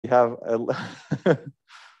have a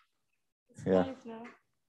yeah. Live now.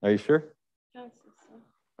 Are you sure? Yeah, I think so.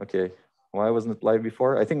 Okay. Why wasn't it live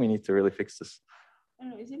before? I think we need to really fix this. I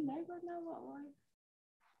don't know, is it live right now? Why?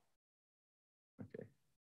 Okay.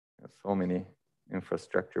 There's so many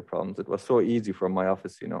infrastructure problems. It was so easy from my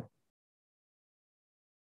office, you know.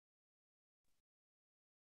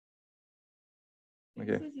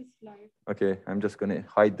 Okay. It says it's live. Okay, I'm just gonna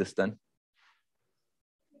hide this then.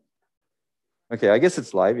 Okay, I guess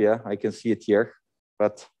it's live, yeah. I can see it here,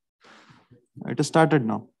 but It has started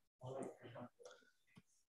now.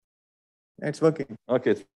 It's working.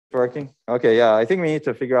 okay, it's working. Okay, yeah, I think we need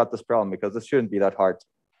to figure out this problem because this shouldn't be that hard.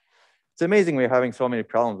 It's amazing we're having so many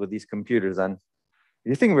problems with these computers, and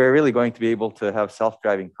you think we're really going to be able to have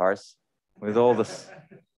self-driving cars with all this,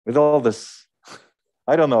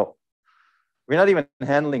 I don't know. We're not even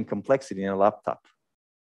handling complexity in a laptop.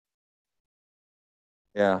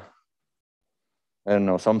 Yeah. I don't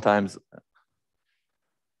know, sometimes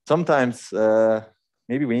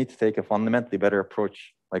maybe we need to take a fundamentally better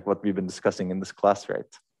approach, like what we've been discussing in this class, right?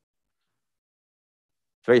 It's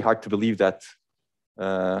very hard to believe that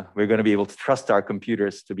we're going to be able to trust our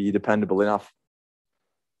computers to be dependable enough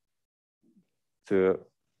to,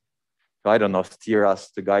 I don't know, steer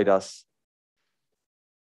us, to guide us.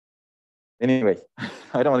 Anyway,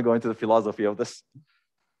 I don't want to go into the philosophy of this,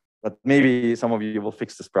 but maybe some of you will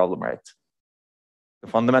fix this problem, right? The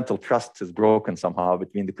fundamental trust is broken somehow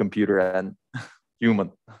between the computer and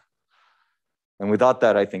human. And without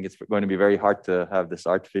that, I think it's going to be very hard to have this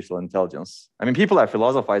artificial intelligence. I mean, people have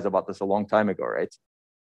philosophized about this a long time ago, right?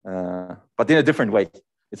 But in a different way.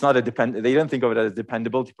 It's not a they don't think of it as a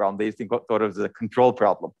dependability problem. They think of it as a control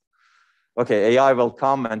problem. Okay, AI will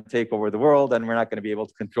come and take over the world and we're not going to be able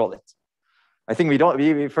to control it. I think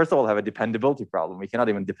we first of all have a dependability problem. We cannot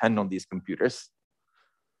even depend on these computers.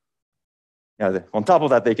 Yeah, on top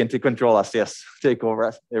of that, they can control us, yes, take over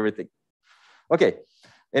us, everything. Okay,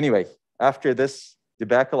 anyway, after this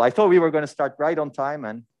debacle, I thought we were going to start right on time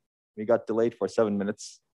and we got delayed for 7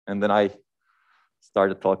 minutes. And then I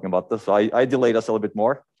started talking about this. So I delayed us a little bit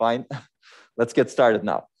more, fine. Let's get started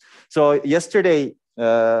now. So yesterday,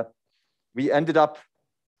 we ended up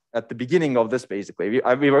at the beginning of this, basically.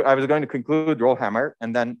 I was going to conclude RowHammer,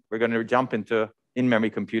 and then we're going to jump into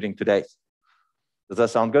in-memory computing today. Does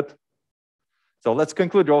that sound good? So let's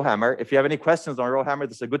conclude RowHammer. If you have any questions on RowHammer,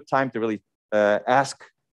 this is a good time to really ask.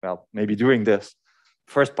 Well, maybe during this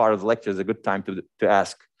first part of the lecture is a good time to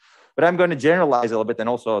ask. But I'm going to generalize a little bit and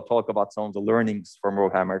also talk about some of the learnings from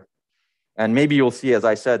RowHammer. And maybe you'll see, as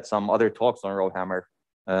I said, some other talks on RowHammer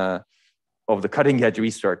of the cutting edge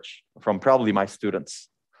research from probably my students.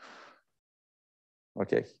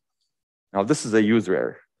 Okay. Now this is a user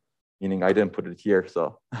error, meaning I didn't put it here.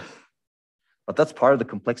 So, but that's part of the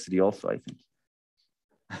complexity also, I think.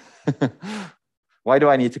 Why do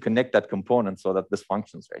I need to connect that component so that this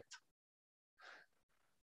functions, right?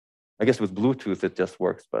 I guess with Bluetooth, it just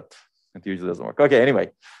works, but it usually doesn't work. Okay,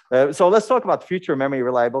 anyway. So let's talk about future memory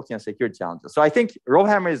reliability and security challenges. So I think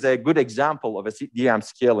RowHammer is a good example of a DRAM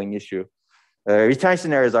scaling issue.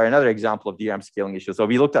 Retention errors are another example of DRAM scaling issue. So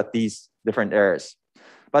we looked at these different errors.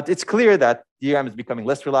 But it's clear that DRAM is becoming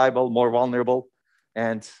less reliable, more vulnerable.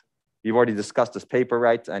 And we've already discussed this paper,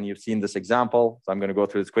 right? And you've seen this example. So I'm going to go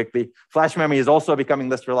through this quickly. Flash memory is also becoming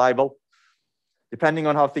less reliable. Depending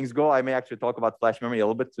on how things go, I may actually talk about flash memory a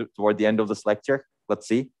little bit toward the end of this lecture. Let's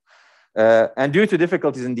see. And due to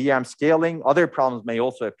difficulties in DRAM scaling, other problems may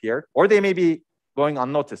also appear, or they may be going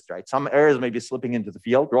unnoticed, right? Some errors may be slipping into the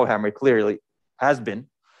field. RowHammer clearly has been.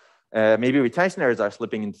 Maybe retention errors are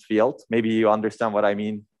slipping into the field. Maybe you understand what I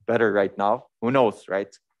mean better right now. Who knows,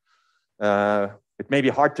 right? It may be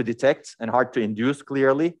hard to detect and hard to induce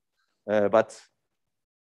clearly, but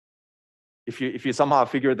if you somehow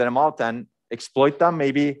figure them out and exploit them,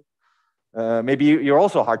 maybe you're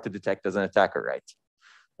also hard to detect as an attacker,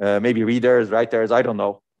 right? Maybe readers, writers, I don't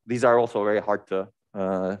know. These are also very hard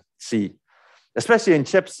to see, especially in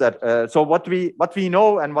chips that. So what we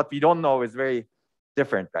know and what we don't know is very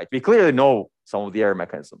different, right? We clearly know some of the error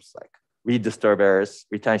mechanisms like read disturb errors,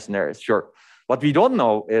 retention errors, sure. What we don't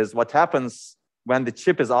know is what happens when the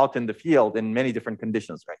chip is out in the field in many different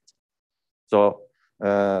conditions, right? So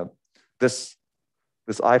this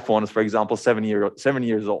iPhone is, for example, 7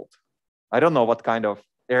 years old. I don't know what kind of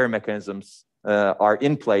error mechanisms are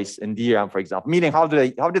in place in DRAM, for example, meaning how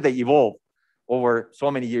did they evolve over so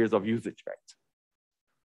many years of usage, right?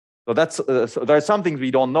 So so there are some things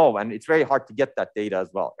we don't know, and it's very hard to get that data as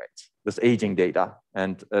well, right? This aging data,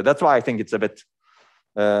 and that's why I think it's a bit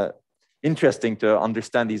interesting to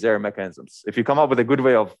understand these error mechanisms. If you come up with a good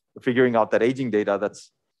way of figuring out that aging data,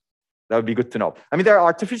 that's That would be good to know. I mean, there are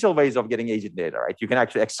artificial ways of getting aging data, right? You can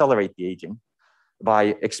actually accelerate the aging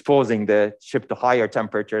by exposing the chip to higher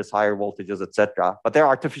temperatures, higher voltages, etc. But they're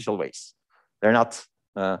artificial ways. They're not,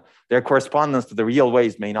 their correspondence to the real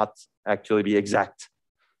ways may not actually be exact.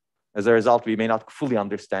 As a result, we may not fully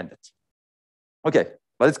understand it. Okay,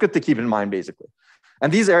 but it's good to keep in mind, basically.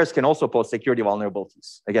 And these errors can also pose security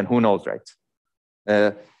vulnerabilities. Again, who knows, right?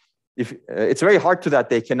 It's very hard to that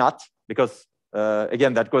they cannot, because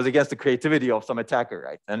again, that goes against the creativity of some attacker,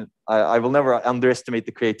 right? And I will never underestimate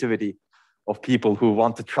the creativity of people who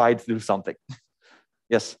want to try to do something.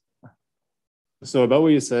 Yes. So about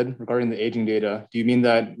what you said regarding the aging data, do you mean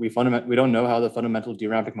that we don't know how the fundamental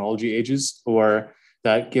DRAM technology ages, or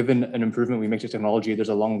that given an improvement we make to technology, there's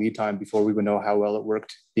a long lead time before we would know how well it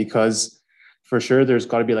worked? Because for sure, there's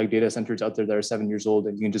got to be like data centers out there that are 7 years old,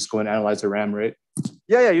 and you can just go and analyze the RAM, right?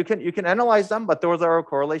 Yeah, you can analyze them, but those are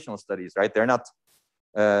correlational studies, right? They're not.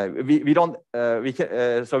 So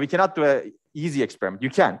we cannot do an easy experiment. You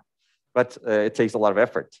can, but it takes a lot of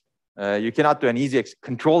effort. You cannot do an easy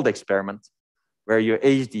controlled experiment where you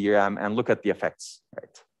age the RAM and look at the effects,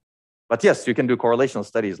 right? But yes, you can do correlational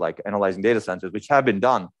studies like analyzing data centers, which have been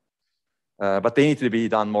done, but they need to be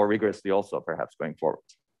done more rigorously also, perhaps going forward.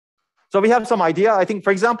 So we have some idea. I think,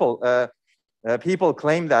 for example, people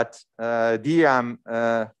claim that DRAM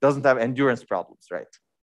doesn't have endurance problems, right?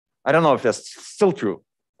 I don't know if that's still true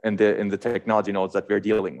in the technology nodes that we're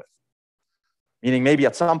dealing with. Meaning maybe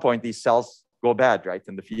at some point these cells go bad, right,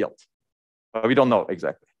 in the field. But we don't know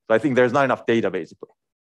exactly. So I think there's not enough data, basically.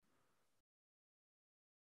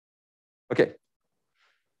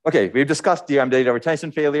 Okay, we've discussed DRAM data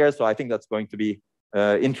retention failure, so I think that's going to be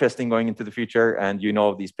interesting going into the future. And you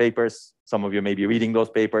know these papers. Some of you may be reading those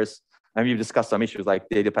papers. And we've discussed some issues like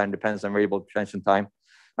data pattern dependence and variable retention time.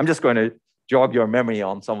 I'm just going to jog your memory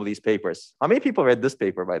on some of these papers. How many people read this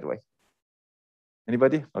paper, by the way?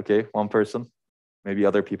 Anybody? Okay, one person. Maybe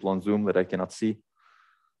other people on Zoom that I cannot see.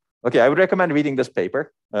 Okay, I would recommend reading this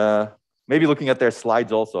paper. Maybe looking at their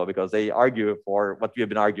slides also, because they argue for what we have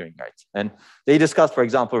been arguing, right? And they discussed, for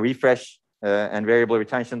example, refresh and variable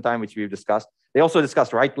retention time, which we've discussed. They also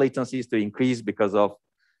discussed write latencies to increase because of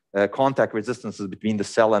contact resistances between the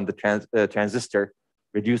cell and the transistor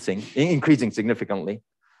increasing significantly.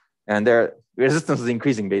 And their resistance is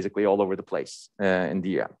increasing basically all over the place in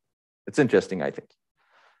DRAM. It's interesting, I think.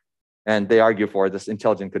 And they argue for this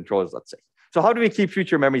intelligent controls, let's say. So how do we keep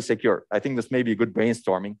future memory secure? I think this may be good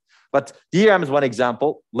brainstorming. But DRAM is one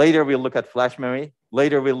example. Later, we'll look at flash memory.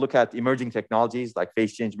 Later, we'll look at emerging technologies like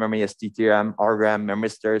phase change memory, STT-RAM, RRAM,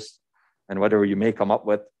 memristors, and whatever you may come up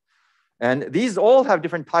with. And these all have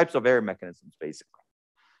different types of error mechanisms, basically.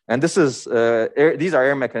 And this is these are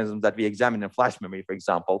error mechanisms that we examine in flash memory, for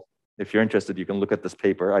example. If you're interested, you can look at this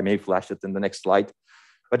paper. I may flash it in the next slide.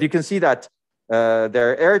 But you can see that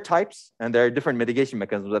there are error types and there are different mitigation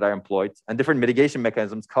mechanisms that are employed. And different mitigation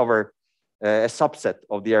mechanisms cover a subset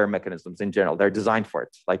of the error mechanisms in general. They're designed for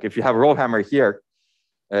it. Like if you have RowHammer here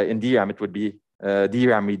in DRAM, it would be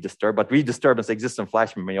DRAM read disturb. But read disturbance exists in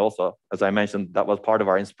flash memory also. As I mentioned, that was part of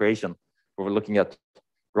our inspiration. We were looking at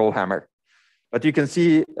RowHammer. But you can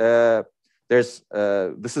see this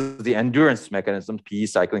is the endurance mechanism, PE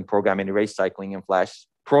cycling, program and erase cycling in flash.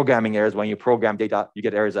 Programming errors, when you program data, you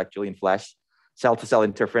get errors actually in flash. Cell-to-cell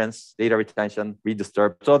interference, data retention, read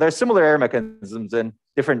disturb. So there's similar error mechanisms in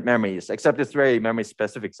different memories, except it's very memory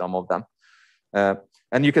specific, some of them.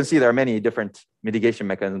 And you can see there are many different mitigation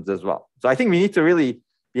mechanisms as well. So I think we need to really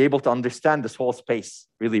be able to understand this whole space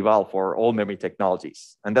really well for all memory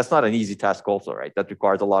technologies. And that's not an easy task also, right? That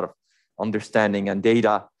requires a lot of understanding and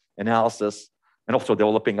data analysis, and also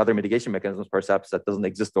developing other mitigation mechanisms perhaps that doesn't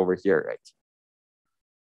exist over here, right?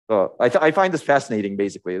 So I find this fascinating,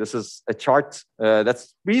 basically. This is a chart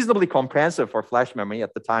that's reasonably comprehensive for flash memory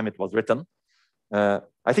at the time it was written.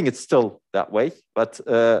 I think it's still that way, but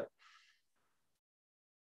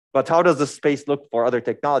how does the space look for other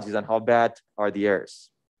technologies and how bad are the errors?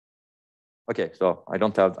 Okay, so I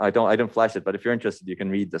don't flash it, but if you're interested, you can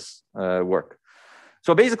read this work.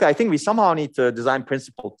 So basically, I think we somehow need to design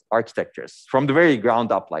principled architectures from the very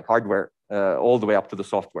ground up, like hardware, all the way up to the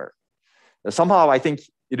software. Somehow, I think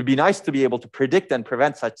it would be nice to be able to predict and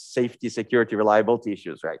prevent such safety, security, reliability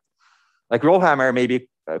issues, right? Like RowHammer maybe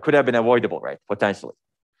could have been avoidable, right? Potentially,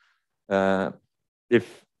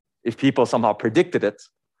 if people somehow predicted it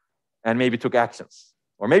and maybe took actions,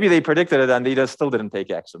 or maybe they predicted it and they just still didn't take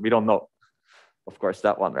action. We don't know, of course,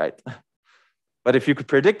 that one, right? But if you could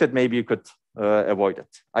predict it, maybe you could avoid it.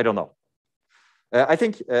 I don't know. I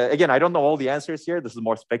think again, I don't know all the answers here. This is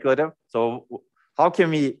more speculative. So how can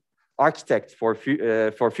we architect for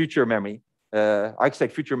future memory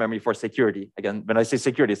architect future memory for security. Again, when I say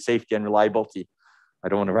security, it's safety and reliability. I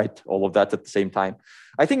don't want to write all of that at the same time.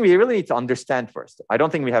 I think we really need to understand first. I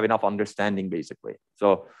don't think we have enough understanding, basically.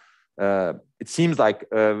 So it seems like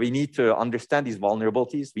we need to understand these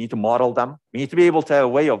vulnerabilities. We need to model them. We need to be able to have a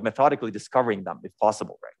way of methodically discovering them, if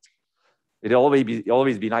possible, right? It'd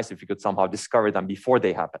always be nice if you could somehow discover them before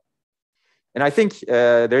they happen. And I think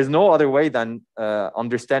there's no other way than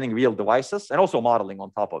understanding real devices and also modeling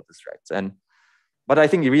on top of this, right? But I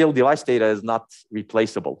think real device data is not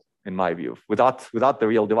replaceable, in my view. Without the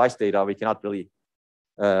real device data, we cannot really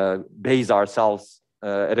base ourselves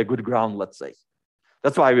at a good ground, let's say.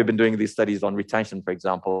 That's why we've been doing these studies on retention, for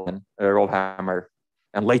example, and RowHammer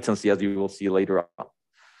and latency, as you will see later on.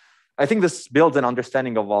 I think this builds an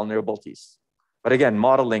understanding of vulnerabilities. But again,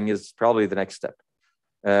 modeling is probably the next step.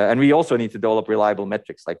 And we also need to develop reliable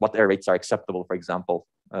metrics, like what error rates are acceptable, for example,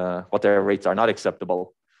 what error rates are not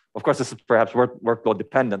acceptable. Of course, this is perhaps workload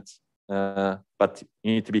dependent, but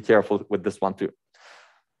you need to be careful with this one too.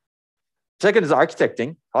 Second is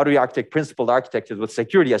architecting. How do we architect principled architectures with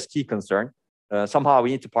security as key concern? Somehow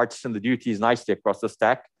we need to partition the duties nicely across the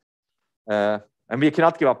stack. And we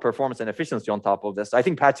cannot give up performance and efficiency on top of this. I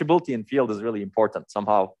think patchability in field is really important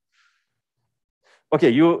somehow. Okay,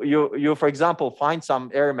 you for example, find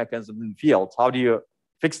some error mechanism in field. How do you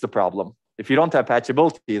fix the problem? If you don't have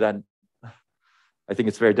patchability, then I think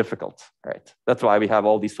it's very difficult, right? That's why we have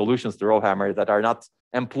all these solutions to RowHammer that are not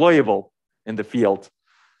employable in the field.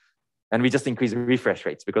 And we just increase refresh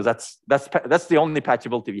rates because that's the only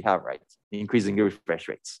patchability we have, right? Increasing refresh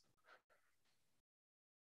rates.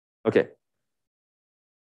 Okay.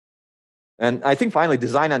 And I think finally,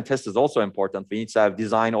 design and test is also important. We need to have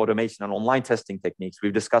design, automation, and online testing techniques.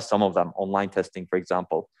 We've discussed some of them, online testing, for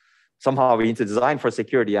example. Somehow we need to design for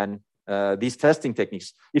security and these testing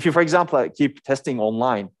techniques. If you, for example, keep testing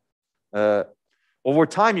online, over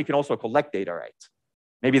time, you can also collect data, right?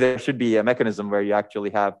 Maybe there should be a mechanism where you actually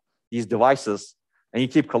have these devices and you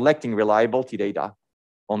keep collecting reliability data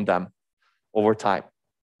on them over time.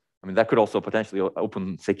 I mean, that could also potentially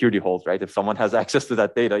open security holes, right? If someone has access to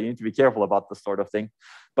that data, you need to be careful about this sort of thing.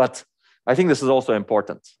 But I think this is also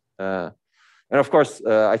important. And of course,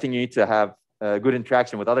 I think you need to have good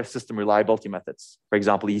interaction with other system reliability methods, for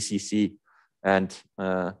example, ECC and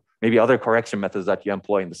maybe other correction methods that you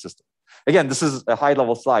employ in the system. Again, this is a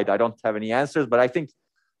high-level slide. I don't have any answers, but I think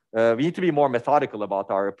we need to be more methodical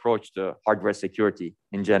about our approach to hardware security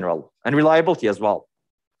in general and reliability as well.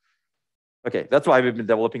 Okay, that's why we've been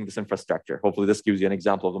developing this infrastructure. Hopefully this gives you an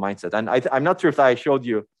example of the mindset. And I'm not sure if I showed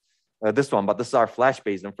you this one, but this is our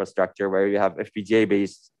flash-based infrastructure where you have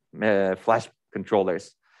FPGA-based flash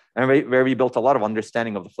controllers and where we built a lot of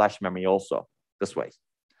understanding of the flash memory also this way.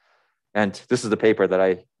 And this is the paper that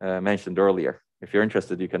I mentioned earlier. If you're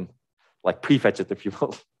interested, you can like prefetch it if you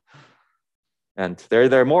will. And there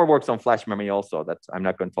are more works on flash memory also that I'm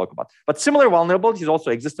not going to talk about. But similar vulnerabilities also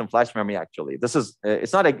exist in flash memory. Actually, this is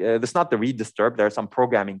it's not the read disturb. There are some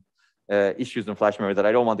programming issues in flash memory that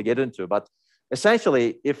I don't want to get into. But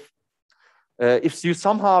essentially, if you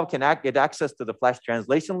somehow can get access to the flash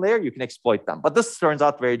translation layer, you can exploit them. But this turns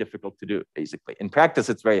out very difficult to do. Basically, in practice,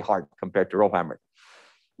 it's very hard compared to RowHammer.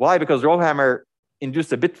 Why? Because RowHammer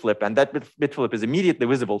induced a bit flip, and that bit flip is immediately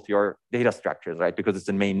visible to your data structures, right? Because it's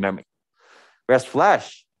in main memory. Whereas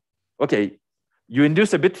flash, okay, you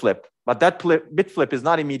induce a bit flip, but that bit flip is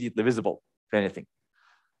not immediately visible to anything.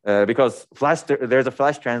 Because flash, there's a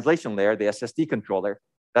flash translation layer, the SSD controller,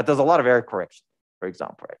 that does a lot of error correction, for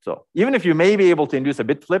example. Right? So even if you may be able to induce a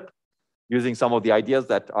bit flip using some of the ideas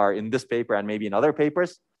that are in this paper and maybe in other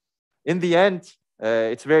papers, in the end,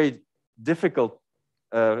 it's very difficult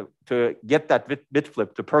to get that bit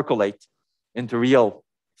flip to percolate into real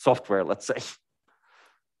software, let's say.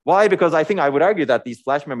 Why? Because I think I would argue that these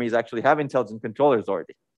flash memories actually have intelligent controllers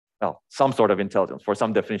already. Well, some sort of intelligence, for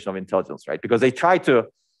some definition of intelligence, right? Because they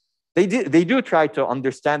do try to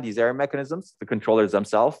understand these error mechanisms, the controllers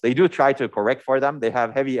themselves. They do try to correct for them. They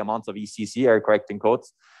have heavy amounts of ECC, error correcting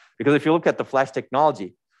codes. Because if you look at the flash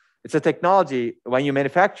technology, it's a technology, when you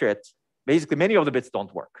manufacture it, basically many of the bits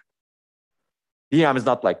don't work. DRAM is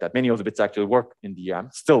not like that. Many of the bits actually work in DRAM.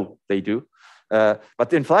 Still, they do.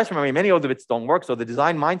 But in flash memory, many of the bits don't work. So the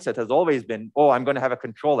design mindset has always been, oh, I'm going to have a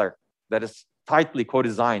controller that is tightly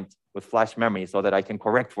co-designed with flash memory so that I can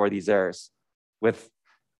correct for these errors with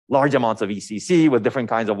large amounts of ECC, with different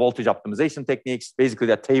kinds of voltage optimization techniques, basically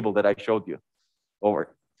that table that I showed you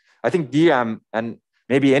over. I think DRAM and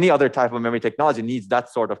maybe any other type of memory technology needs that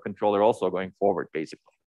sort of controller also going forward,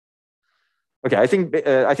 basically. Okay, I think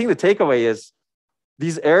the takeaway is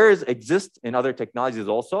these errors exist in other technologies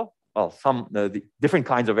also. well, some the different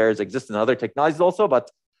kinds of errors exist in other technologies also, but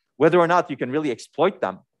whether or not you can really exploit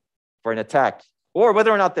them for an attack, or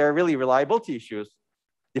whether or not they're really reliability issues,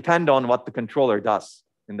 depend on what the controller does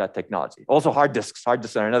in that technology. Also, hard disks. Hard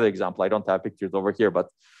disks are another example. I don't have pictures over here, but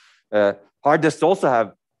hard disks also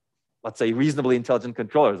have, let's say, reasonably intelligent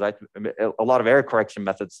controllers, right? A lot of error correction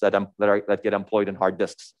methods that get employed in hard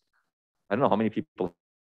disks. I don't know how many people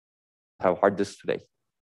have hard disks today.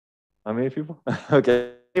 How many people?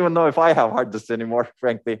 Okay. I don't even know if I have hard disks anymore,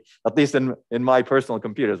 frankly, at least in my personal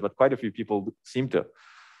computers, but quite a few people seem to.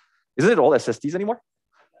 Isn't it all SSDs anymore?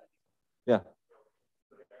 Yeah.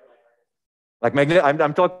 Like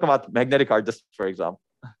I'm talking about magnetic hard disks, for example.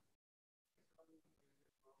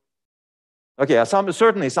 Okay, some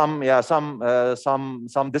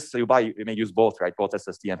disks you buy, you may use both, right? Both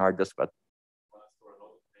SSD and hard disk, but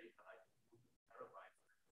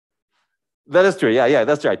that is true. Yeah,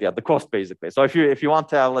 that's right. Yeah, the cost basically. So if you want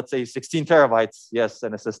to have, let's say, 16 terabytes, yes,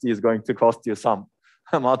 an SSD is going to cost you some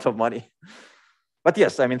amount of money. But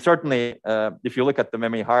yes, I mean, certainly, if you look at the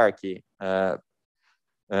memory hierarchy, hard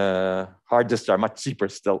disks are much cheaper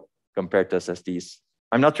still compared to SSDs.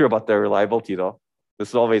 I'm not sure about their reliability though. This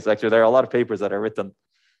is always, actually, there are a lot of papers that are written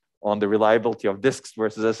on the reliability of disks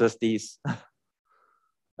versus SSDs.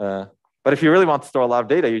 But if you really want to store a lot of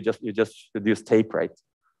data, you just should use tape, right?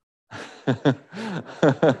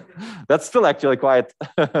 That's still actually quite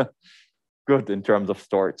good in terms of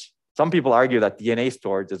storage. Some people argue that DNA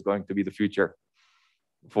storage is going to be the future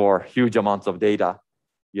for huge amounts of data.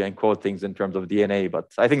 You encode things in terms of DNA,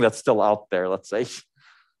 but I think that's still out there, let's say.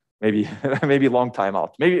 Maybe a long time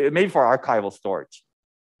out. Maybe for archival storage,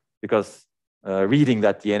 because reading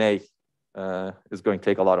that DNA is going to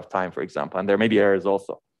take a lot of time, for example, and there may be errors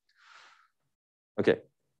also. Okay.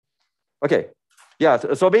 Yeah,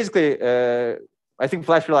 so basically, I think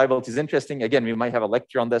flash reliability is interesting. Again, we might have a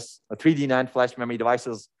lecture on this, 3D NAND flash memory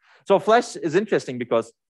devices. So flash is interesting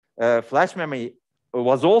because flash memory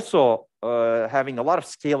was also having a lot of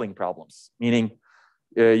scaling problems, meaning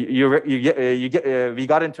we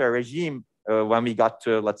got into a regime when we got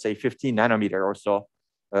to, let's say, 15 nanometer or so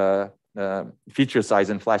feature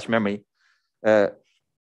size in flash memory, where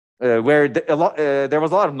there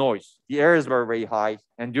was a lot of noise. The errors were very high.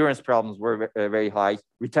 Endurance problems were very high.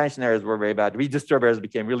 Retention errors were very bad. Redisturb errors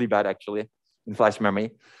became really bad, actually, in flash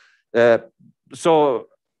memory. So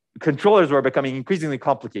controllers were becoming increasingly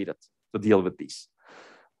complicated to deal with these.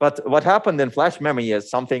 But what happened in flash memory is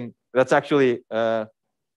something that's actually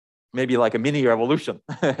maybe like a mini revolution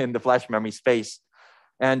in the flash memory space.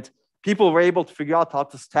 And people were able to figure out how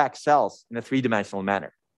to stack cells in a three-dimensional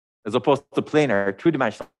manner, as opposed to planar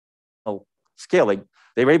two-dimensional scaling.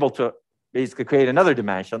 They were able to basically create another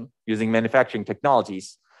dimension using manufacturing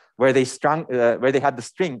technologies where they had the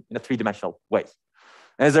string in a three-dimensional way.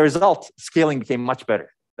 And as a result, scaling became much better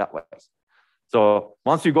that way. So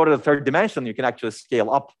once you go to the third dimension, you can actually scale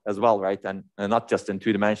up as well, right? And not just in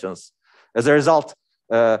 2 dimensions. As a result,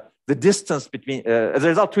 the distance between, as a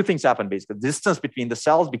result, 2 things happened basically. The distance between the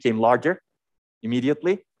cells became larger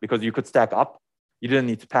immediately because you could stack up. You didn't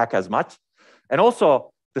need to pack as much. And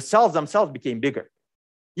also, the cells themselves became bigger,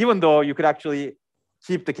 even though you could actually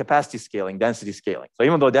keep the capacity scaling, density scaling. So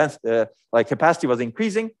even though capacity was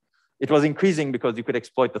increasing, it was increasing because you could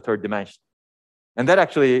exploit the third dimension. And that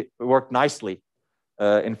actually worked nicely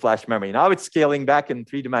in flash memory. Now it's scaling back in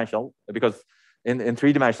 3-dimensional, because in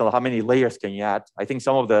 3-dimensional, how many layers can you add? I think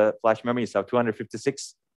some of the flash memories have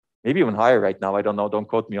 256, maybe even higher right now. I don't know. Don't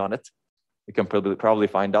quote me on it. You can probably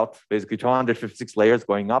find out. Basically, 256 layers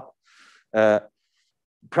going up.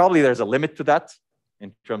 Probably there's a limit to that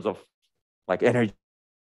in terms of like energy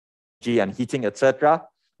and heating, etc.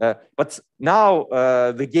 But now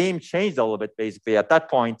the game changed a little bit. Basically, at that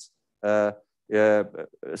point,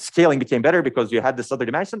 scaling became better because you had this other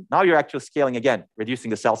dimension. Now you're actually scaling again,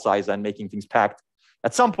 reducing the cell size and making things packed.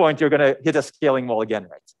 At some point, you're going to hit a scaling wall again,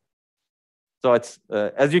 right? So it's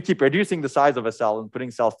as you keep reducing the size of a cell and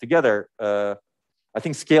putting cells together, I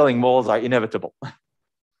think scaling walls are inevitable.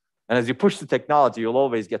 And as you push the technology, you'll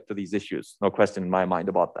always get to these issues. No question in my mind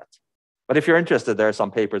about that. But if you're interested, there are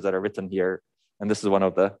some papers that are written here, and this is one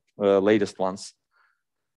of the latest ones.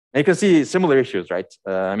 And you can see similar issues, right?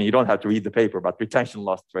 I mean, you don't have to read the paper, but retention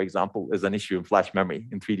loss, for example, is an issue in flash memory,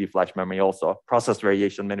 in 3D flash memory also. Process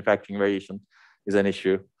variation, manufacturing variation is an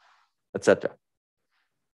issue, etc.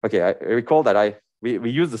 Okay, I recall that we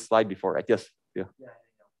used the slide before, right? Yes. Yeah.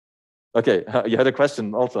 Okay, you had a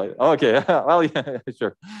question also. Oh, okay, well, yeah,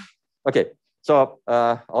 sure. Okay, so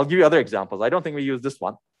I'll give you other examples. I don't think we use this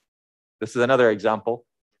one. This is another example.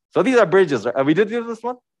 So these are bridges. We did use this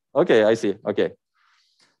one? Okay, I see. Okay.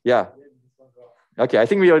 Yeah. Okay, I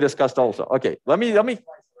think we already discussed also. Okay, let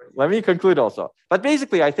me conclude also. But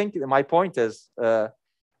basically, I think my point is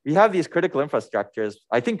we have these critical infrastructures.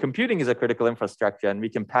 I think computing is a critical infrastructure, and we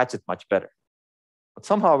can patch it much better. But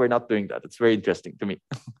somehow we're not doing that. It's very interesting to me.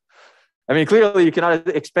 I mean, clearly you cannot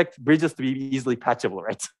expect bridges to be easily patchable,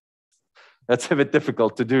 right? That's a bit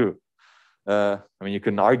difficult to do. I mean, you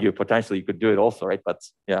can argue potentially you could do it also, right? But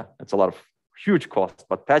yeah, it's a lot of huge cost.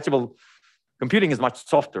 But patchable computing is much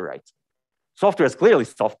softer, right? Software is clearly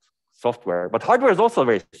software, but hardware is also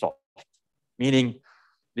very soft, meaning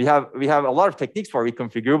we have a lot of techniques for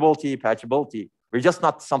reconfigurability, patchability. We're just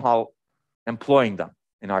not somehow employing them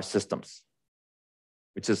in our systems,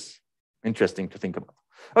 which is interesting to think about.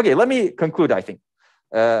 Okay, let me conclude, I think.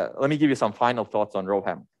 Let me give you some final thoughts on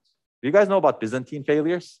RowHammer. Do you guys know about Byzantine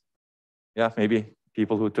failures? Yeah, maybe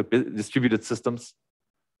people who took distributed systems.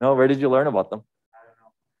 No, where did you learn about them? I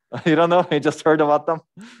don't know. You don't know? You just heard about them?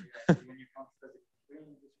 When you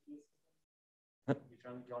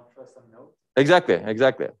don't trust some note. Exactly.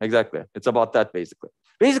 It's about that, basically.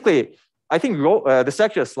 Basically, I think this is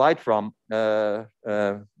actually a slide from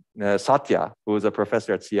Satya, who was a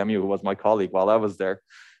professor at CMU, who was my colleague while I was there.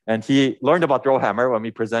 And he learned about RowHammer when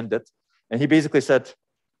we presented. And he basically said,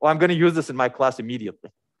 well, I'm going to use this in my class immediately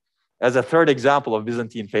as a third example of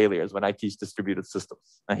Byzantine failures when I teach distributed systems.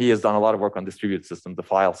 And he has done a lot of work on distributed systems, the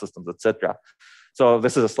file systems, etc. So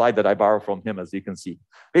this is a slide that I borrowed from him, as you can see.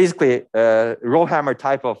 Basically, RowHammer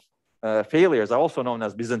type of failures are also known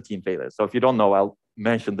as Byzantine failures. So if you don't know, I'll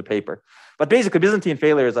mention the paper. But basically, Byzantine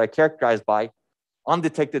failures are characterized by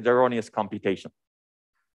undetected erroneous computation.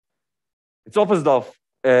 It's opposite of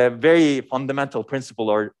a very fundamental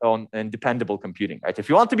principle in dependable computing, right? If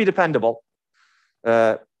you want to be dependable,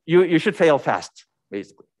 you should fail fast,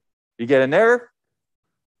 basically. You get an error,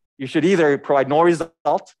 you should either provide no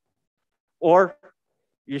result, or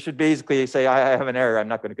you should basically say, I have an error, I'm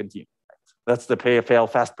not going to continue. That's the fail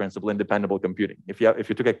fast principle in dependable computing. If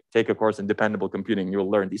you take a course in dependable computing,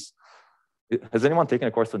 you'll learn these. Has anyone taken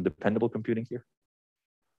a course on dependable computing here?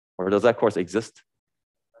 Or does that course exist?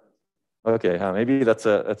 Okay, maybe that's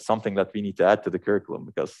something that we need to add to the curriculum,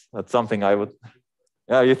 because that's something I would.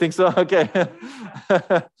 Yeah, you think so? Okay.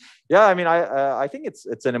 Yeah, I mean, I think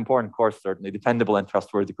it's an important course, certainly. Dependable and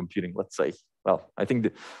trustworthy computing, let's say. Well, I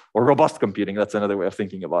think, or robust computing, that's another way of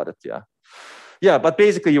thinking about it, yeah. Yeah, but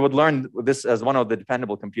basically you would learn this as one of the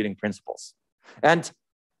dependable computing principles. And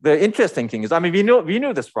the interesting thing is, I mean, we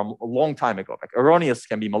knew this from a long time ago, like erroneous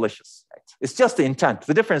can be malicious, right? It's just the intent.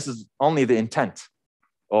 The difference is only the intent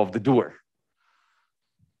of the doer.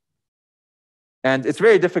 And it's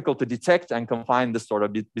very difficult to detect and confine this sort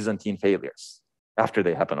of Byzantine failures after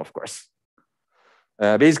they happen, of course.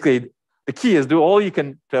 Basically, the key is do all you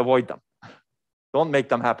can to avoid them. Don't make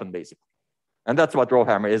them happen, basically. And that's what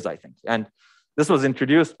RowHammer is, I think. And this was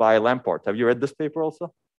introduced by Lamport. Have you read this paper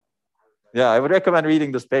also? Yeah, I would recommend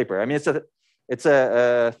reading this paper. I mean, it's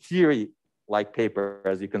a theory-like paper,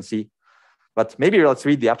 as you can see. But maybe let's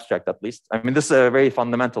read the abstract at least. I mean, this is a very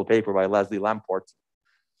fundamental paper by Leslie Lamport,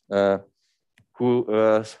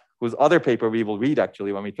 whose other paper we will read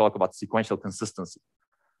actually when we talk about sequential consistency.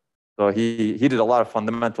 So he did a lot of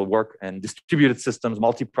fundamental work in distributed systems,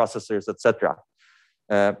 multiprocessors, etc.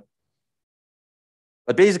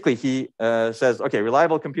 But basically, he says, okay,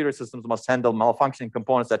 reliable computer systems must handle malfunctioning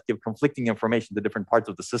components that give conflicting information to different parts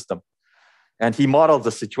of the system. And he models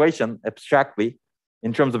the situation abstractly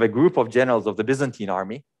in terms of a group of generals of the Byzantine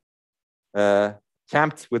army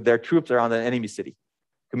camped with their troops around an enemy city.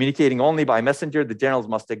 Communicating only by messenger, the generals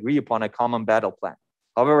must agree upon a common battle plan.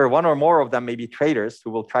 However, one or more of them may be traitors who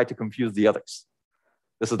will try to confuse the others.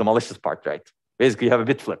 This is the malicious part, right? Basically, you have a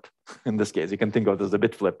bit flip in this case. You can think of it as a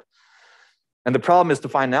bit flip. And the problem is to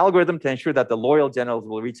find an algorithm to ensure that the loyal generals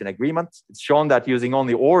will reach an agreement. It's shown that using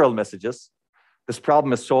only oral messages, this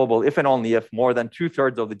problem is solvable if and only if more than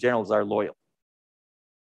 2/3 of the generals are loyal.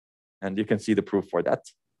 And you can see the proof for that.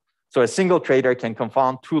 So a single traitor can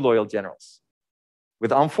confound 2 loyal generals.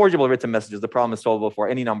 With unforgeable written messages, the problem is solvable for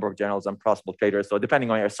any number of generals and possible traitors. So depending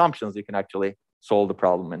on your assumptions, you can actually solve the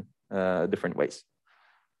problem in different ways.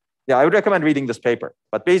 Yeah, I would recommend reading this paper.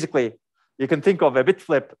 But basically, you can think of a bit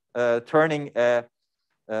flip turning a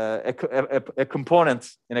component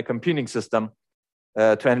in a computing system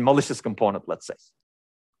to a malicious component, let's say.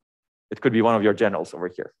 It could be one of your generals over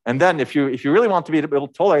here. And then if you really want to be able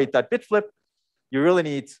to tolerate that bit flip, you really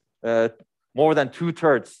need more than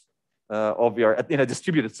 2/3 of your, in a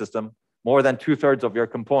distributed system, more than 2/3 of your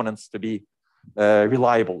components to be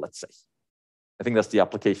reliable, let's say. I think that's the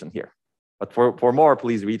application here. But for more,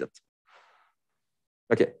 please read it.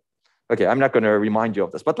 Okay, I'm not going to remind you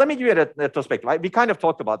of this, but let me give you a retrospective. We kind of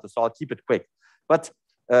talked about this, so I'll keep it quick. But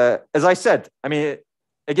as I said, I mean,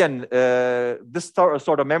 again, this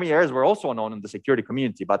sort of memory errors were also known in the security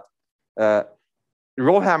community, but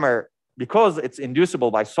RowHammer, because it's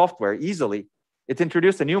inducible by software easily, it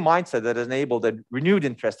introduced a new mindset that enabled a renewed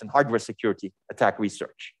interest in hardware security attack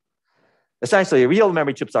research. Essentially, real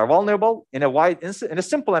memory chips are vulnerable in a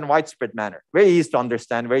simple and widespread manner, very easy to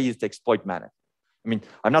understand, very easy to exploit manner. I mean,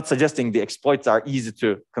 I'm not suggesting the exploits are easy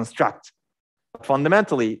to construct, but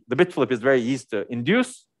fundamentally, the bit flip is very easy to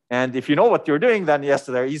induce. And if you know what you're doing, then yes,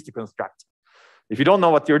 they're easy to construct. If you don't know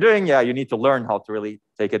what you're doing, yeah, you need to learn how to really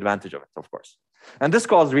take advantage of it, of course. And this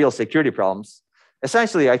caused real security problems.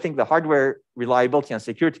 Essentially, I think the hardware reliability and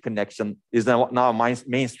security connection is now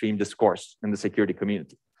mainstream discourse in the security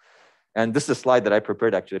community. And this is a slide that I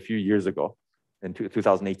prepared actually a few years ago in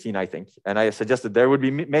 2018, I think. And I suggested there would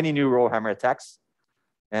be many new RowHammer attacks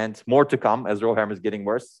and more to come as RowHammer is getting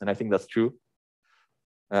worse. And I think that's true.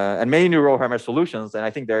 And many new RowHammer solutions. And I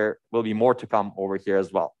think there will be more to come over here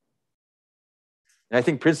as well. And I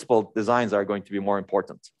think principled designs are going to be more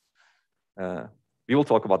important. We will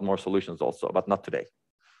talk about more solutions also, but not today.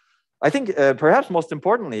 I think perhaps most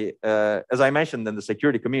importantly, as I mentioned in the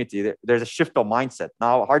security community, there's a shift of mindset.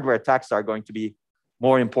 Now hardware attacks are going to be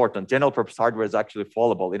more important. General purpose hardware is actually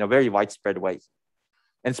fallible in a very widespread way.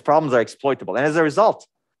 And its problems are exploitable. And as a result,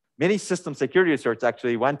 many system security research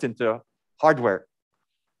actually went into hardware.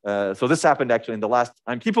 So this happened actually in the last,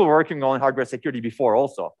 and people were working on hardware security before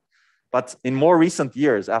also. But in more recent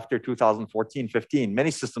years, after 2014, 15,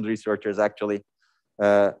 many systems researchers actually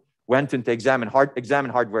went into examine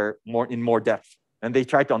hardware in more depth. And they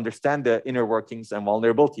tried to understand the inner workings and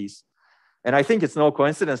vulnerabilities. And I think it's no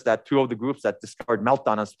coincidence that two of the groups that discovered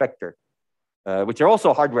Meltdown and Spectre, which are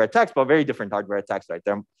also hardware attacks, but very different hardware attacks, right?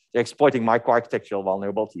 They're exploiting microarchitectural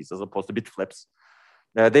vulnerabilities as opposed to bit flips.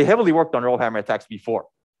 They heavily worked on RowHammer attacks before,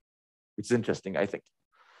 which is interesting, I think.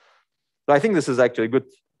 So I think this is actually good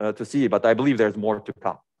to see, but I believe there's more to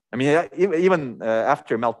come. I mean, even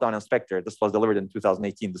after Meltdown and Spectre, this was delivered in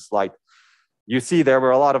 2018, the slide, you see there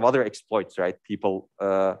were a lot of other exploits, right? People,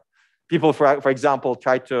 for example,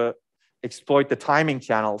 tried to exploit the timing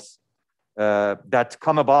channels that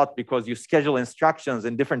come about because you schedule instructions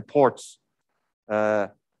in different ports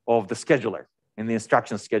of the scheduler, in the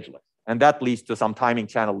instruction scheduler. And that leads to some timing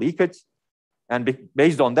channel leakage. And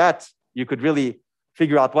based on that, you could really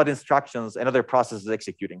figure out what instructions another process is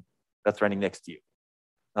executing that's running next to you.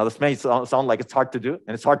 Now, this may sound like it's hard to do,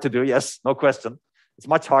 and it's hard to do, yes, no question. It's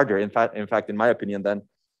much harder, in fact, in my opinion, than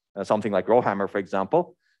something like RowHammer, for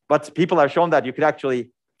example. But people have shown that you could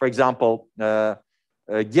actually, for example,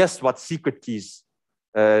 guess what secret keys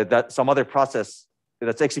that some other process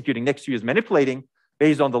that's executing next to you is manipulating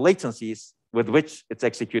based on the latencies with which it's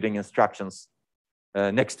executing instructions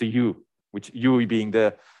next to you, which you being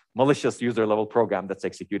the malicious user level program that's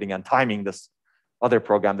executing and timing this other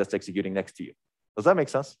program that's executing next to you. Does that make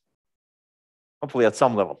sense? Hopefully at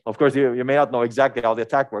some level. Of course, you may not know exactly how the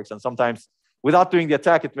attack works. And sometimes without doing the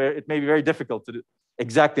attack, it may be very difficult to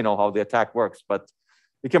exactly know how the attack works. But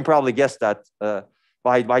you can probably guess that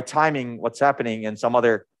by timing what's happening in some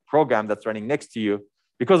other program that's running next to you,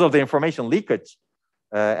 because of the information leakage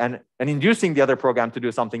and inducing the other program to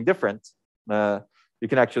do something different, you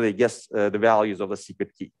can actually guess the values of the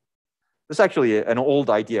secret key. This is actually an old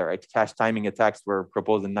idea, right? Cache timing attacks were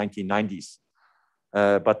proposed in the 1990s.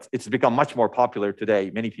 But it's become much more popular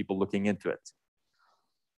today, many people looking into it.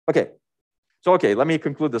 Okay, let me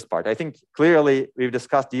conclude this part. I think clearly we've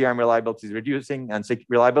discussed DRAM reliability is reducing and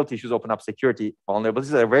reliability issues open up security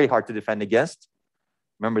vulnerabilities that are very hard to defend against.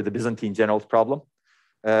 Remember the Byzantine generals problem.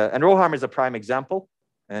 And RowHammer is a prime example,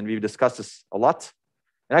 and we've discussed this a lot.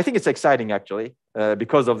 And I think it's exciting actually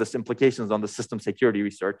because of this implications on the system security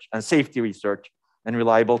research and safety research and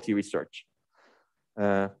reliability research.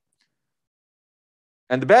 And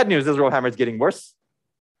the bad news is RowHammer is getting worse.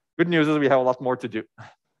 Good news is we have a lot more to do.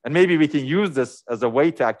 And maybe we can use this as a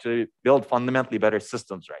way to actually build fundamentally better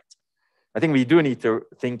systems, right? I think we do need to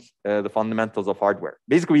think the fundamentals of hardware.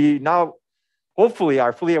 Basically, we now hopefully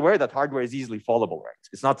are fully aware that hardware is easily fallible, right?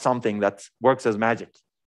 It's not something that works as magic,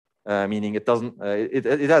 meaning it doesn't,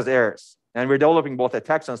 it has errors. And we're developing both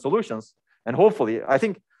attacks and solutions. And hopefully, I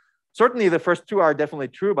think certainly the first two are definitely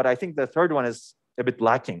true, but I think the third one is a bit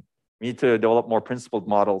lacking. We need to develop more principled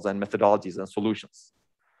models and methodologies and solutions.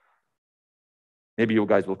 Maybe you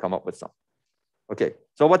guys will come up with some. Okay,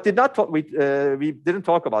 so what did not we didn't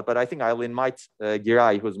talk about, but I think I'll invite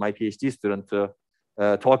Giray, who's my PhD student, to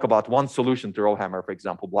talk about one solution to RowHammer, for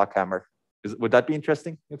example, BlockHammer. Would that be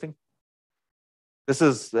interesting, you think? This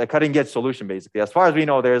is a cutting edge solution, basically. As far as we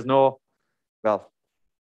know, there is no, well,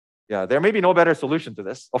 Yeah, there may be no better solution to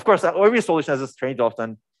this. Of course, every solution has its trade-offs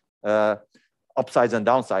and upsides and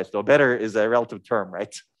downsides. So better is a relative term,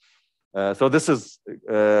 right? So this is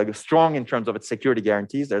strong in terms of its security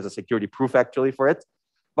guarantees. There's a security proof actually for it.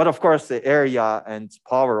 But of course, the area and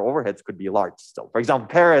power overheads could be large still. For example,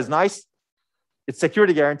 Para is nice. Its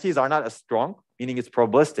security guarantees are not as strong, meaning it's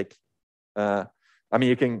probabilistic. I mean,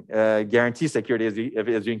 you can guarantee security as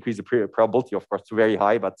you increase the probability, of course, to very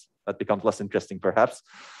high, but that becomes less interesting perhaps.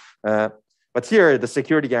 But here, the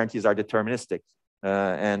security guarantees are deterministic.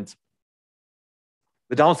 And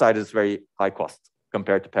the downside is very high cost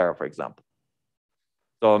compared to Para, for example.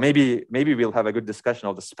 So maybe we'll have a good discussion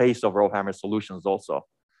of the space of RowHammer solutions also,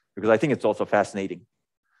 because I think it's also fascinating.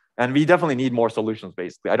 And we definitely need more solutions,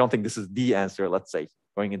 basically. I don't think this is the answer, let's say,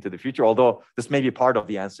 going into the future, although this may be part of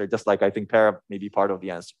the answer, just like I think Para may be part of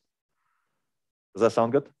the answer. Does that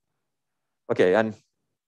sound good? Okay, and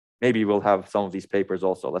maybe we'll have some of these papers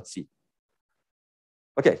also. Let's see.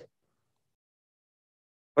 Okay.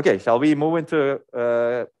 Okay, shall we move into,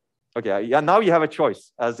 okay, yeah, now you have a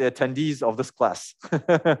choice as the attendees of this class.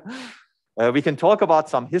 We can talk about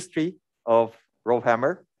some history of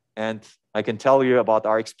RowHammer, and I can tell you about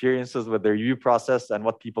our experiences with the review process and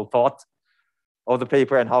what people thought of the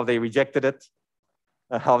paper and how they rejected it,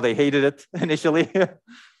 how they hated it initially,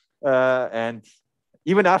 and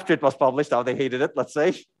even after it was published, how they hated it, let's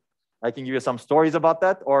say. I can give you some stories about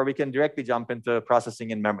that, or we can directly jump into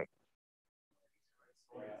processing in memory.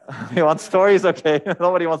 You want stories? Okay,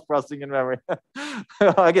 nobody wants processing in memory.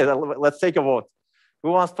 Okay, let's take a vote.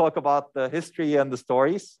 Who wants to talk about the history and the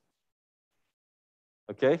stories?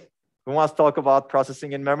 Okay, who wants to talk about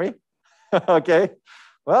processing in memory? Okay,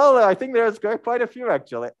 well, I think there's quite a few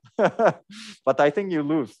actually, but I think you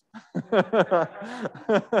lose.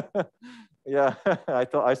 Yeah,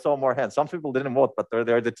 I saw more hands. Some people didn't vote, but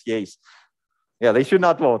they're the TAs. Yeah, they should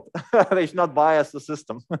not vote. They should not bias the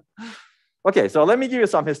system. Okay, so let me give you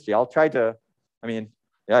some history. I'll try to, I mean,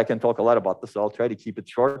 yeah, I can talk a lot about this, so I'll try to keep it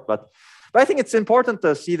short. But I think it's important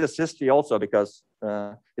to see this history also because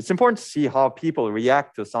it's important to see how people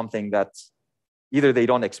react to something that either they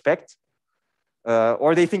don't expect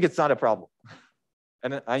or they think it's not a problem.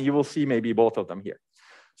 And you will see maybe both of them here.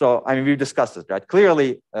 So, I mean, we've discussed this, right?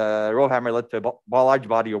 Clearly, RowHammer led to a large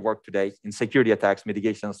body of work today in security attacks,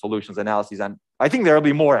 mitigation, solutions, analyses. And I think there will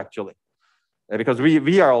be more actually, because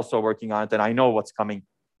we are also working on it. And I know what's coming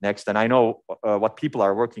next. And I know what people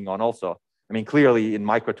are working on also. I mean, clearly in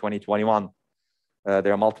Micro 2021,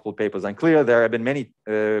 there are multiple papers. And clearly, there have been many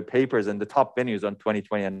papers in the top venues on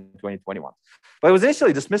 2020 and 2021. But it was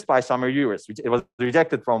initially dismissed by some reviewers. It was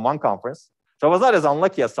rejected from one conference. So I was not as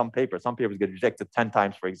unlucky as some papers. Some papers get rejected 10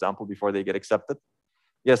 times, for example, before they get accepted.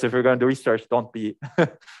 Yes, if you're going to do research, don't be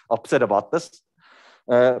upset about this.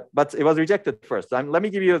 But it was rejected first. Let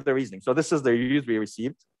me give you the reasoning. So this is the reviews we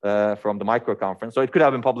received from the Micro conference. So it could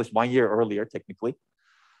have been published 1 year earlier, technically.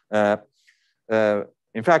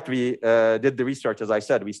 In fact, we did the research, as I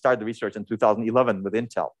said, we started the research in 2011 with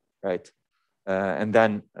Intel, right? And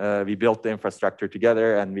then we built the infrastructure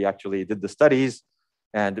together and we actually did the studies.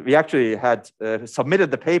 And we actually had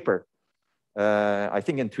submitted the paper, I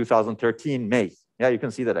think in 2013, May. Yeah, you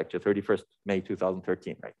can see that actually, 31st May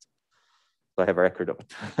 2013, right? So I have a record of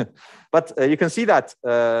it. But you can see that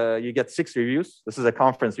you get 6 reviews. This is a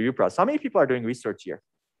conference review process. How many people are doing research here?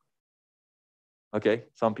 Okay,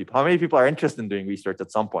 some people. How many people are interested in doing research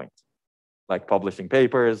at some point? Like publishing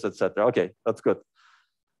papers, etc. Okay, that's good.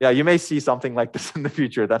 Yeah, you may see something like this in the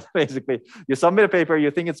future. That basically, you submit a paper,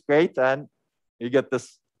 you think it's great, and you get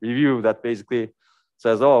this review that basically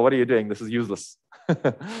says, oh, what are you doing? This is useless.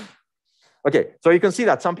 Okay, so you can see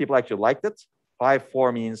that some people actually liked it. 5,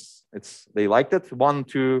 4 means they liked it. 1,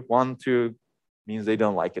 2, 1, 2 means they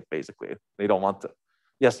don't like it, basically. They don't want to.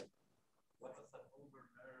 Yes?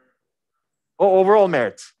 Oh, overall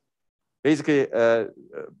merit. Basically, the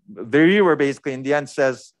reviewer basically in the end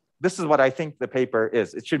says, this is what I think the paper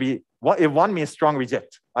is. It should be, if 1 means strong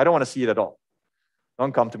reject. I don't want to see it at all.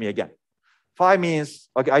 Don't come to me again. 5 means,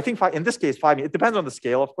 okay, I think 5, in this case, 5, it depends on the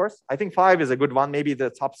scale, of course. I think 5 is a good one. Maybe the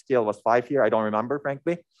top scale was 5 here. I don't remember,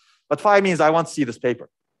 frankly. But 5 means I want to see this paper.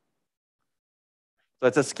 So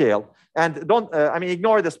it's a scale. And don't, I mean,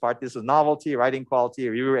 ignore this part. This is novelty, writing quality,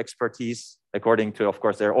 reviewer expertise, according to, of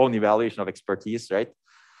course, their own evaluation of expertise, right?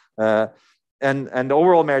 And the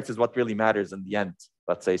overall merits is what really matters in the end.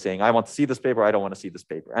 Let's say saying, I want to see this paper, I don't want to see this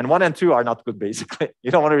paper. And 1 and 2 are not good, basically.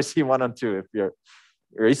 You don't want to receive 1 and 2 if you're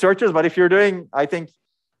researchers. But if you're doing, I think,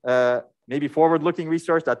 maybe forward-looking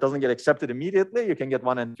research that doesn't get accepted immediately, you can get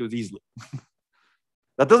 1 and 2 easily.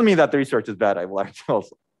 That doesn't mean that the research is bad, I will argue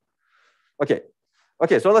also. Okay.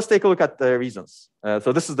 Okay, so let's take a look at the reasons.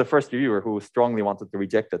 So this is the first reviewer who strongly wanted to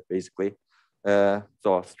reject it, basically.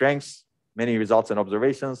 So strengths, many results and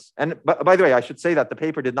observations. And by the way, I should say that the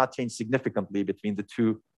paper did not change significantly between the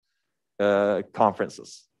two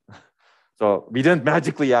conferences. So we didn't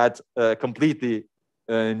magically add completely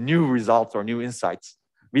new results or new insights.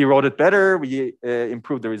 We wrote it better, we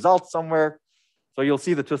improved the results somewhere. So you'll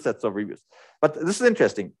see the two sets of reviews. But this is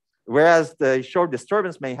interesting. Whereas the short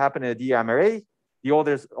disturbance may happen in a DRAM array, the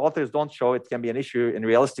authors don't show it can be an issue in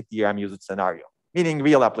realistic DRAM usage scenario, meaning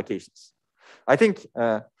real applications. I think,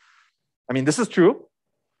 I mean, this is true,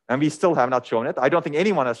 and we still have not shown it. I don't think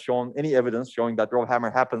anyone has shown any evidence showing that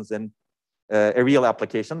RowHammer happens in a real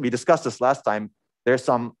application. We discussed this last time. There's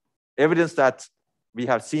some evidence that we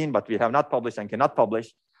have seen, but we have not published and cannot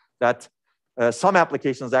publish, that some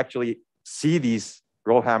applications actually see these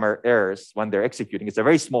RowHammer errors when they're executing. It's a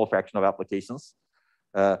very small fraction of applications.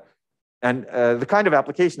 And the kind of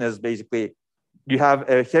application is basically, you have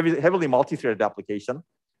a heavily multi-threaded application,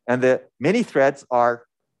 and the many threads are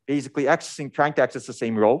basically trying to access the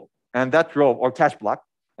same row, and that row, or cache block,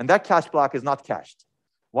 and that cache block is not cached.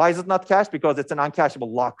 Why is it not cached? Because it's an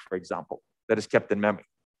uncacheable lock, for example, that is kept in memory.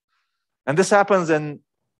 And this happens in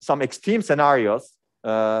some extreme scenarios,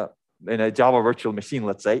 in a Java virtual machine,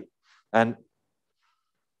 let's say, and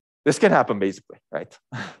this can happen basically, right?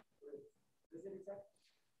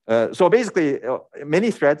 So basically,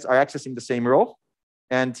 many threads are accessing the same row,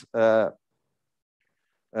 and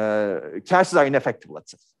caches are ineffective,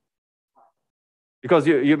 let's say. Because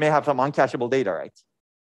you may have some uncacheable data, right?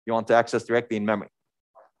 You want to access directly in memory.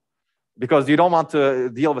 Because you don't want to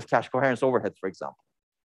deal with cache coherence overheads, for example.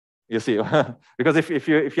 You see, because if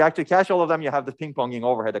you actually cache all of them, you have the ping-ponging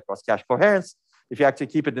overhead across cache coherence. If you actually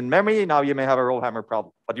keep it in memory, now you may have a RowHammer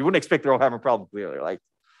problem. But you wouldn't expect a RowHammer problem, clearly, right?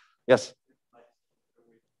 Yes?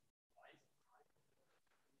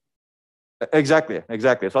 Exactly.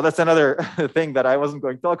 So that's another thing that I wasn't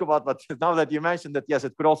going to talk about, but now that you mentioned that, yes,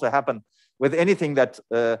 it could also happen with anything that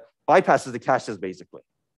bypasses the caches, basically.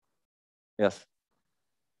 Yes.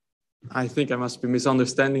 I think I must be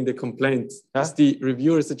misunderstanding the complaint. Huh? Is the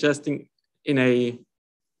reviewer suggesting in a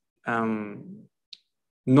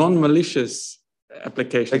non-malicious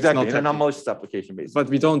application? Exactly, in a non-malicious application, basically. But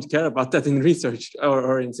we don't care about that in research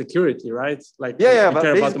or in security, right? Like, we care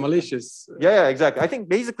about the malicious. Yeah, exactly. I think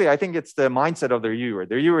it's the mindset of the reviewer.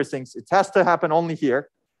 The reviewer thinks it has to happen only here,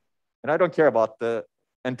 and I don't care about the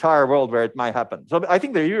entire world where it might happen. So I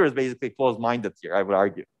think the reviewer is basically closed-minded here, I would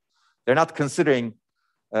argue. They're not considering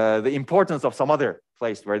the importance of some other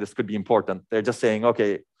place where this could be important. They're just saying,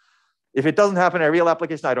 okay, if it doesn't happen in a real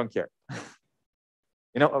application, I don't care.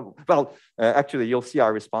 You know, well, actually, you'll see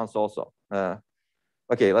our response also.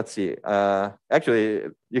 Okay, let's see. Actually,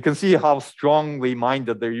 you can see how strongly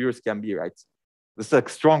minded the reviewers can be, right? This is a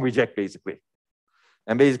strong reject, basically.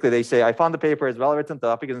 And basically, they say, I found the paper is well written, the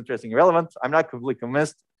topic is interesting and relevant. I'm not completely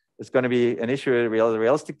convinced it's going to be an issue in a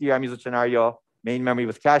realistic DRAM usage scenario, main memory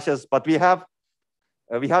with caches. But we have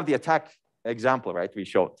the attack example, right? We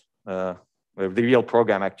showed the real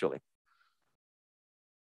program, actually.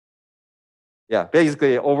 Yeah,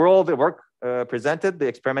 basically, overall, the work presented, the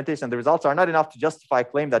experimentation, and the results are not enough to justify a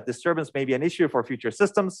claim that disturbance may be an issue for future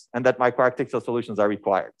systems and that microarchitectural solutions are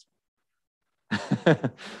required.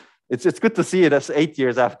 It's good to see it as 8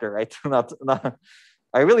 years after, right?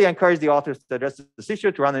 I really encourage the authors to address this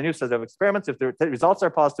issue, to run a new set of experiments. If the results are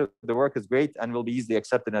positive, the work is great and will be easily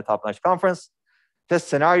accepted in a top-notch conference. Test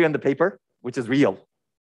scenario in the paper, which is real,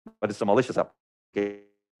 but it's a malicious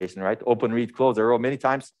application, right? Open, read, close a row many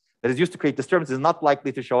times that is used to create disturbance is not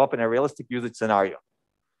likely to show up in a realistic usage scenario.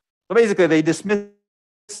 So basically, they dismiss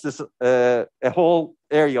this a whole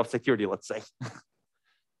area of security, let's say.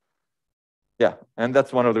 Yeah, and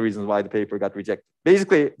that's one of the reasons why the paper got rejected.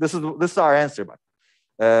 Basically, this is our answer.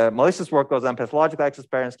 But malicious workloads and pathological access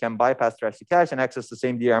patterns can bypass trusted cache and access the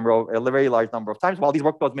same DRAM row a very large number of times. While these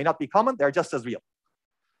workloads may not be common, they're just as real.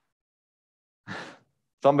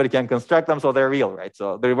 Somebody can construct them, so they're real, right?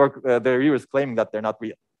 So the reviewer is claiming that they're not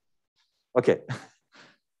real. Okay.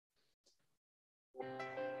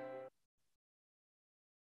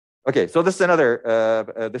 Okay, so this is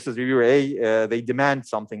another, this is reviewer A. They demand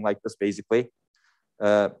something like this, basically.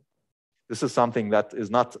 This is something that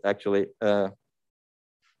is not actually, as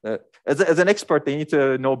an expert, they need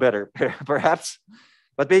to know better, perhaps.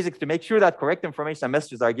 But basically, to make sure that correct information and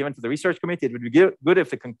messages are given to the research committee, it would be good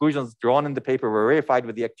if the conclusions drawn in the paper were verified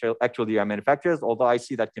with the actual DRAM manufacturers, although I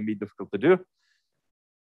see that can be difficult to do.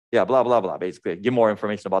 Yeah, blah, blah, blah, basically. Give more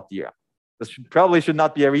information about DRAM. This probably should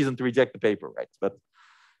not be a reason to reject the paper, right?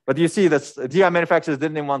 But you see, this DRAM manufacturers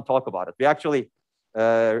didn't even want to talk about it. We actually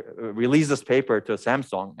released this paper to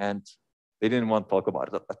Samsung, and they didn't want to talk about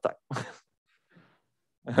it at that time.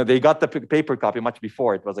 They got the paper copy much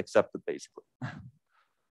before it was accepted, basically.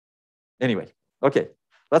 Anyway, okay,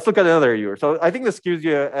 let's look at another reviewer. So I think this gives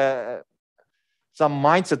you some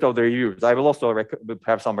mindset of the reviewers. I will also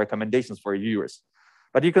have some recommendations for reviewers.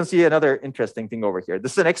 But you can see another interesting thing over here.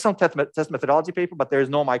 This is an excellent test methodology paper, but there is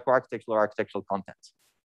no microarchitectural or architectural content.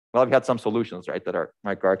 Well, we had some solutions, right, that are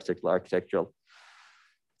microarchitectural, architectural.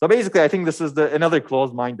 So basically, I think this is another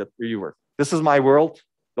closed-minded reviewer. This is my world.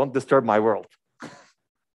 Don't disturb my world.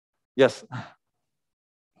 Yes.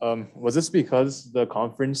 Was this because the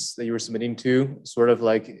conference that you were submitting to sort of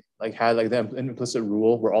like had like the implicit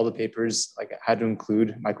rule where all the papers like had to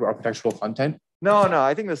include microarchitectural content? No,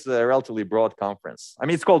 I think this is a relatively broad conference. I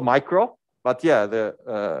mean, it's called micro, but yeah,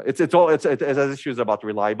 it has issues about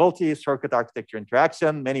reliability, circuit architecture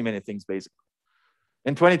interaction, many things basically.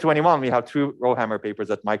 In 2021, we have 2 RowHammer papers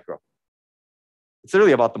at micro. It's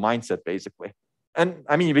really about the mindset basically. And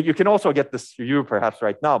I mean, you can also get this review perhaps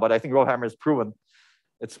right now, but I think RowHammer has proven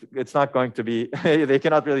it's not going to be, they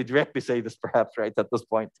cannot really directly say this perhaps right at this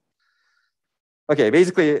point. Okay,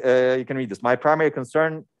 basically, you can read this. My primary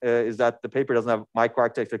concern is that the paper doesn't have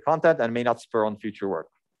microarchitecture content and may not spur on future work.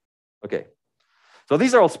 Okay, so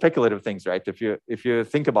these are all speculative things, right? If you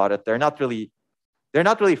think about it, they're not really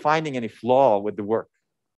finding any flaw with the work.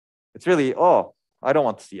 It's really, oh, I don't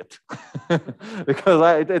want to see it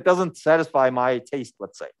because it doesn't satisfy my taste,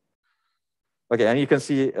 let's say. Okay, and you can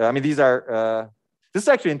see, I mean, these are, this is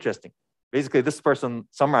actually interesting. Basically, this person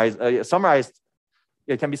summarized,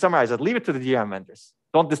 it can be summarized as leave it to the DRM vendors.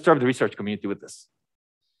 Don't disturb the research community with this.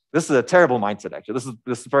 This is a terrible mindset, actually.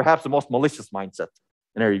 This is perhaps the most malicious mindset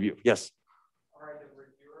in a review. Yes?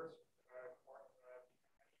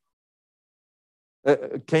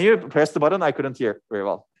 Can you press the button? I couldn't hear very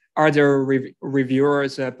well. Are the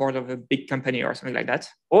reviewers part of a big company or something like that?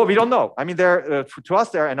 Oh, we don't know. I mean, they're to us,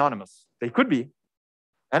 they're anonymous. They could be.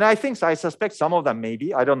 And I suspect some of them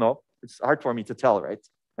maybe. I don't know. It's hard for me to tell, right?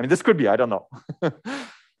 I mean, this could be, I don't know.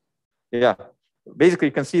 Yeah, basically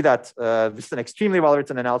you can see that this is an extremely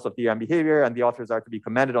well-written analysis of DRM behavior, and the authors are to be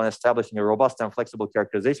commended on establishing a robust and flexible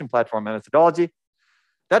characterization platform and methodology.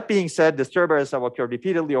 That being said, disturbers have occurred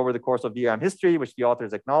repeatedly over the course of DRM history, which the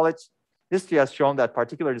authors acknowledge. History has shown that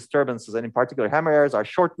particular disturbances, and in particular hammer errors, are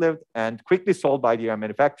short-lived and quickly solved by DRM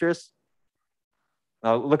manufacturers.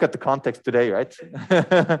 Now look at the context today, right?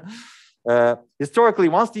 Historically,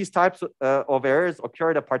 once these types of errors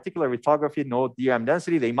occur at a particular lithography node DRM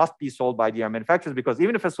density, they must be solved by DRM manufacturers, because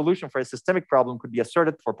even if a solution for a systemic problem could be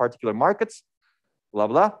asserted for particular markets, blah,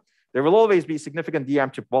 blah, there will always be significant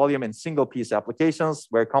DRM chip volume in single piece applications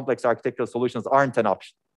where complex architectural solutions aren't an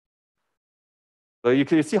option. So you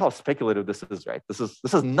can see how speculative this is, right? This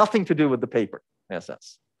has nothing to do with the paper in a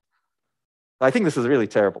sense. I think this is really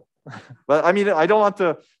terrible. But I mean, I don't want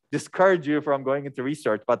to discourage you from going into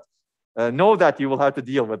research, but know that you will have to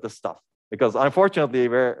deal with this stuff, because unfortunately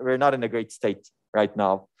we're not in a great state right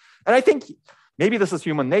now. And I think maybe this is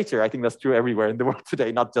human nature. I think that's true everywhere in the world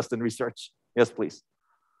today, not just in research. Yes, please.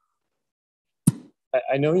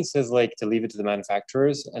 I know he says like to leave it to the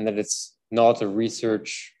manufacturers and that it's not a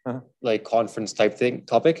research like conference type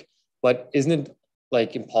topic, but isn't it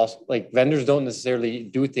like impossible? Like vendors don't necessarily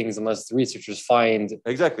do things unless the researchers find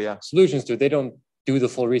solutions to it. They don't do the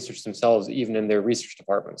full research themselves, even in their research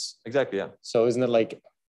departments. Exactly, yeah. So isn't it like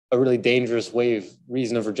a really dangerous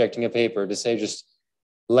reason of rejecting a paper to say just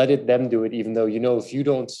let them do it, even though you know if you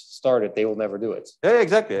don't start it, they will never do it? Yeah,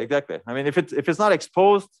 exactly. I mean, if it's not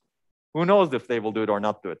exposed, who knows if they will do it or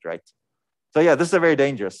not do it, right? So yeah, this is a very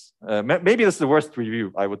dangerous. Maybe this is the worst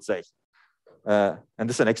review, I would say. And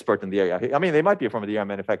this is an expert in the area. I mean, they might be from a DRM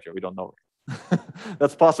manufacturer. We don't know.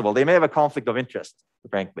 That's possible. They may have a conflict of interest,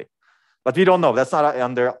 frankly. But we don't know. That's not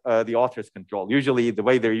under the author's control. Usually the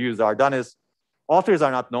way the reviews are done is authors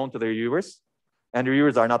are not known to the reviewers, and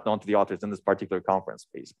reviewers are not known to the authors in this particular conference,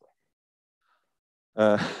 basically.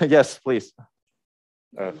 Yes, please.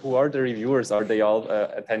 Who are the reviewers? Are they all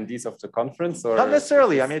attendees of the conference? Or? Not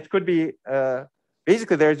necessarily. I mean, it could be,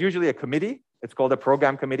 basically there's usually a committee. It's called a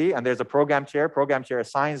program committee, and there's a program chair. Program chair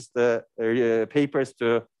assigns the papers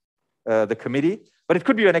to the committee, but it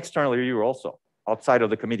could be an external reviewer also, outside of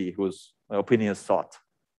the committee whose opinion is sought.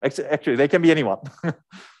 Actually, they can be anyone.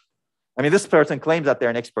 I mean, this person claims that they're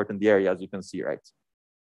an expert in the area, as you can see, right?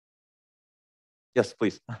 Yes,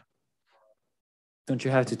 please. Don't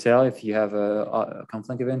you have to tell if you have a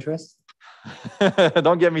conflict of interest?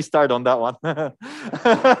 Don't get me started on that one.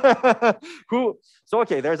 So,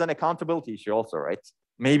 okay, there's an accountability issue also, right?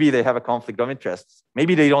 Maybe they have a conflict of interest.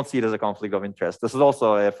 Maybe they don't see it as a conflict of interest. This is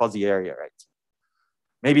also a fuzzy area, right?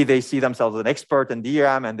 Maybe they see themselves as an expert in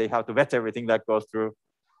DRAM and they have to vet everything that goes through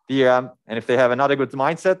DRAM. And if they have another good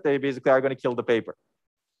mindset, they basically are going to kill the paper.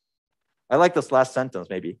 I like this last sentence,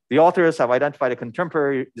 maybe. The authors have identified a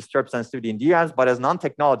contemporary disturbed sensitivity in DRAMs, but as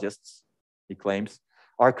non-technologists, he claims,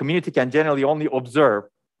 our community can generally only observe,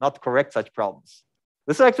 not correct such problems.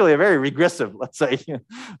 This is actually a very regressive, let's say,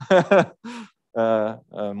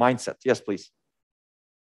 mindset. Yes, please.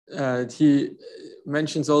 He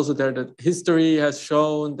mentions also there that history has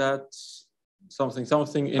shown that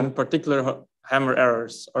something in particular hammer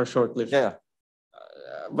errors are short-lived. Yeah.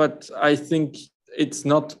 But I think it's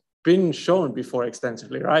not been shown before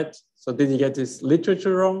extensively, right? So did you get this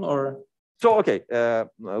literature wrong, or? So, okay,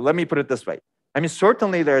 let me put it this way. I mean,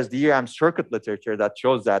 certainly there's DRAM circuit literature that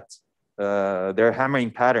shows that there are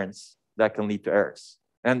hammering patterns that can lead to errors.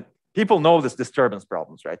 And people know this disturbance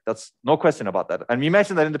problems, right? That's no question about that. And we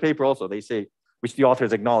mentioned that in the paper also, they say, which the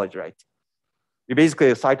authors acknowledge, right? We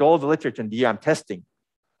basically cite all the literature in DRAM testing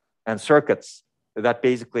and circuits that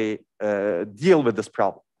basically deal with this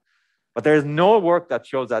problem. But there is no work that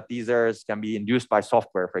shows that these errors can be induced by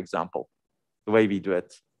software, for example, the way we do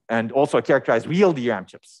it, and also characterize real DRAM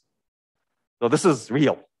chips. So this is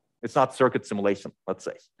real. It's not circuit simulation, let's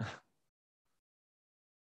say.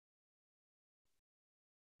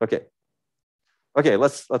 Okay. Okay,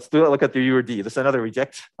 let's do a look at the URD. This is another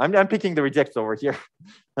reject. I'm picking the rejects over here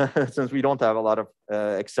since we don't have a lot of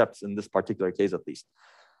accepts in this particular case, at least.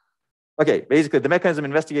 Okay, basically the mechanism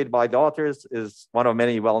investigated by the authors is one of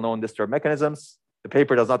many well-known disturbed mechanisms. The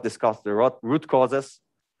paper does not discuss the root causes.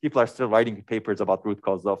 People are still writing papers about root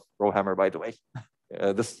causes of RowHammer, by the way.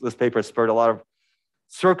 This paper spurred a lot of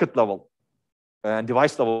circuit level and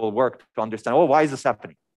device level work to understand, oh, why is this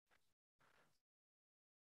happening?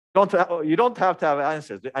 You don't have to have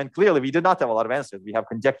answers. And clearly we did not have a lot of answers. We have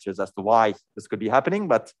conjectures as to why this could be happening,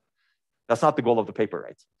 but that's not the goal of the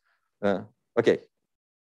paper, right?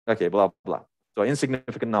 Okay, blah, blah. So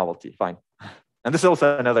insignificant novelty, fine. And this is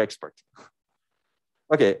also another expert.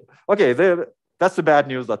 Okay, that's the bad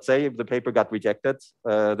news, let's say. The paper got rejected.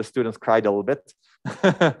 The students cried a little bit.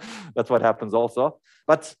 That's what happens also.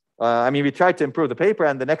 But I mean, we tried to improve the paper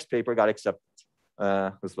and the next paper got accepted.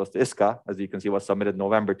 This was the ISCA, as you can see, was submitted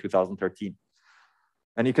November 2013.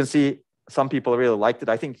 And you can see some people really liked it.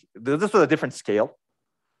 I think this was a different scale.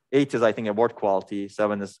 8 is, I think, award quality.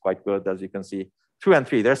 7 is quite good, as you can see. 2 and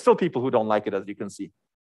 3, there's still people who don't like it, as you can see.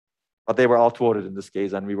 But they were outvoted in this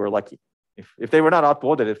case, and we were lucky. If they were not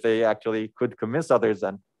outvoted, if they actually could convince others,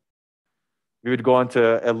 then we would go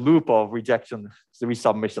into a loop of rejection,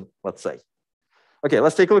 resubmission, let's say. Okay,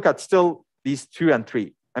 let's take a look at still these 2 and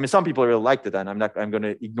 3. I mean, some people really liked it, and I'm going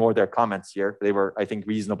to ignore their comments here. They were, I think,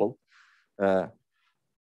 reasonable. Okay,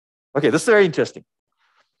 this is very interesting.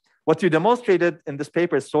 What you demonstrated in this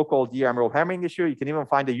paper is so-called DRAM row hammering issue. You can even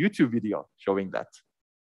find a YouTube video showing that.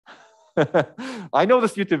 I know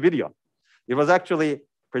this YouTube video. It was actually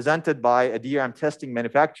presented by a DRAM testing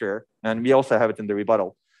manufacturer, and we also have it in the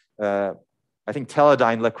rebuttal. I think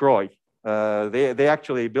Teledyne LaCroix. They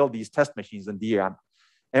actually build these test machines in DRAM.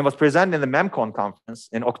 And was presented in the MEMCON conference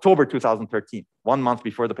in October 2013, 1 month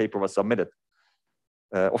before the paper was submitted.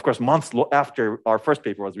 Of course, months after our first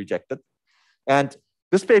paper was rejected. And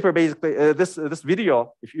this paper basically, this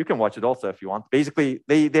video, if you can watch it also if you want, basically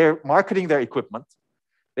they're marketing their equipment.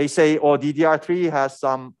 They say, oh, DDR3 has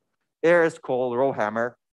some errors called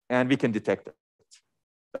RowHammer, and we can detect it.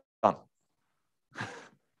 Done.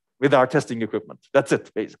 With our testing equipment. That's it,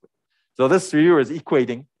 basically. So this reviewer is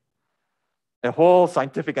equating a whole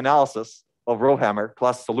scientific analysis of RowHammer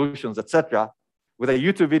plus solutions, etc., with a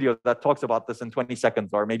YouTube video that talks about this in 20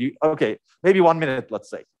 seconds or maybe 1 minute, let's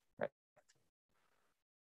say. Right.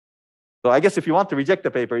 So I guess if you want to reject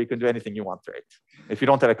the paper, you can do anything you want, right? If you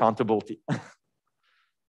don't have accountability.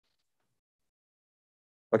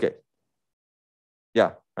 Okay.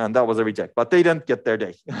 Yeah, and that was a reject, but they didn't get their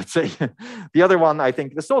day, let's say. The other one, I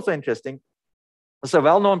think, this is also interesting. It's a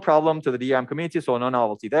well-known problem to the DRAM community, so no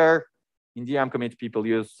novelty there. In DRAM community, people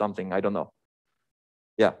use something, I don't know.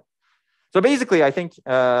 Yeah. So basically, I think,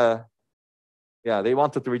 yeah, they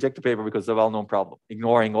wanted to reject the paper because it's a well-known problem,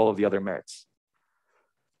 ignoring all of the other merits.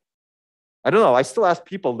 I don't know. I still ask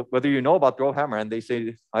people whether you know about RowHammer, and they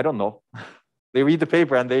say, I don't know. They read the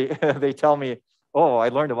paper and they tell me, oh, I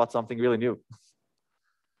learned about something really new.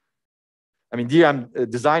 I mean, DRAM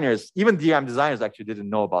designers, even DRAM designers actually didn't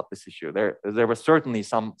know about this issue. There was certainly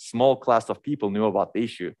some small class of people knew about the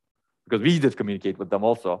issue because we did communicate with them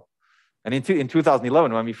also. And in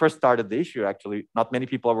 2011, when we first started the issue, actually, not many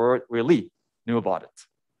people really knew about it.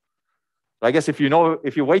 So I guess if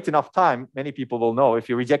you wait enough time, many people will know. If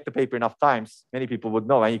you reject the paper enough times, many people would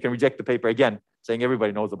know, and you can reject the paper again saying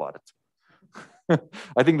everybody knows about it.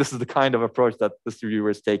 I think this is the kind of approach that this reviewer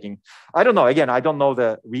is taking. I don't know. Again, I don't know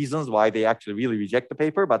the reasons why they actually really reject the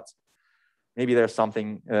paper, but maybe there's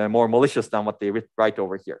something more malicious than what they write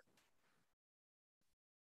over here.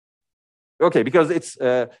 Okay, because it's,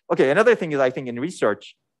 okay, another thing is I think in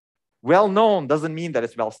research, well-known doesn't mean that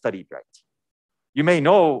it's well-studied, right? You may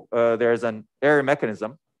know there's an error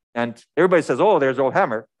mechanism and everybody says, oh, there's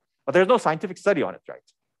RowHammer, but there's no scientific study on it, right?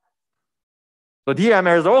 So DRAM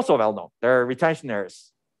errors are also well-known. They're retention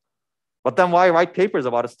errors. But then why write papers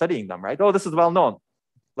about studying them, right? Oh, this is well-known.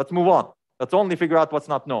 Let's move on. Let's only figure out what's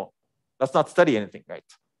not known. Let's not study anything, right?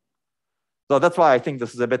 So that's why I think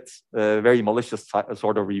this is a bit very malicious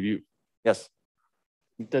sort of review. Yes.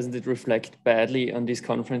 Doesn't it reflect badly on these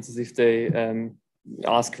conferences if they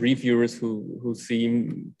ask reviewers who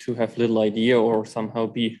seem to have little idea or somehow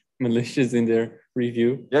be malicious in their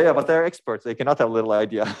review? Yeah, but they're experts. They cannot have little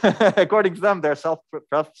idea. According to them, they're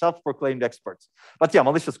self-proclaimed experts. But yeah,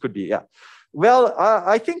 malicious could be, yeah. Well,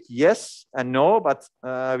 I think yes and no, but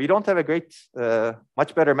we don't have a great,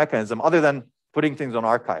 much better mechanism other than putting things on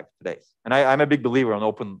archive today. And I'm a big believer on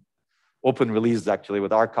open releases actually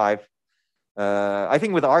with archive. I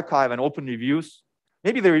think with archive and open reviews,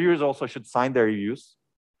 maybe the reviewers also should sign their reviews.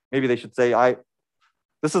 Maybe they should say,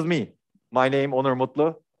 this is me. My name, Onur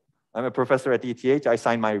Mutlu. I'm a professor at ETH. I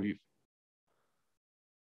sign my review.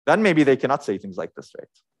 Then maybe they cannot say things like this,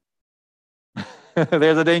 right?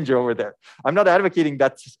 There's a danger over there. I'm not advocating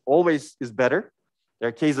that always is better. There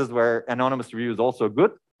are cases where anonymous review is also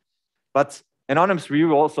good, but anonymous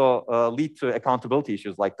review also lead to accountability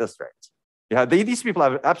issues like this, right? Yeah, these people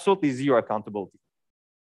have absolutely zero accountability.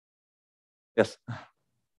 Yes.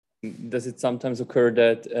 Does it sometimes occur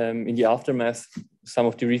that in the aftermath, some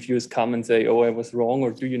of the reviewers come and say, oh, I was wrong,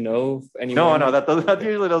 or do you know anyone? No, that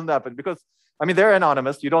usually doesn't happen because, I mean, they're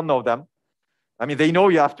anonymous. You don't know them. I mean, they know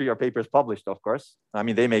you after your paper is published, of course. I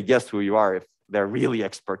mean, they may guess who you are if they're really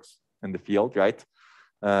experts in the field, right?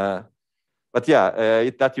 But yeah,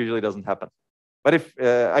 that usually doesn't happen. But if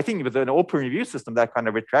I think with an open review system, that kind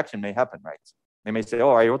of retraction may happen, right? They may say,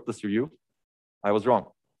 oh, I wrote this review. I was wrong,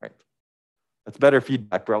 right? That's better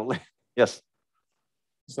feedback, probably. Yes.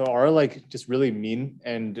 So are like just really mean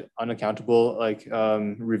and unaccountable like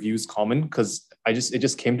reviews common? Because it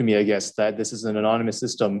just came to me, I guess, that this is an anonymous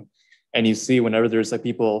system, and you see whenever there's like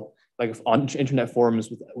people like on internet forums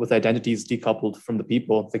with identities decoupled from the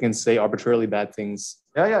people, they can say arbitrarily bad things.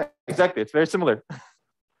 Yeah, exactly. It's very similar.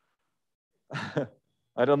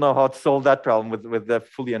 I don't know how to solve that problem with the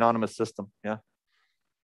fully anonymous system.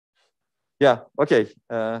 Yeah. Okay.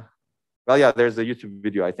 Well, yeah, there's a YouTube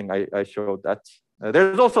video. I think I showed that.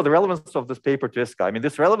 There's also the relevance of this paper to ISCA. I mean,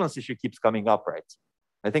 this relevance issue keeps coming up, right?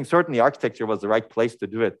 I think certainly architecture was the right place to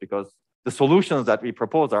do it because the solutions that we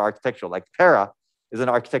propose are architectural. Like Para is an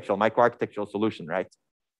architectural, microarchitectural solution, right?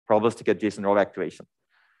 Probabilistic adjacent row activation.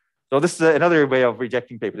 So this is another way of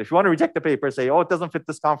rejecting papers. If you want to reject the paper, say, oh, it doesn't fit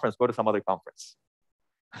this conference, go to some other conference.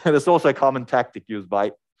 That's also a common tactic used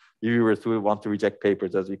by reviewers who want to reject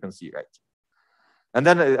papers, as you can see, right? And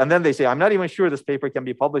then they say, I'm not even sure this paper can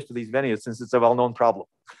be published to these venues since it's a well-known problem.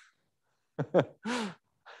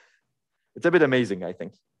 It's a bit amazing, I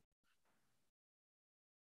think.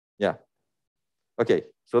 Yeah. Okay,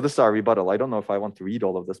 so this is our rebuttal. I don't know if I want to read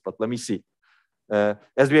all of this, but let me see.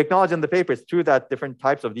 As we acknowledge in the paper, it's true that different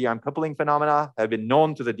types of DRAM coupling phenomena have been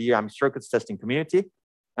known to the DRAM circuits testing community.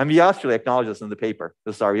 And we actually acknowledge this in the paper.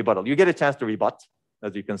 This is our rebuttal. You get a chance to rebut,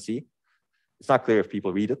 as you can see. It's not clear if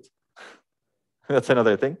people read it. That's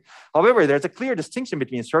another thing. However, there's a clear distinction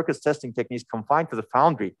between circuits testing techniques confined to the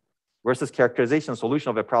foundry versus characterization and solution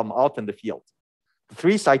of a problem out in the field. The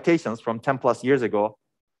 3 citations from 10 plus years ago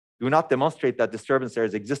do not demonstrate that disturbance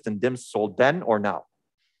errors exist in DIMMs sold then or now.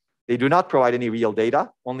 They do not provide any real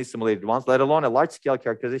data, only simulated ones, let alone a large-scale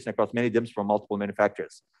characterization across many DIMMs from multiple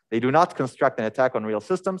manufacturers. They do not construct an attack on real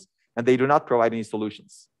systems, and they do not provide any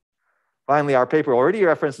solutions. Finally, our paper already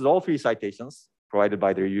references all 3 citations provided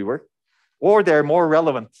by the reviewer, or they're more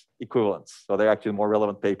relevant equivalents. So they're actually more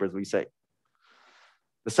relevant papers, we say.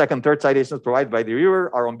 The second, third citations provided by the reviewer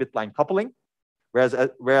are on bit line coupling,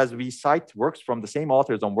 whereas we cite works from the same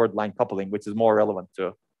authors on word line coupling, which is more relevant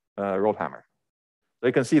to RowHammer. So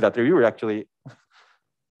you can see that the reviewer actually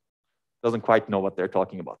doesn't quite know what they're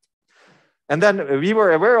talking about. And then we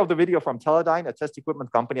were aware of the video from Teledyne, a test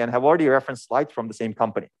equipment company, and have already referenced slides from the same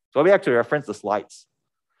company. So we actually referenced the slides.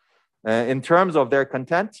 In terms of their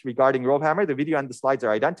content regarding RowHammer, the video and the slides are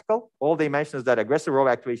identical. All they mention is that aggressive row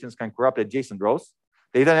activations can corrupt adjacent rows.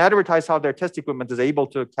 They then advertise how their test equipment is able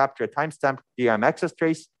to capture a timestamp DRAM access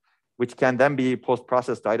trace, which can then be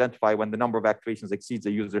post-processed to identify when the number of activations exceeds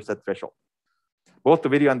the user set threshold. Both the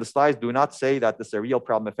video and the slides do not say that this is a real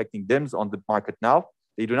problem affecting DIMMs on the market now.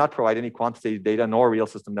 They do not provide any quantitative data, nor real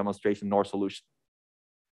system demonstration, nor solution.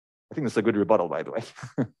 I think this is a good rebuttal, by the way.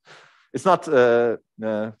 It's not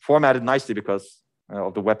formatted nicely because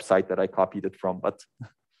of the website that I copied it from, but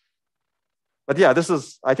yeah,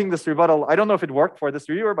 I think this rebuttal, I don't know if it worked for this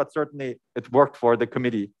reviewer, but certainly it worked for the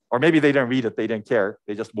committee. Or maybe they didn't read it, they didn't care.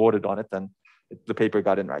 They just voted on it and the paper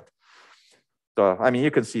got in right. So, I mean,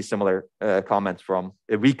 you can see similar comments from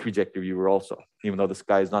a weak reject reviewer also, even though this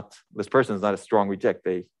person is not a strong reject,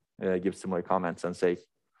 they give similar comments and say,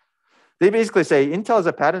 they basically say, Intel is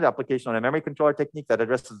a patent application on a memory controller technique that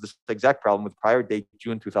addresses this exact problem with prior date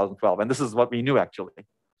June 2012. And this is what we knew actually.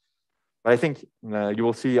 But I think you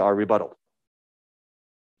will see our rebuttal.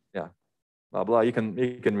 Yeah, blah, blah, you can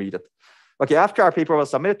read it. Okay, after our paper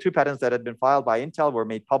was submitted, 2 patents that had been filed by Intel were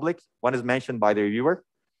made public. One is mentioned by the reviewer.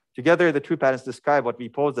 Together, the 2 patents describe what we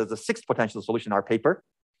posed as the 6th potential solution in our paper.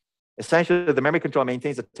 Essentially, the memory controller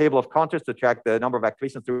maintains a table of counters to track the number of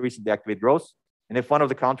activations to recently activated rows. And if one of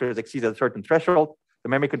the counters exceeds a certain threshold, the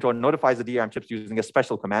memory controller notifies the DRAM chips using a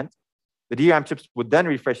special command. The DRAM chips would then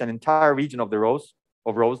refresh an entire region of the rows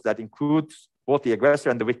that includes both the aggressor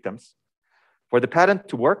and the victims. For the patent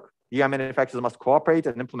to work, DRAM manufacturers must cooperate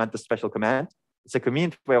and implement the special command. It's a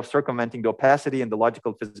convenient way of circumventing the opacity in the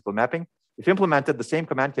logical physical mapping. If implemented, the same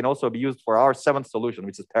command can also be used for our 7th solution,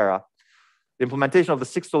 which is para. The implementation of the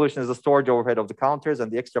 6th solution is the storage overhead of the counters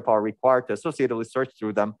and the extra power required to associatively search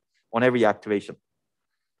through them on every activation.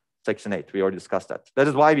 Section 8, we already discussed that. That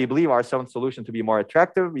is why we believe our 7th solution to be more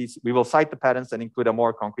attractive. We will cite the patents and include a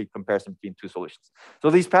more concrete comparison between 2 solutions. So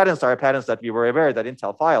these patents are patents that we were aware that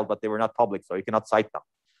Intel filed, but they were not public, so you cannot cite them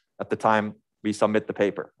at the time we submit the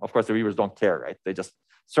paper. Of course, the reviewers don't care, right? They just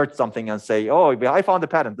search something and say, oh, I found the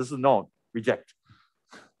patent, this is known, reject.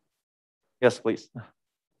 Yes, please.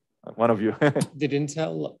 One of you. Did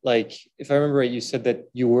Intel, like, if I remember right, you said that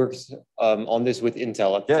you worked on this with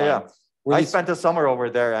Intel at the time. Yeah. I spent a summer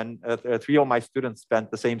over there and 3 of my students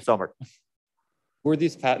spent the same summer. Were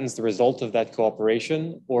these patents the result of that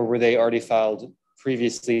cooperation, or were they already filed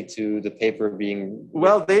previously to the paper being?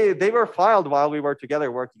 Well, they were filed while we were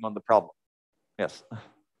together working on the problem. Yes.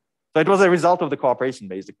 So it was a result of the cooperation,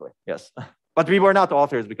 basically. Yes. But we were not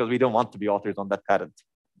authors because we don't want to be authors on that patent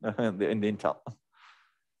in the Intel.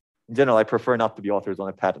 In general, I prefer not to be authors on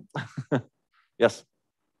a patent. Yes.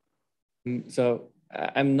 So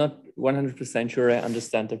I'm not 100% sure I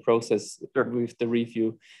understand the process with the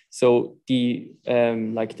review. So the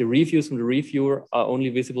like the reviews from the reviewer are only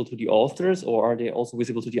visible to the authors, or are they also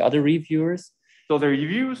visible to the other reviewers? So the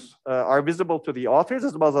reviews are visible to the authors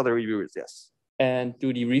as well as other reviewers, yes. And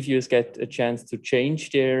do the reviewers get a chance to change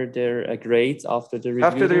their grades after the review?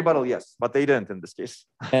 After the rebuttal, yes, but they didn't in this case.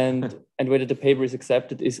 and whether the paper is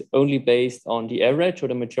accepted is only based on the average or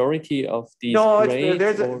the majority of these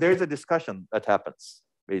grades? There's a discussion that happens,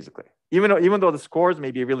 basically. Even though the scores may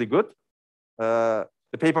be really good, the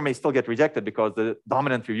paper may still get rejected because the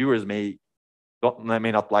dominant reviewers may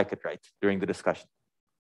not like it right during the discussion.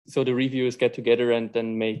 So the reviewers get together and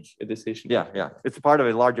then make a decision. Yeah. It's part of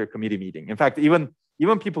a larger committee meeting. In fact, even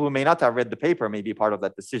people who may not have read the paper may be part of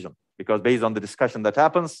that decision, because based on the discussion that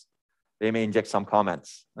happens, they may inject some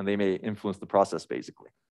comments and they may influence the process, basically.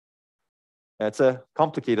 It's a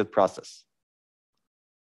complicated process.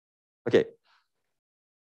 Okay.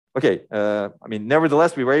 I mean,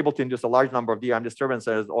 nevertheless, we were able to induce a large number of DRAM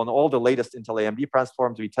disturbances on all the latest Intel AMD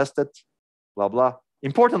platforms we tested, blah, blah.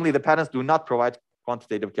 Importantly, the patents do not provide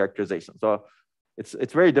quantitative characterization. So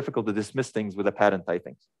it's very difficult to dismiss things with a patent, I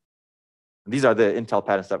think. And these are the Intel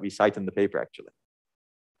patents that we cite in the paper, actually.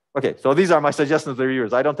 Okay, so these are my suggestions to the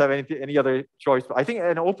reviewers. I don't have any other choice. I think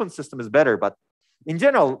an open system is better, but in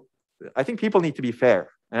general, I think people need to be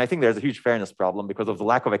fair. And I think there's a huge fairness problem because of the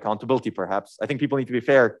lack of accountability, perhaps. I think people need to be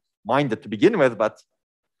fair-minded to begin with, but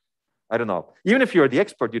I don't know. Even if you're the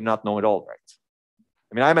expert, you do not know it all, right?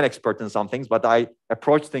 I mean, I'm an expert in some things, but I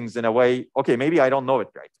approach things in a way, okay, maybe I don't know it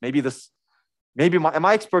right. Maybe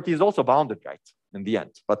my expertise is also bounded, right, in the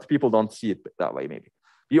end, but people don't see it that way, maybe.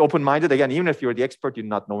 Be open-minded. Again, even if you're the expert, you do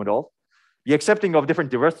not know it all. Be accepting of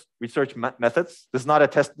different diverse research methods. This is not a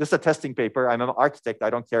test. This is a testing paper. I'm an architect. I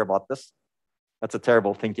don't care about this. That's a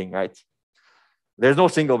terrible thinking, right? There's no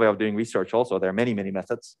single way of doing research also. There are many, many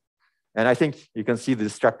methods. And I think you can see the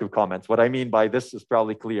destructive comments. What I mean by this is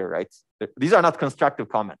probably clear, right? These are not constructive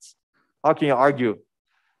comments. How can you argue?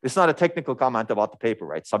 It's not a technical comment about the paper,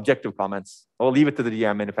 right? Subjective comments. Oh, leave it to the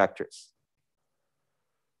DRAM manufacturers.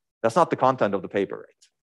 That's not the content of the paper, right?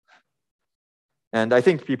 And I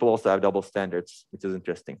think people also have double standards, which is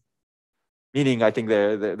interesting. Meaning, I think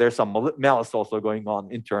there's some malice also going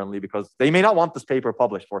on internally because they may not want this paper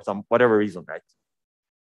published for some whatever reason, right?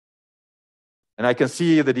 And I can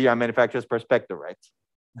see the DRAM manufacturer's perspective, right?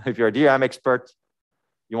 If you're a DRAM expert,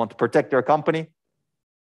 you want to protect your company,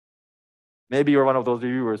 maybe you're one of those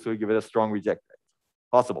reviewers who give it a strong reject rate.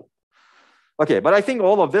 Possible. Okay, but I think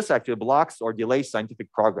all of this actually blocks or delays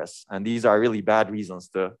scientific progress. And these are really bad reasons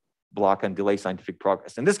to block and delay scientific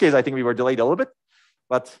progress. In this case, I think we were delayed a little bit,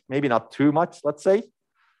 but maybe not too much, let's say.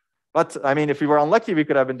 But I mean, if we were unlucky, we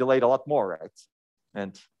could have been delayed a lot more, right?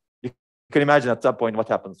 And you can imagine at some point what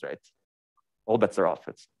happens, right? All bets are off.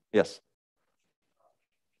 Yes.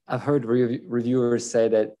 I've heard reviewers say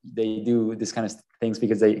that they do this kind of things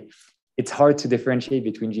because it's hard to differentiate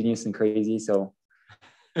between genius and crazy. So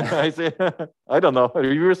I say, I don't know.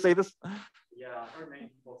 Reviewers say this? Yeah, I've heard many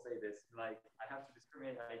people say this. Like, I have to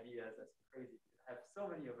discriminate ideas. That's crazy. I have so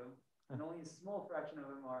many of them, and only a small fraction of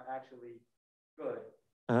them are actually good.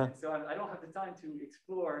 And so I don't have the time to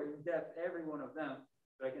explore in depth every one of them,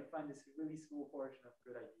 but I can find this really small portion of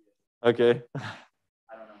good ideas. Okay.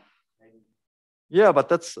 I don't know. Maybe. Yeah, but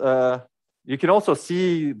that's you can also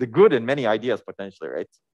see the good in many ideas potentially, right?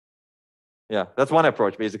 Yeah, that's one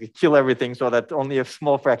approach, basically kill everything so that only a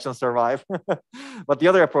small fraction survive. But the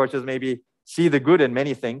other approach is maybe see the good in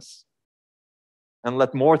many things and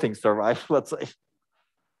let more things survive, let's say.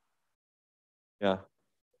 Yeah.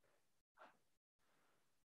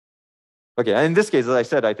 Okay, and in this case, as I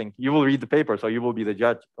said, I think you will read the paper, so you will be the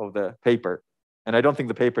judge of the paper. And I don't think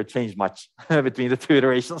the paper changed much between the two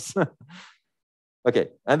iterations. Okay,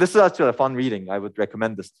 and this is actually a fun reading. I would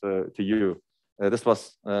recommend this to you. This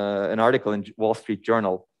was an article in Wall Street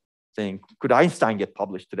Journal saying, could Einstein get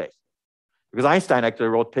published today? Because Einstein actually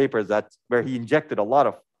wrote papers where he injected a lot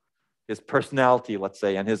of his personality, let's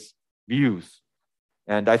say, and his views.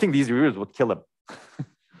 And I think these reviewers would kill him.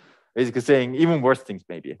 Basically saying even worse things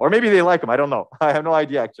maybe. Or maybe they like him, I don't know. I have no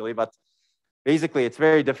idea actually, but basically it's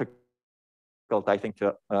very difficult, I think,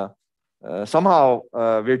 to somehow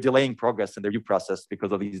we're delaying progress in the review process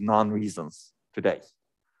because of these non-reasons today.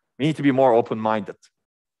 We need to be more open-minded.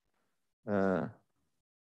 In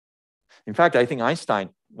fact, I think Einstein,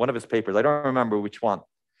 one of his papers, I don't remember which one,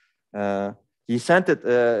 he sent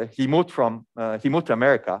it, he moved to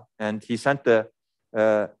America and he sent the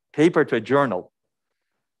paper to a journal.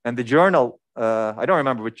 And the journal, I don't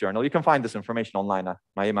remember which journal. You can find this information online.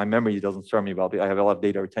 My memory doesn't serve me well. I have a lot of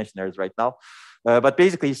data retention errors right now. But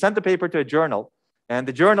basically, he sent the paper to a journal. And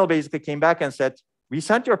the journal basically came back and said, we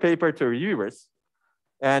sent your paper to reviewers.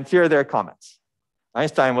 And here are their comments.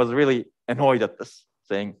 Einstein was really annoyed at this,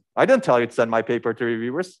 saying, I didn't tell you to send my paper to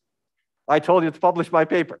reviewers. I told you to publish my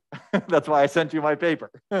paper. That's why I sent you my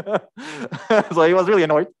paper. So he was really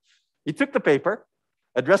annoyed. He took the paper,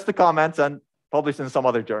 addressed the comments, and published in some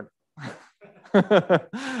other journal.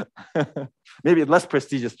 Maybe a less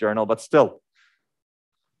prestigious journal, but still.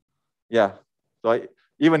 Yeah. So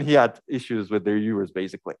even he had issues with the reviewers,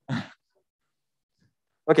 basically.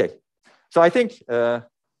 Okay. So I think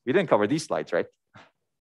we didn't cover these slides, right?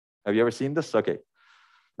 Have you ever seen this? Okay.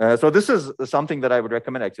 So this is something that I would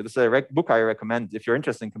recommend, actually. This is a book I recommend if you're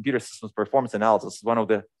interested in computer systems performance analysis. It's one of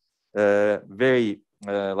the very,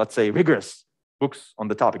 let's say, rigorous books on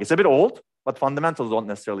the topic. It's a bit old, but fundamentals don't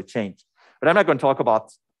necessarily change. But I'm not going to talk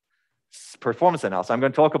about performance analysis. I'm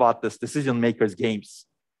going to talk about this decision makers games.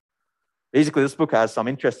 Basically, this book has some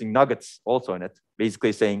interesting nuggets also in it,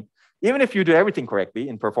 basically saying, even if you do everything correctly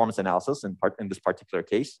in performance analysis, in this particular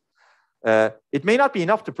case, it may not be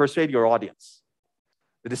enough to persuade your audience,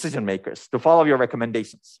 the decision makers, to follow your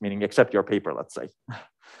recommendations, meaning accept your paper, let's say.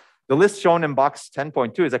 The list shown in box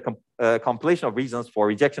 10.2 is a compilation of reasons for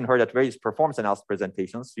rejection heard at various performance analysis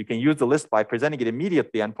presentations. You can use the list by presenting it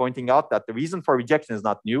immediately and pointing out that the reason for rejection is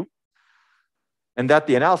not new and that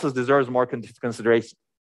the analysis deserves more consideration.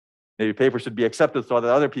 Maybe paper should be accepted so that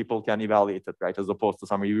other people can evaluate it, right? As opposed to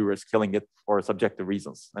some reviewers killing it for subjective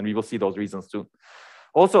reasons. And we will see those reasons soon.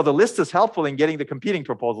 Also, the list is helpful in getting the competing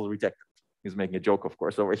proposals rejected. He's making a joke, of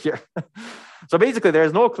course, over here. So basically, there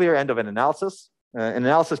is no clear end of an analysis. An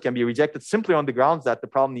analysis can be rejected simply on the grounds that the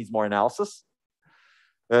problem needs more analysis.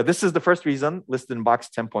 This is the first reason listed in box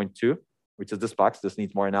 10.2, which is this box. This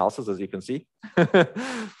needs more analysis, as you can see.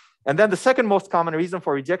 And then the second most common reason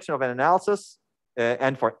for rejection of an analysis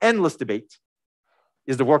and for endless debate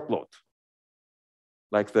is the workload.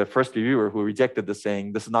 Like the first reviewer who rejected this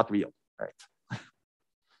saying, this is not real,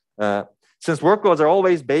 right? Since workloads are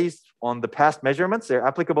always based on the past measurements, they're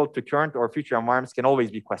applicable to current or future environments can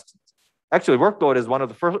always be questioned. Actually, workload is one of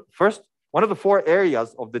the four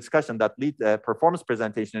areas of the discussion that lead performance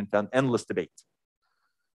presentation into an endless debate.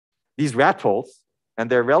 These rat holes and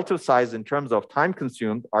their relative size in terms of time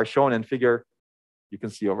consumed are shown in figure you can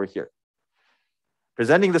see over here.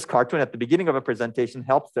 Presenting this cartoon at the beginning of a presentation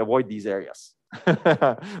helps to avoid these areas.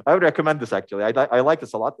 I would recommend this actually. I like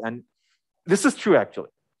this a lot, and this is true actually.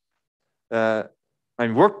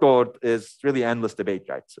 Workload is really endless debate,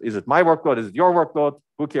 right? So is it my workload? Is it your workload?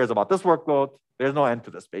 Who cares about this workload? There's no end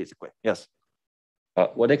to this, basically. Yes.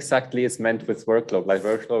 What exactly is meant with workload? Like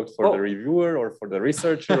workload for the reviewer or for the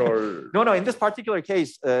researcher, or? No. In this particular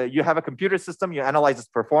case, you have a computer system. You analyze its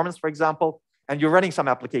performance, for example, and you're running some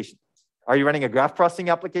application. Are you running a graph processing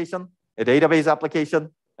application, a database application,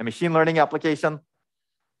 a machine learning application?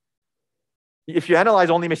 If you analyze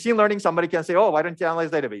only machine learning, somebody can say, oh, why don't you analyze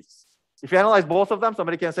databases? If you analyze both of them,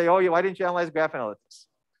 somebody can say, oh, why didn't you analyze graph analytics?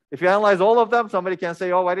 If you analyze all of them, somebody can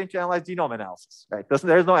say, oh, why didn't you analyze genome analysis? Right?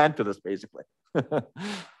 There's no end to this, basically.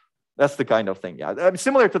 That's the kind of thing, yeah.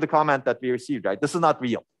 Similar to the comment that we received, right? This is not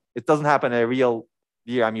real. It doesn't happen in a real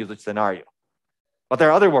DRAM usage scenario. But there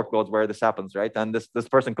are other workloads where this happens, right? And this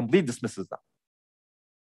person completely dismisses them.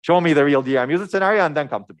 Show me the real DRAM usage scenario and then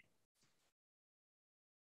come to me.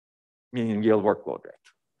 Meaning real workload, right?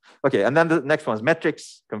 Okay, and then the next one is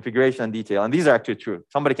metrics, configuration, and detail. And these are actually true.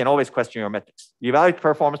 Somebody can always question your metrics. You evaluate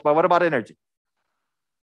performance, but what about energy?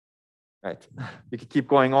 Right? You can keep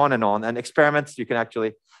going on. And experiments, you can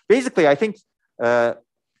actually, basically, I think you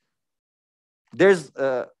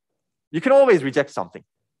can always reject something.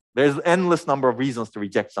 There's an endless number of reasons to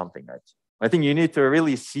reject something, right? I think you need to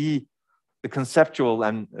really see the conceptual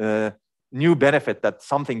and new benefit that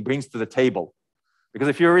something brings to the table. Because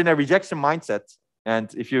if you're in a rejection mindset,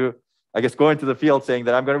 and if you, I guess, go into the field saying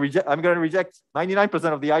that I'm going to reject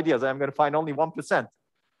 99% of the ideas, and I'm going to find only 1%,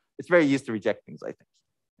 it's very easy to reject things, I think.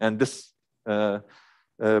 And this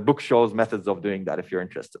book shows methods of doing that if you're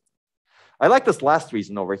interested. I like this last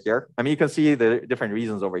reason over here. I mean, you can see the different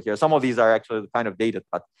reasons over here. Some of these are actually kind of dated,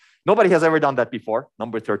 but nobody has ever done that before.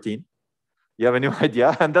 Number 13. You have a new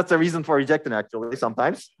idea, and that's a reason for rejecting actually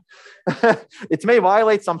sometimes. It may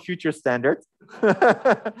violate some future standard.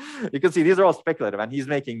 You can see these are all speculative, and he's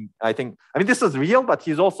making, I mean, this is real, but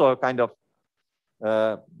he's also kind of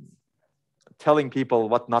telling people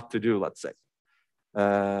what not to do, let's say.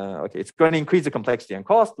 Okay, it's going to increase the complexity and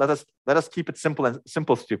cost. Let us keep it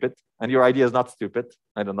simple, stupid. And your idea is not stupid.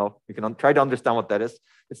 I don't know. You can try to understand what that is.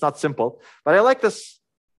 It's not simple, but I like this.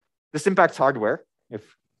 This impacts hardware.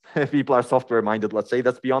 If people are software minded, let's say,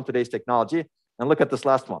 that's beyond today's technology. And look at this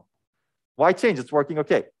last one. Why change? It's working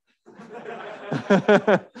okay.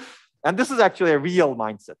 And this is actually a real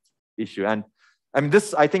mindset issue. And I mean,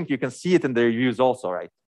 this, I think you can see it in the reviews also, right?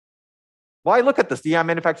 Why look at this? DRAM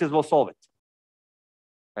manufacturers will solve it.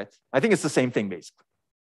 Right? I think it's the same thing, basically.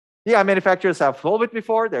 DRAM manufacturers have solved it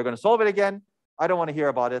before. They're going to solve it again. I don't want to hear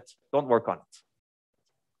about it. Don't work on it.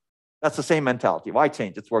 That's the same mentality. Why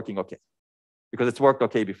change? It's working okay. Because it's worked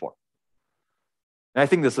okay before. And I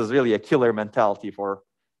think this is really a killer mentality for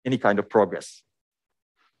any kind of progress.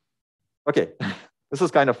 Okay, this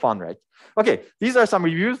is kind of fun, right? Okay, these are some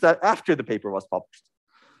reviews that after the paper was published.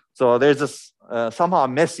 So there's this somehow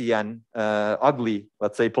messy and ugly,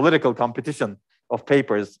 let's say, political competition of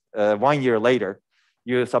papers 1 year later.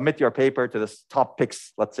 You submit your paper to this top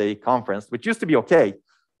picks, let's say, conference, which used to be okay.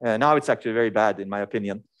 Now it's actually very bad, in my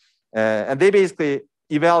opinion. And they basically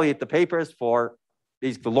evaluate the papers for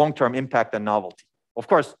basically long-term impact and novelty. Of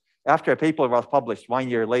course, after a paper was published 1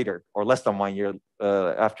 year later, or less than 1 year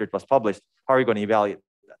after it was published, how are you going to evaluate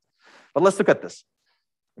that? But let's look at this.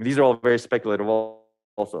 And these are all very speculative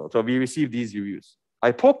also. So we received these reviews.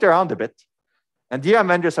 I poked around a bit, and DRAM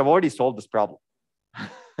vendors have already solved this problem.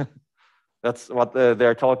 That's what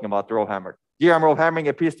they're talking about, the RowHammer. DRAM RowHammering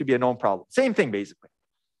appears to be a known problem. Same thing, basically.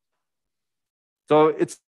 So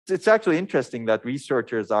it's actually interesting that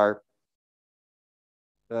researchers are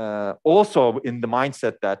also in the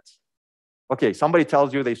mindset that, okay, somebody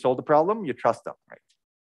tells you they solved the problem, you trust them, right?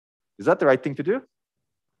 Is that the right thing to do?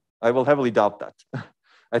 I will heavily doubt that.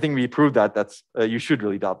 I think we proved that you should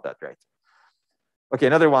really doubt that, right? Okay,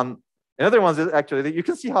 another one is actually, you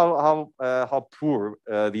can see how poor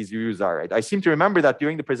these reviews are, right? I seem to remember that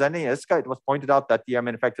during the presenting ESCA, it was pointed out that DRAM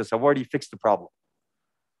manufacturers have already fixed the problem.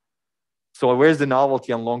 So where's the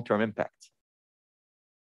novelty and long-term impact?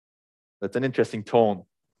 That's an interesting tone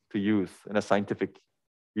to use in a scientific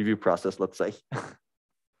review process, let's say.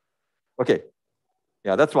 Okay,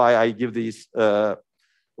 yeah, that's why I give these,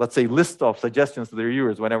 let's say, list of suggestions to the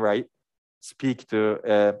reviewers whenever I speak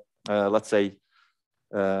to, let's say,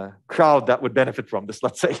 crowd that would benefit from this,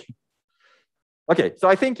 let's say. Okay, so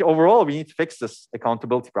I think overall we need to fix this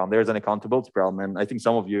accountability problem. There's an accountability problem, and I think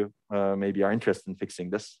some of you maybe are interested in fixing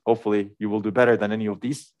this. Hopefully you will do better than any of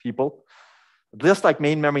these people. Just like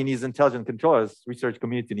main memory needs intelligent controllers, research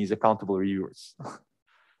community needs accountable reviewers.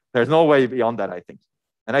 There's no way beyond that, I think.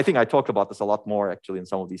 And I think I talked about this a lot more actually in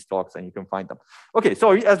some of these talks, and you can find them. Okay,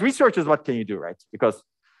 so as researchers, what can you do, right? Because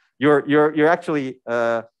you're actually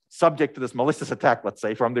subject to this malicious attack, let's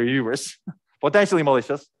say, from the reviewers, potentially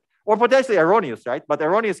malicious or potentially erroneous, right? But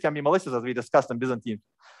erroneous can be malicious, as we discussed in Byzantine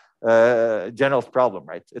general's problem,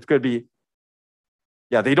 right? It could be,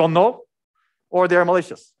 yeah, they don't know, or they're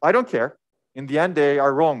malicious. I don't care. In the end, they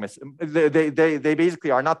are wrong. They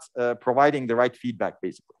basically are not providing the right feedback,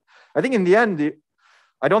 basically. I think in the end,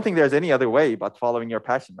 I don't think there's any other way but following your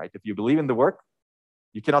passion, right? If you believe in the work,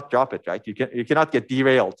 you cannot drop it, right? You cannot get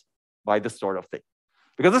derailed by this sort of thing.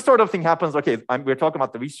 Because this sort of thing happens, okay, we're talking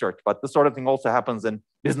about the research, but this sort of thing also happens in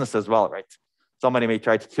business as well, right? Somebody may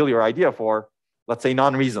try to kill your idea for, let's say,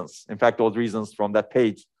 non-reasons. In fact, those reasons from that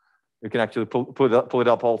page, you can actually pull it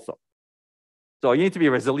up also. So you need to be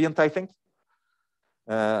resilient, I think.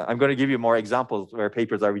 I'm going to give you more examples where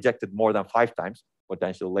papers are rejected more than 5 times,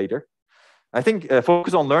 potentially later. I think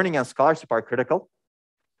focus on learning and scholarship are critical.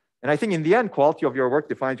 And I think in the end, quality of your work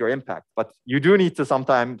defines your impact. But you do need to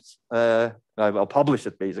sometimes publish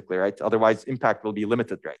it, basically, right? Otherwise, impact will be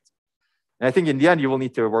limited, right? And I think in the end, you will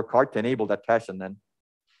need to work hard to enable that passion. Then,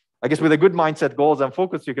 I guess with a good mindset, goals, and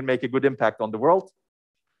focus, you can make a good impact on the world.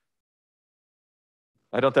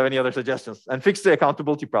 I don't have any other suggestions. And fix the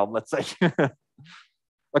accountability problem, let's say.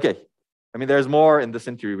 Okay. I mean, there's more in this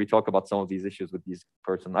interview. We talk about some of these issues with these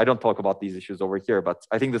persons. I don't talk about these issues over here, but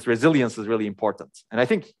I think this resilience is really important. And I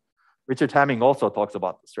think Richard Hamming also talks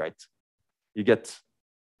about this, right? You get,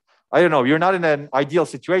 I don't know, you're not in an ideal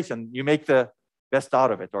situation. You make the best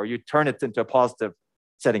out of it, or you turn it into a positive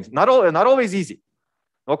settings. Not always easy.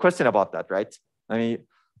 No question about that, right? I mean,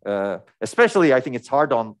 especially I think it's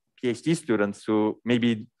hard on PhD students who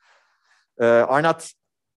maybe are not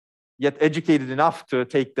yet educated enough to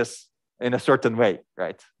take this in a certain way,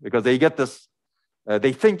 right? Because they get this,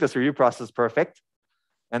 they think this review process is perfect,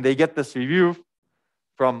 and they get this review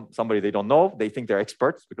from somebody they don't know. They think they're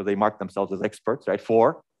experts because they mark themselves as experts, right?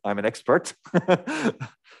 I'm an expert.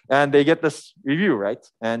 And they get this review, right?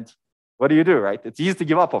 And what do you do, right? It's easy to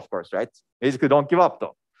give up, of course, right? Basically, don't give up,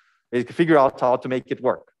 though. Basically, figure out how to make it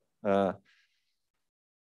work.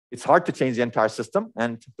 It's hard to change the entire system,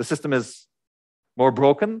 and the system is more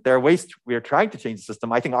broken. There are ways we are trying to change the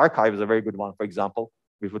system. I think archive is a very good one, for example.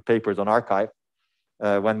 We put papers on archive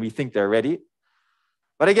when we think they're ready.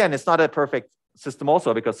 But again, it's not a perfect system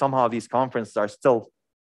also, because somehow these conferences are still,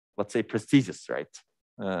 let's say, prestigious, right?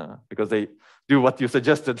 Because they do what you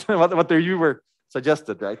suggested, what the reviewer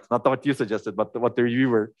suggested, right? Not what you suggested, but what the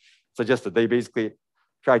reviewer suggested. They basically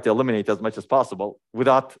try to eliminate as much as possible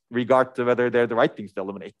without regard to whether they're the right things to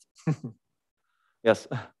eliminate. Yes.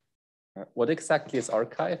 What exactly is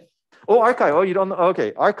archive? Oh, archive. Oh, you don't know?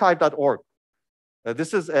 Okay, archive.org.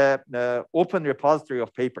 This is an open repository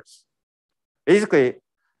of papers. Basically,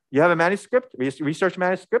 you have a manuscript, research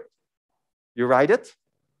manuscript, you write it,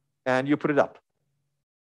 and you put it up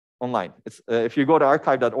online. It's, if you go to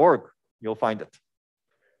archive.org, you'll find it.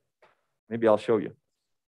 Maybe I'll show you.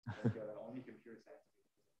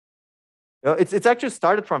 It's actually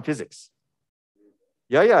started from physics.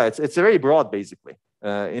 Yeah, it's very broad, basically.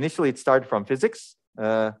 Initially, it started from physics.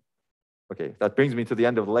 Okay, that brings me to the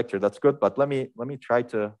end of the lecture. That's good, but let me try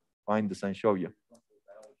to find this and show you.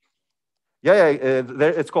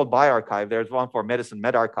 It's called bioarchive. There's one for medicine,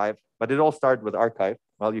 medArchive, but it all started with archive.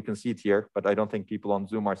 Well, you can see it here, but I don't think people on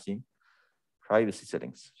Zoom are seeing. Privacy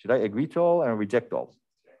settings. Should I agree to all and reject all?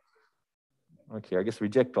 Okay, I guess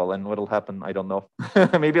reject all, and what'll happen, I don't know.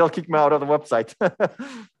 Maybe I'll kick me out of the website.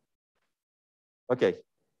 Okay,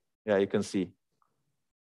 yeah, you can see.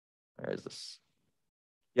 Where is this?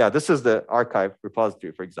 Yeah, this is the archive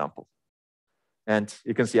repository, for example. And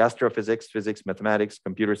you can see astrophysics, physics, mathematics,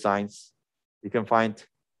 computer science. You can find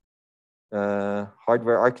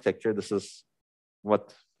hardware architecture. This is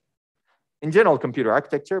what, in general, computer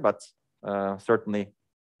architecture, but certainly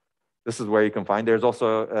this is where you can find. There's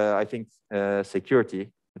also, I think,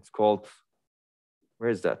 security. It's called, where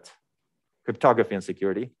is that? Cryptography and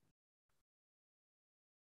security.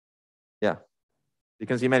 Yeah, you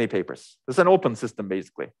can see many papers. It's an open system,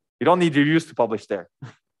 basically. You don't need reviews to publish there.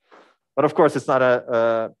 But of course, it's not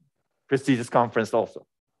a prestigious conference also.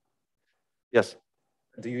 Yes?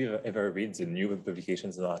 Do you ever read the new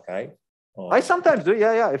publications in archive? Or? I sometimes do,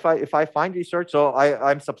 yeah. If I find research, so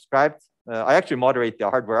I'm subscribed. I actually moderate the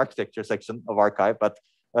hardware architecture section of archive, but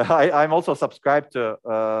I'm also subscribed to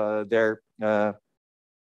their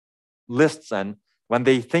lists, and when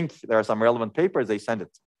they think there are some relevant papers, they send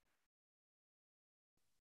it.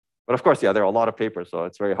 But of course, yeah, there are a lot of papers, so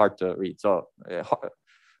it's very hard to read. So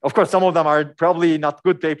of course, some of them are probably not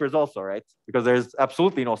good papers also, right? Because there's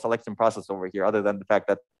absolutely no selection process over here other than the fact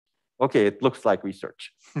that, okay, it looks like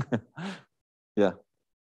research. Yeah.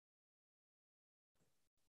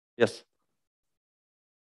 Yes.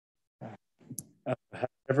 Have you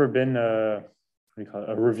ever been what do you call it,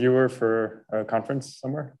 a reviewer for a conference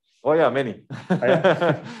somewhere? Oh yeah, many. Oh,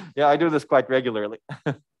 yeah? Yeah, I do this quite regularly.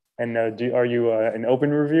 And are you an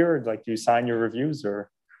open reviewer? Like, do you sign your reviews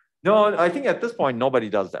or? No, I think at this point, nobody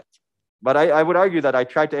does that. But I would argue that I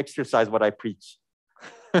try to exercise what I preach.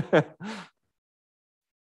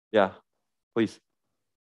 Yeah, please.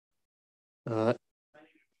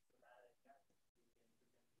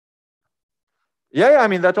 Yeah, I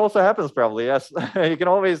mean, that also happens probably, yes. You can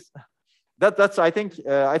always, I think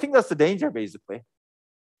that's the danger, basically.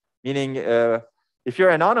 Meaning, if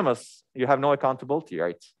you're anonymous, you have no accountability,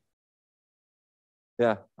 right?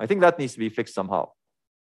 Yeah, I think that needs to be fixed somehow.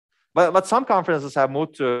 But some conferences have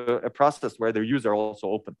moved to a process where their reviews are also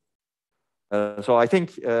open. So I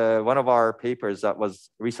think one of our papers that was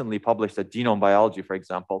recently published at Genome Biology, for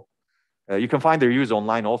example, you can find the reviews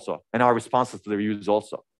online also, and our responses to the reviews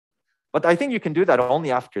also. But I think you can do that only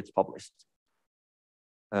after it's published.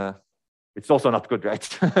 It's also not good,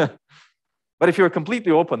 right? But if you're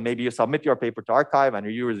completely open, maybe you submit your paper to archive and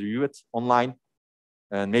reviewers review it online,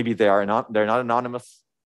 and maybe they're not anonymous.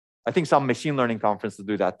 I think some machine learning conferences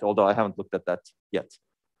do that, although I haven't looked at that yet.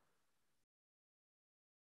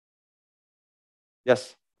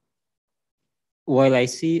 Yes. While I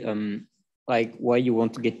see like why you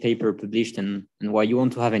want to get paper published and why you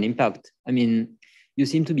want to have an impact, I mean, you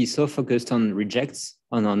seem to be so focused on rejects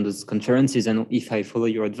on those conferences. And if I follow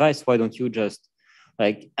your advice, why don't you just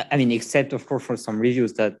like, I mean, except of course for some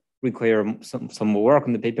reviews that require some more work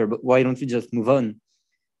on the paper, but why don't you just move on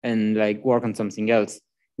and like work on something else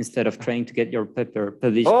instead of trying to get your paper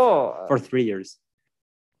published for 3 years?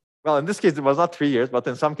 Well, in this case, it was not 3 years, but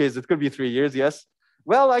in some cases it could be 3 years, yes.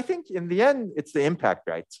 Well, I think in the end, it's the impact,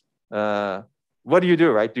 right? What do you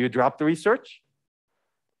do, right? Do you drop the research?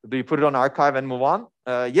 Do you put it on archive and move on?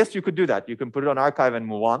 Yes, you could do that. You can put it on archive and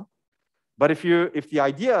move on. But if the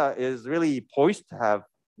idea is really poised to have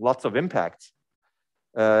lots of impact,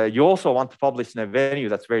 you also want to publish in a venue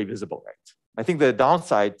that's very visible, right? I think the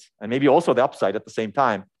downside, and maybe also the upside at the same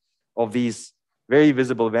time, of these very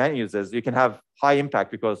visible venues is you can have high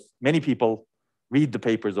impact because many people read the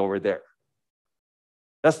papers over there.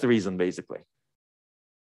 That's the reason, basically,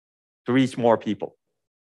 to reach more people.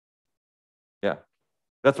 Yeah.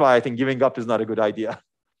 That's why I think giving up is not a good idea.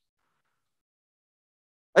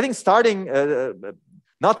 I think starting,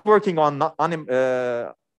 not working on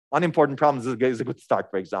unimportant problems is a good start,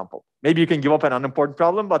 for example. Maybe you can give up an unimportant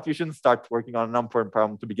problem, but you shouldn't start working on an unimportant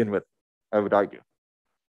problem to begin with, I would argue.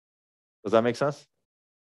 Does that make sense?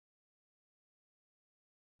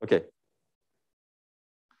 Okay.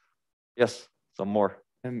 Yes, some more.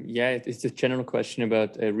 Yeah, it's a general question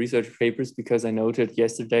about research papers, because I noted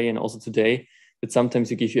yesterday and also today that sometimes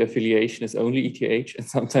you give your affiliation as only ETH and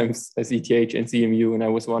sometimes as ETH and CMU. And I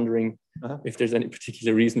was wondering if there's any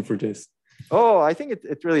particular reason for this. Oh, I think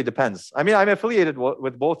it really depends. I mean, I'm affiliated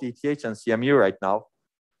with both ETH and CMU right now.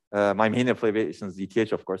 My main affiliation is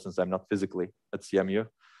ETH, of course, since I'm not physically at CMU.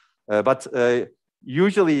 But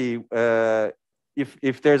usually,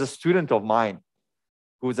 if there's a student of mine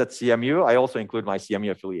who's at CMU, I also include my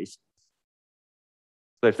CMU affiliation.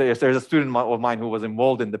 So if there's a student of mine who was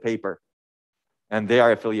involved in the paper and they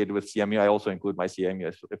are affiliated with CMU, I also include my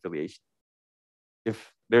CMU affiliation.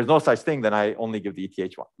 If there's no such thing, then I only give the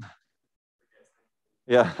ETH one.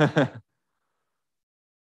 Yeah.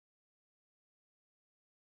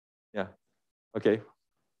 Yeah. Okay.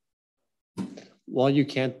 While you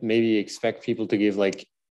can't maybe expect people to give like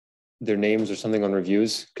their names or something on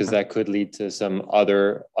reviews, because that could lead to some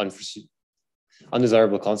other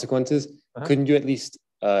undesirable consequences, couldn't you at least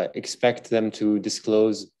expect them to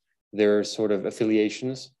disclose their sort of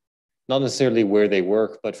affiliations? Not necessarily where they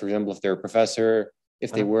work, but for example, if they're a professor,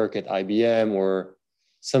 if they work at IBM, or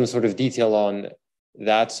some sort of detail on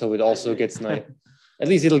that, so it also gets nice. At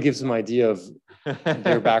least it'll give some idea of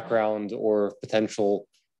their background or potential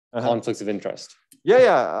conflicts of interest.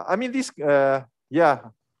 Yeah. I mean, these, yeah,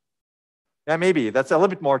 maybe that's a little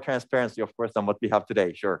bit more transparency, of course, than what we have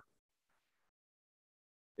today. Sure.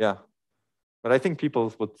 Yeah. But I think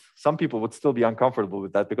some people would still be uncomfortable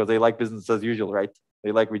with that because they like business as usual, right?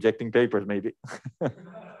 They like rejecting papers, maybe,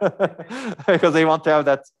 because they want to have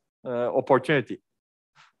that opportunity.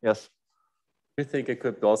 Yes. I think it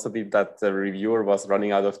could also be that the reviewer was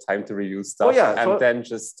running out of time to review stuff, and then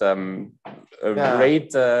just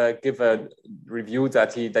give a review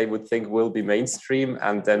that they would think will be mainstream,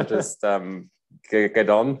 and then just get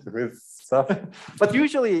on with stuff. But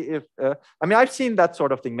usually, if I mean, I've seen that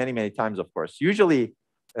sort of thing many, many times. Of course, usually,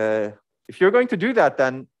 if you're going to do that,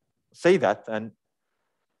 then say that and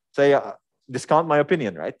say discount my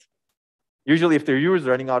opinion, right? Usually, if the reviewer is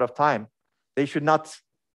running out of time, they should not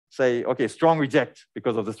say, okay, strong reject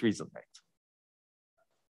because of this reason, right?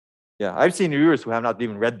 Yeah, I've seen reviewers who have not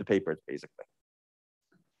even read the papers, basically.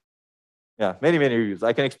 Yeah, many, many reviews.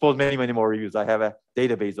 I can expose many, many more reviews. I have a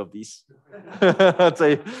database of these. I'd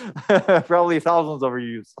say probably thousands of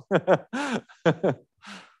reviews.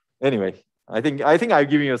 Anyway, I think I've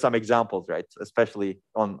given you some examples, right? Especially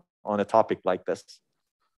on a topic like this.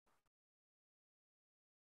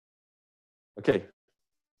 Okay.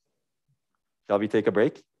 Shall we take a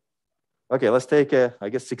break? Okay, let's take I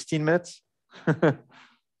guess 16 minutes.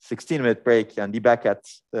 16-minute break and be back at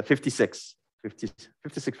 56,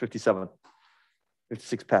 57,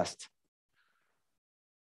 56 past.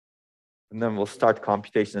 And then we'll start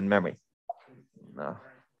computation and memory. No.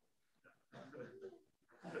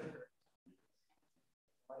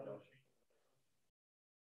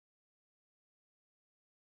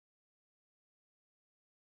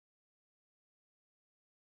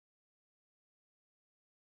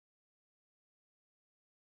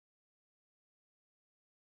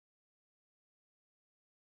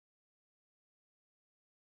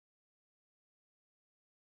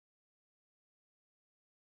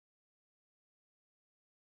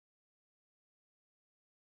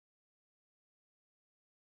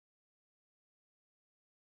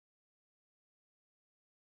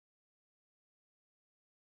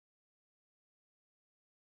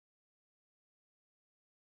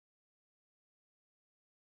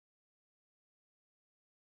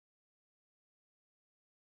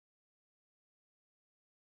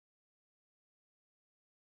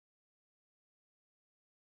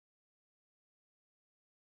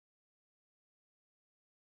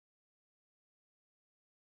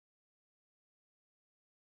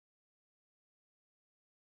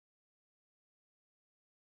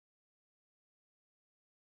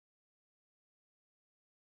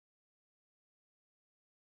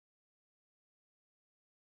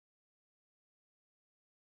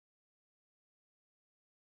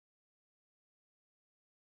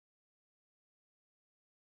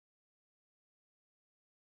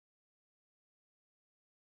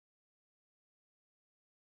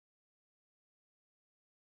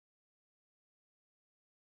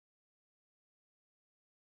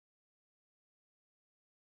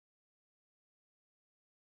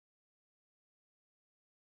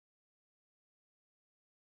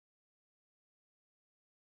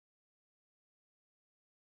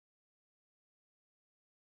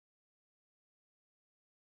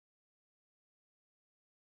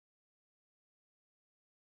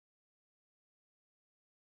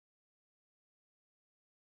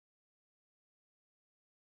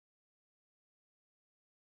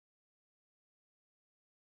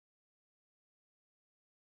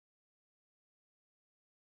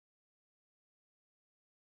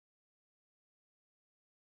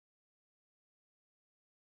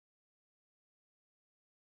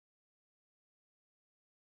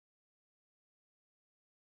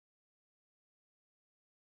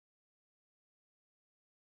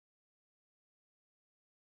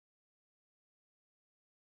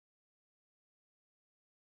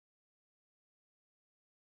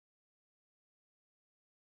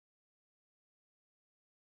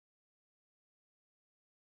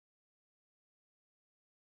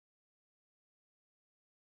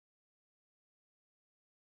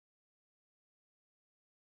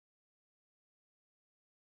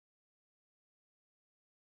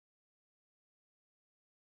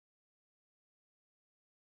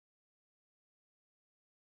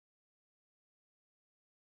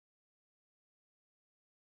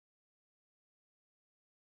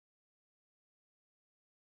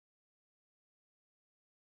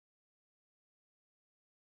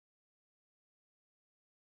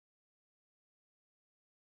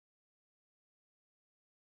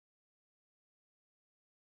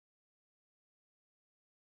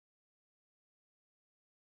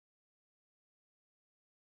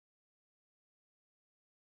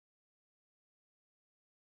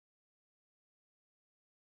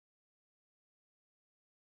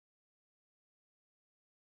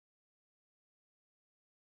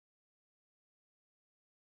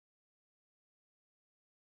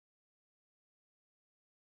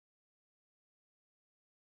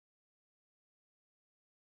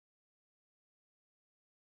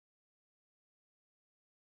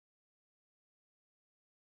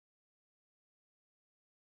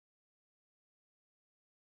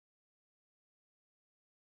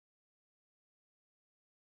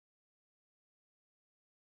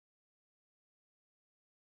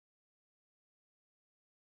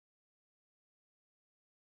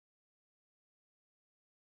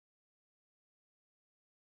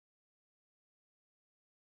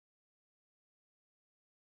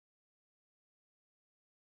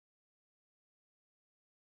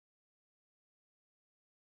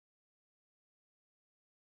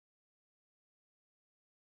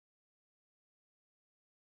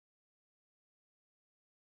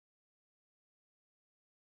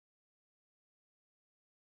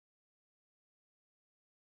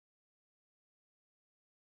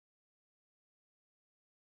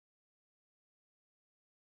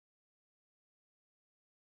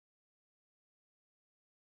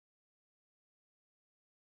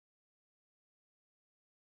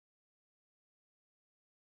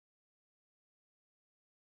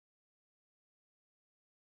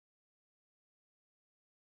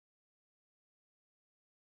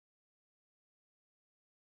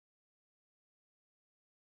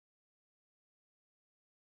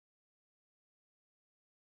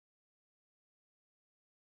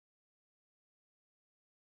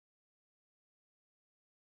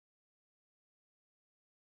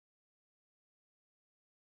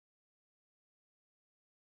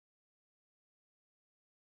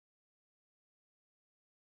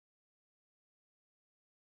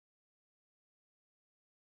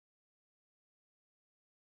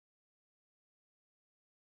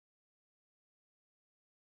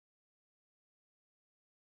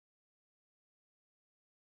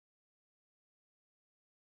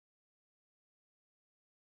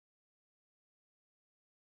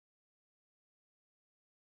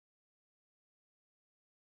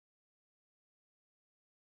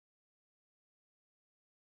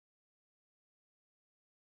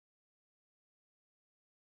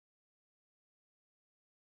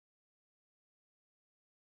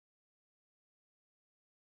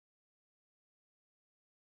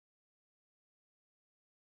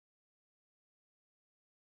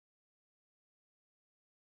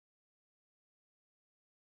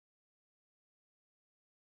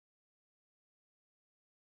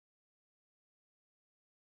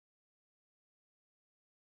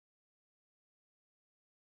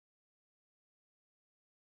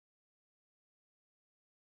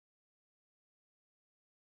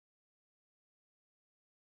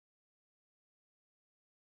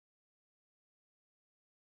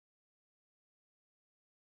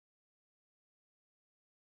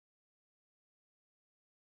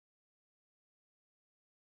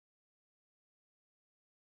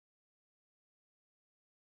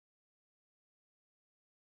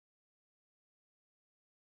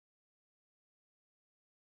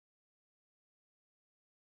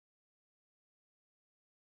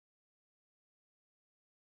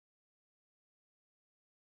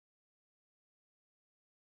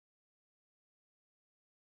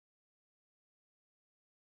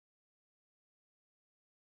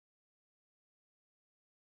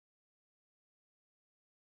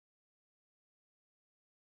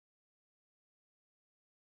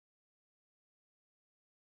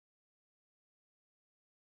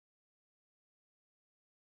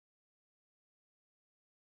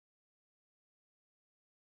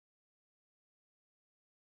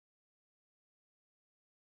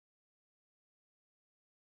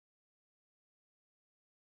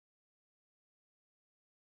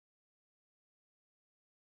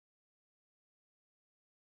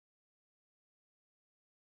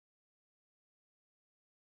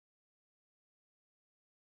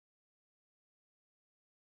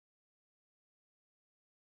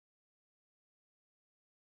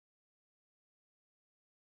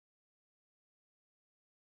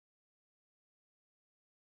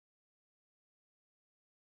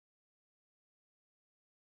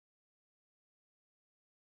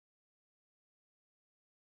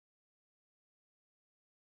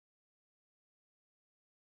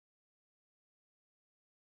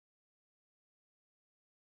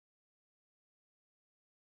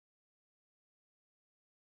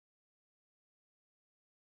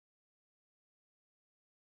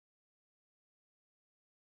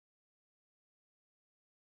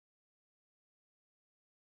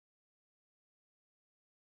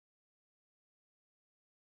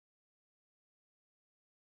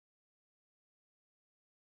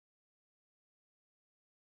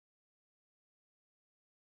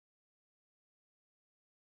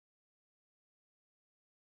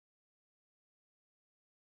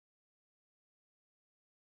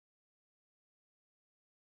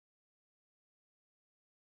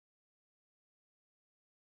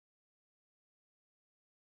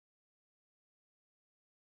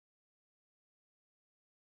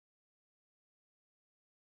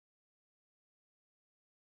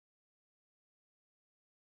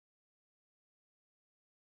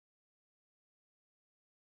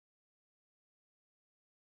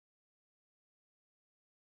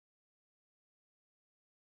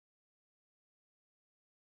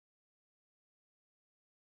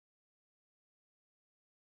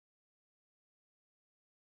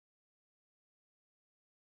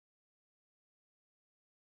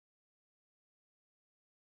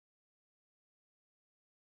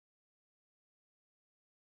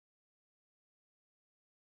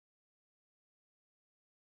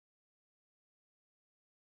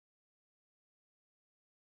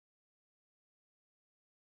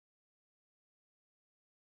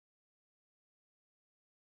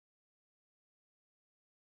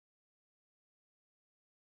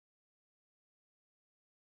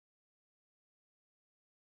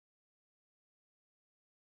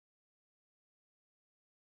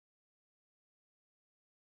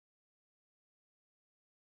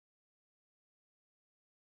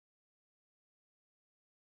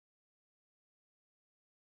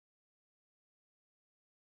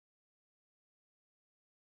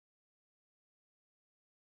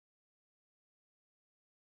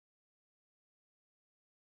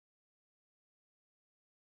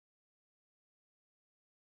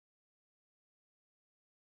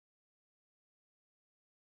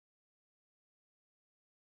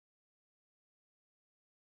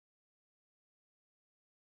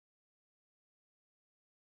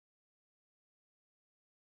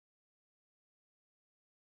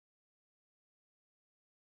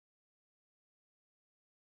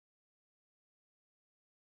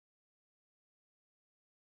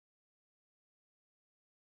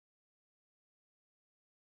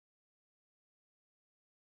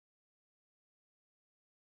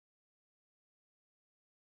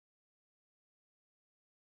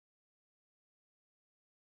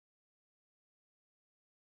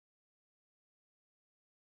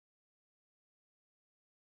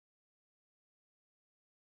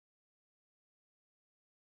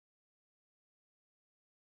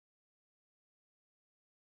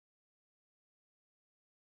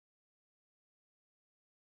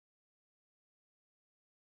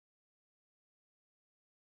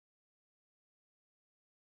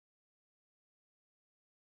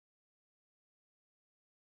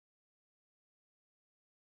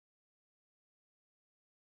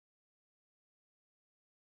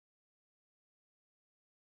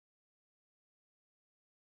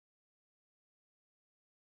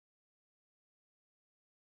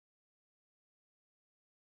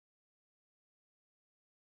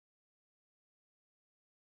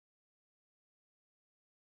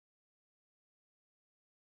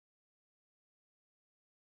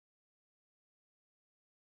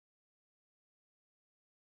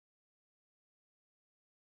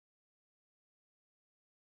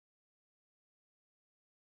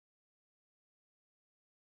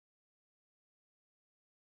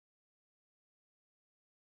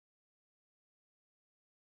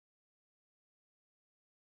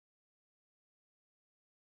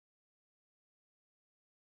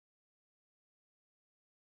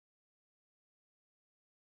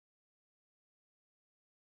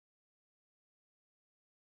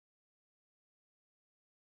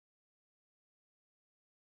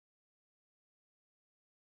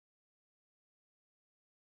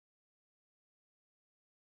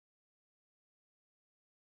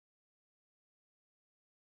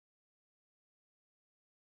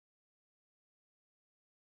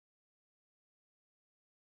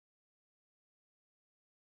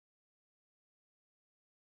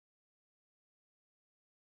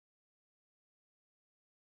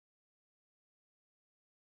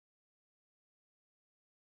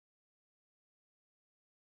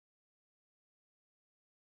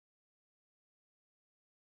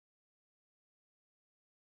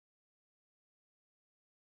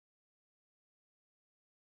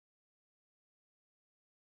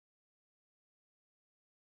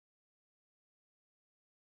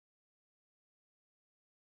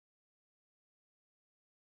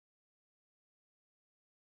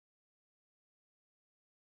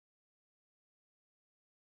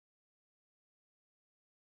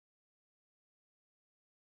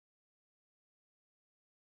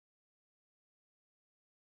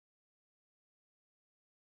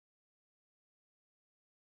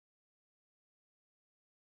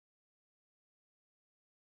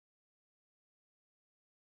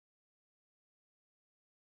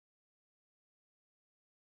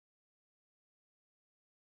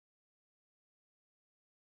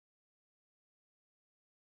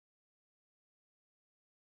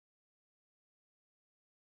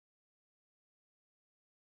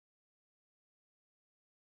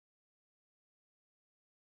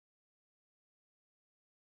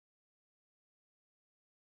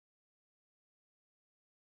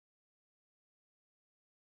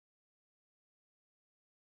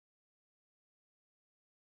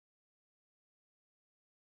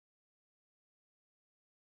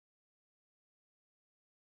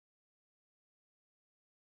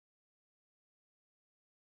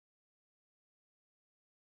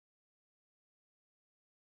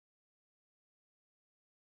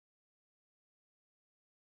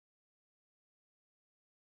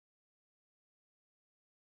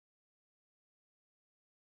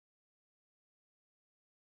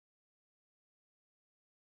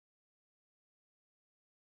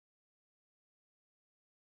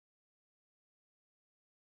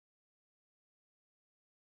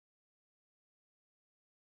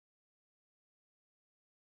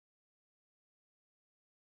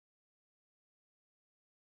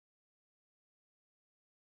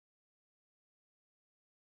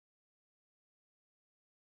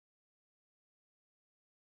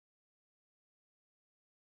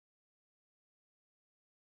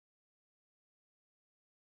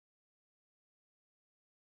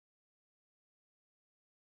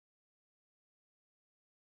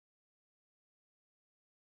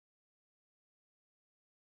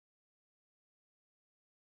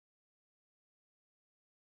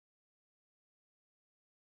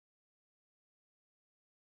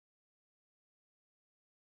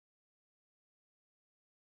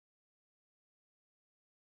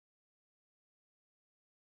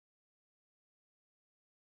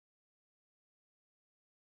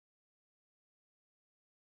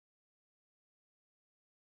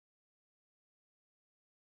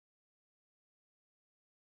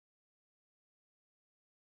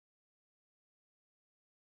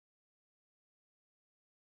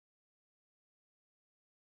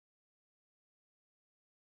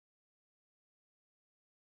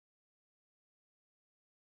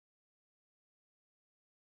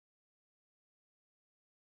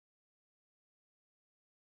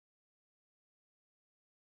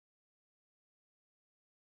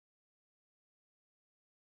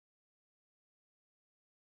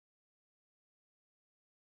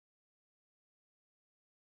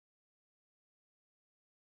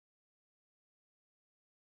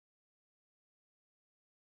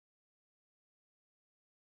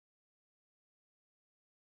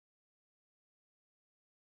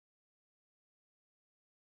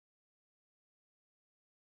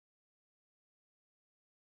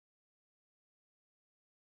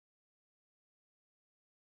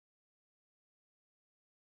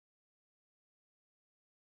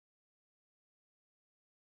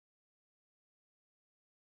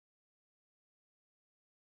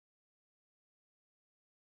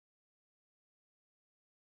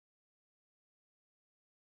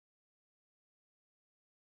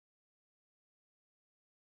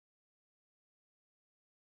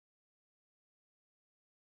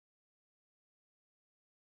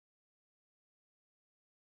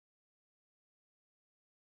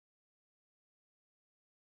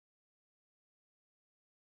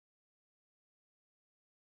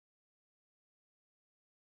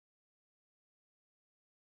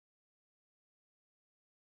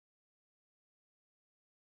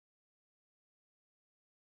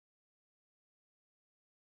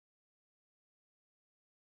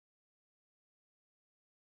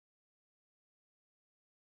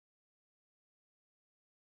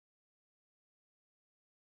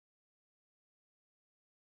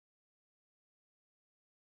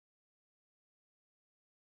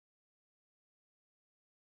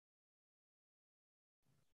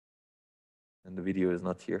 And the video is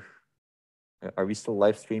not here. Are we still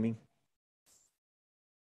live streaming?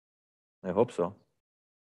 I hope so.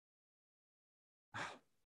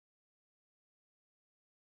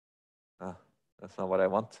 That's not what I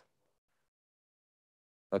want.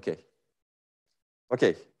 Okay.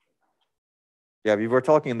 Okay. Yeah, we were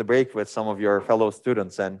talking in the break with some of your fellow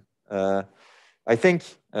students, and I think,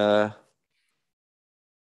 like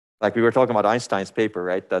we were talking about Einstein's paper,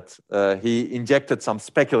 right? That he injected some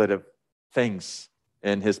speculative things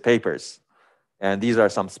in his papers. And these are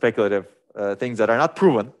some speculative things that are not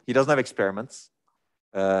proven. He doesn't have experiments,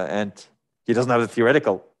 and he doesn't have the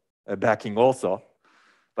theoretical backing also.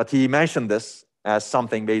 But he mentioned this as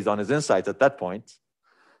something based on his insights at that point.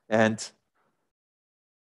 And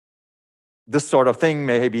this sort of thing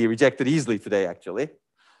may be rejected easily today, actually.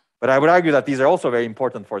 But I would argue that these are also very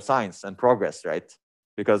important for science and progress, right?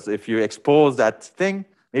 Because if you expose that thing,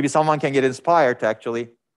 maybe someone can get inspired to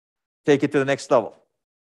actually take it to the next level.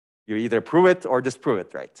 You either prove it or disprove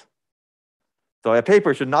it, right? So a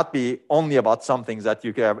paper should not be only about some things that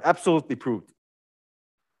you can have absolutely proved.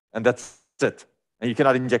 And that's it. And you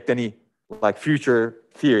cannot inject any like future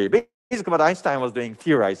theory. Basically what Einstein was doing,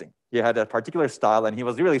 theorizing. He had a particular style and he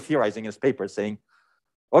was really theorizing in his paper saying,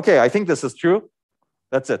 okay, I think this is true.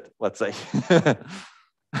 That's it, let's say.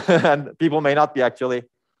 And people may not be actually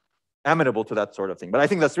amenable to that sort of thing. But I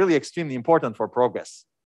think that's really extremely important for progress.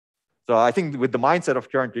 So I think with the mindset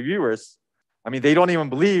of current reviewers, I mean, they don't even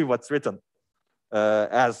believe what's written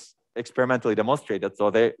as experimentally demonstrated. So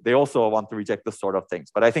they also want to reject this sort of things.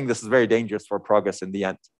 But I think this is very dangerous for progress in the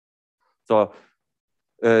end. So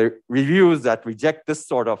reviews that reject this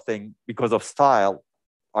sort of thing because of style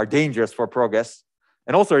are dangerous for progress.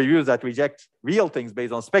 And also reviews that reject real things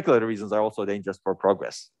based on speculative reasons are also dangerous for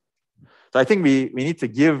progress. So I think we need to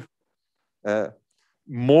give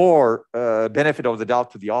more benefit of the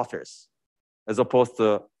doubt to the authors, as opposed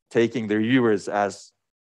to taking the reviewers as,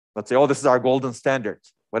 let's say, oh, this is our golden standard.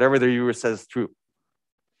 Whatever the reviewer says is true.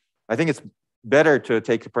 I think it's better to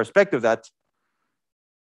take the perspective that,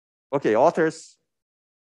 okay, authors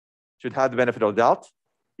should have the benefit of doubt.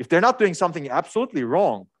 If they're not doing something absolutely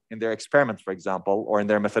wrong in their experiments, for example, or in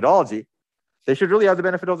their methodology, they should really have the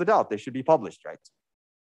benefit of the doubt. They should be published, right?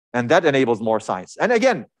 And that enables more science. And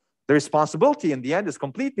again, the responsibility in the end is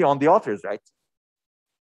completely on the authors, right?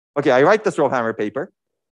 Okay, I write this RowHammer paper.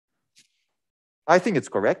 I think it's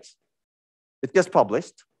correct. It gets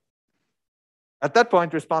published. At that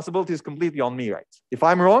point, responsibility is completely on me, right? If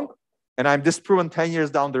I'm wrong and I'm disproven 10 years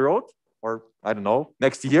down the road, or I don't know,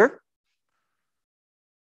 next year,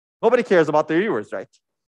 nobody cares about the reviewers, right?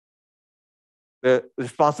 The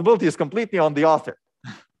responsibility is completely on the author.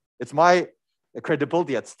 It's my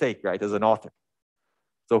credibility at stake, right, as an author.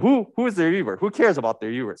 So who is the reviewer? Who cares about the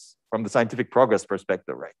reviewers from the scientific progress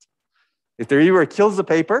perspective, right? If the reviewer kills the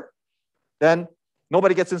paper, then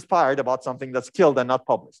nobody gets inspired about something that's killed and not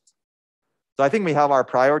published. So I think we have our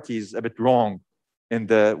priorities a bit wrong in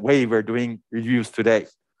the way we're doing reviews today.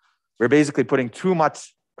 We're basically putting too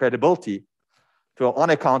much credibility to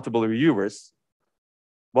unaccountable reviewers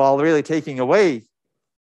while really taking away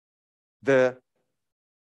the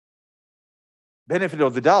benefit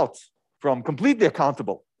of the doubt from completely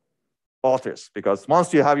accountable authors. Because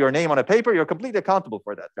once you have your name on a paper, you're completely accountable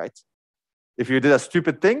for that, right? If you did a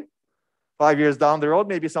stupid thing, 5 years down the road,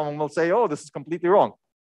 maybe someone will say, oh, this is completely wrong.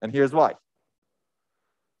 And here's why.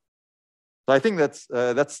 So I think that's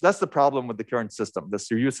the problem with the current system.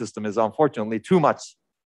 This review system is unfortunately too much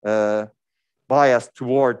biased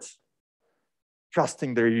towards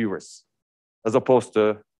trusting the reviewers, as opposed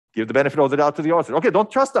to give the benefit of the doubt to the author. Okay,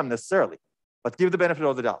 don't trust them necessarily, but give the benefit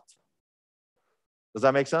of the doubt. Does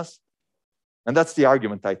that make sense? And that's the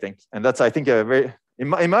argument, I think. And that's, I think, a very, in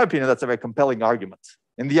my opinion, that's a very compelling argument.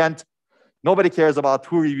 In the end, nobody cares about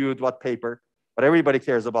who reviewed what paper, but everybody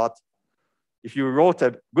cares about if you wrote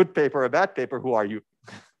a good paper or a bad paper, who are you?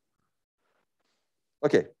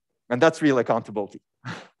 Okay, and that's real accountability.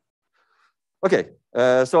 Okay,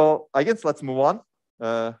 so I guess let's move on.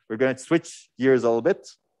 We're going to switch gears a little bit,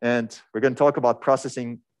 and we're going to talk about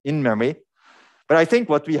processing in memory. But I think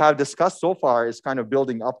what we have discussed so far is kind of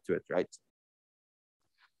building up to it, right?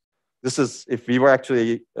 This is, if we were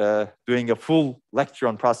actually doing a full lecture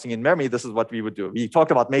on processing in memory, this is what we would do. We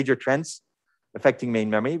talked about major trends affecting main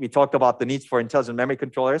memory. We talked about the needs for intelligent memory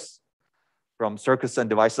controllers from circuits and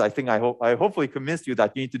devices. I think I hopefully convinced you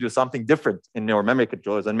that you need to do something different in your memory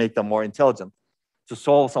controllers and make them more intelligent to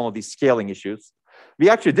solve some of these scaling issues. We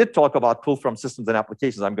actually did talk about pull from systems and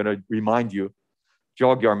applications. I'm going to remind you,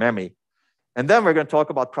 jog your memory. And then we're going to talk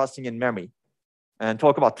about processing in memory and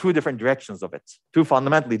talk about two different directions of it, two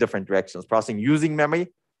fundamentally different directions, processing using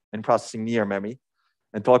memory and processing near memory,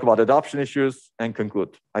 and talk about adoption issues and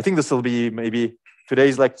conclude. I think this will be maybe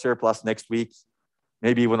today's lecture plus next week,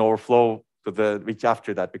 maybe even overflow to the week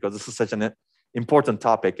after that, because this is such an important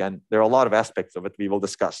topic and there are a lot of aspects of it we will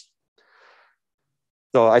discuss.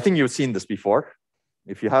 So I think you've seen this before.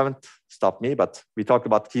 If you haven't, stop me, but we talked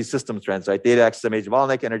about key system trends, right? Data access is a major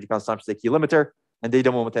bottleneck, energy consumption is a key limiter, and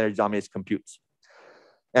data movement energy dominates compute.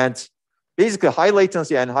 And basically high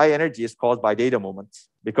latency and high energy is caused by data movement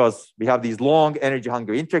because we have these long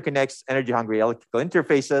energy-hungry interconnects, energy-hungry electrical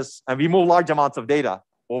interfaces, and we move large amounts of data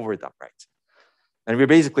over them, right? And we're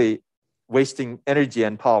basically wasting energy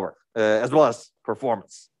and power, as well as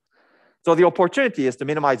performance. So the opportunity is to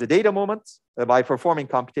minimize the data movement by performing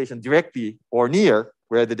computation directly or near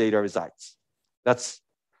where the data resides. That's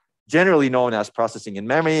generally known as processing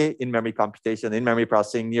in-memory computation, in-memory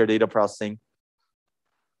processing, near data processing.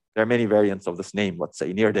 There are many variants of this name, let's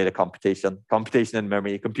say, near data computation, computation in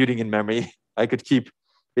memory, computing in memory. I could keep,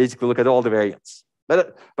 basically look at all the variants.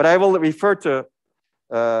 But I will refer to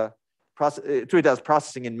it as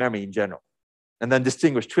processing in memory in general, and then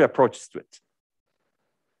distinguish two approaches to it.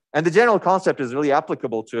 And the general concept is really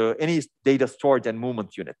applicable to any data storage and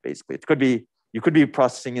movement unit, basically. It could be, you could be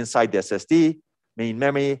processing inside the SSD, main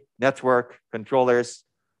memory, network, controllers,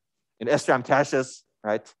 in SRAM caches,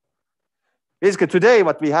 right? Basically, today,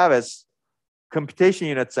 what we have is computation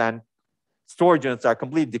units and storage units are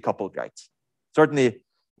completely decoupled, right? Certainly,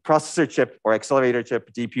 processor chip or accelerator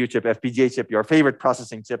chip, GPU chip, FPGA chip, your favorite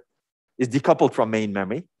processing chip is decoupled from main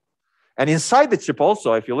memory. And inside the chip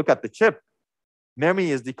also, if you look at the chip,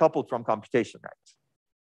 memory is decoupled from computation, right?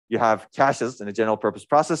 You have caches in a general purpose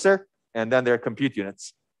processor, and then there are compute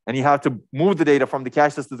units. And you have to move the data from the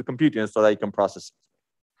caches to the compute units so that you can process it.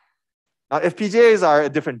 Now, FPGAs are a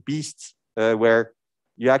different beast where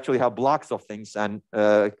you actually have blocks of things, and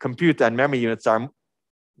compute and memory units are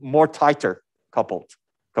more tighter coupled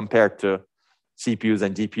compared to CPUs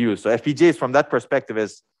and GPUs. So FPGAs from that perspective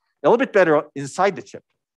is a little bit better inside the chip,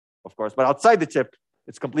 of course, but outside the chip,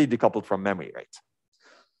 it's completely decoupled from memory, right?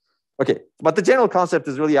 Okay, but the general concept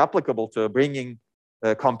is really applicable to bringing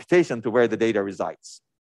computation to where the data resides.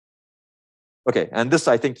 Okay, and this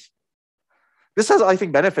has, I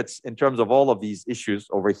think, benefits in terms of all of these issues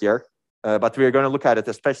over here, but we're going to look at it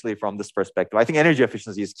especially from this perspective. I think energy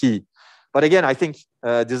efficiency is key. But again, I think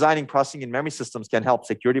designing processing in memory systems can help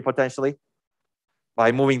security potentially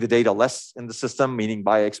by moving the data less in the system, meaning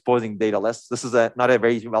by exposing data less. This is not a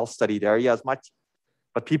very well-studied area as much.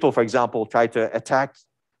 But people, for example, try to attack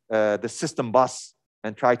the system bus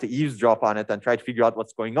and try to eavesdrop on it and try to figure out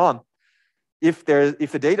what's going on. If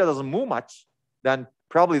the data doesn't move much, then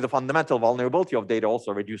probably the fundamental vulnerability of data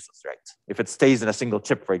also reduces, right? If it stays in a single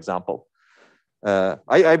chip, for example.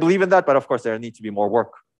 I believe in that, but of course there needs to be more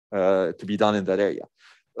work to be done in that area.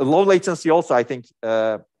 Low latency also, I think,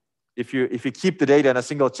 if you keep the data in a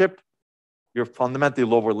single chip, you're fundamentally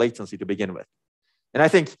lower latency to begin with. And I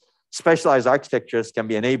think specialized architectures can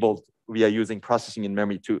be enabled via using processing in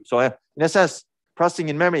memory too. So in a sense, processing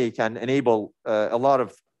in memory can enable a lot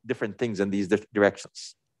of different things in these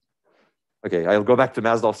directions. Okay, I'll go back to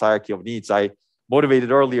Maslow's hierarchy of needs. I motivated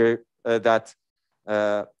earlier that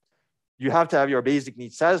you have to have your basic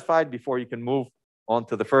needs satisfied before you can move on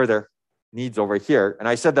to the further needs over here. And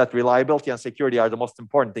I said that reliability and security are the most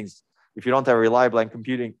important things. If you don't have a reliable and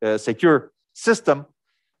computing secure system,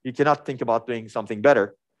 you cannot think about doing something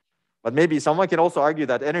better. But maybe someone can also argue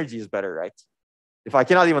that energy is better, right? If I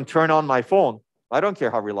cannot even turn on my phone, I don't care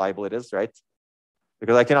how reliable it is, right?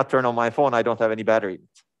 Because I cannot turn on my phone, I don't have any battery in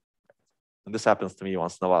it. And this happens to me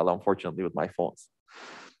once in a while, unfortunately, with my phones.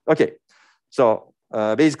 Okay, so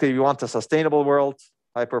basically we want a sustainable world,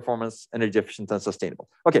 high performance, energy efficient, and sustainable.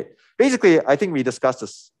 Okay, basically, I think we discussed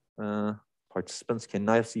this. Participants can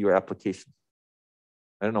now see your application.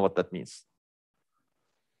 I don't know what that means.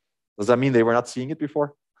 Does that mean they were not seeing it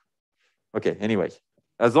before? Okay, anyway,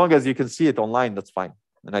 as long as you can see it online, that's fine.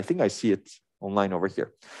 And I think I see it online over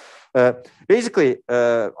here. Basically,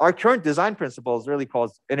 our current design principles really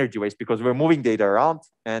cause energy waste because we're moving data around,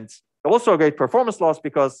 and also a great performance loss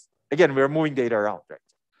because, again, we're moving data around, right?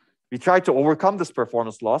 We try to overcome this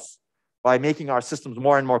performance loss by making our systems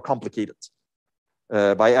more and more complicated,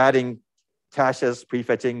 by adding caches,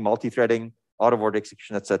 prefetching, multi-threading, out-of-order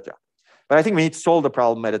execution, etc. But I think we need to solve the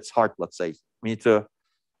problem at its heart, let's say. We need to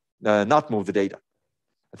not move the data.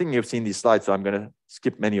 I think you've seen these slides, so I'm going to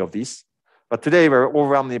skip many of these. But today we're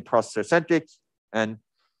overwhelmingly processor-centric, and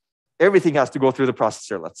everything has to go through the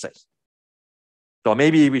processor, let's say. So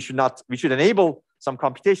maybe we should enable some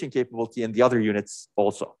computation capability in the other units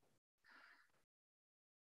also.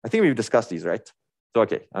 I think we've discussed these, right? So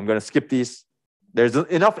okay, I'm going to skip these. there's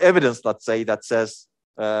enough evidence, let's say, that says,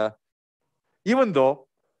 even though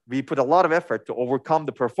we put a lot of effort to overcome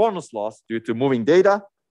the performance loss due to moving data,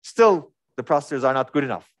 still the processors are not good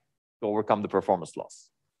enough to overcome the performance loss.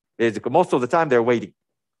 Basically, most of the time they're waiting.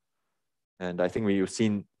 And I think we've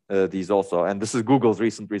seen these also. And this is Google's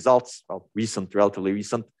recent results, well, relatively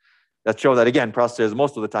recent, that show that, again, processors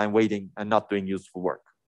most of the time waiting and not doing useful work.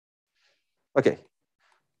 Okay.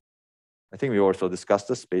 I think we also discussed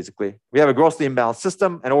this, basically. We have a grossly imbalanced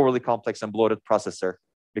system, an overly complex and bloated processor,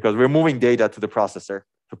 because we're moving data to the processor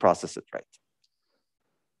to process it, right?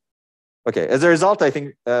 Okay, as a result, I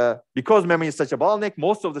think because memory is such a bottleneck,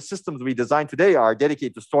 most of the systems we design today are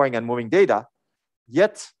dedicated to storing and moving data,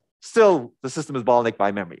 yet still the system is bottlenecked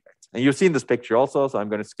by memory, right? And you've seen this picture also, so I'm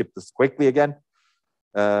going to skip this quickly again.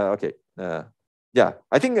 Okay, yeah,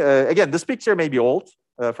 I think, again, this picture may be old,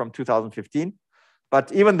 from 2015,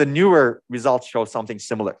 but even the newer results show something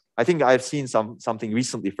similar. I think I've seen something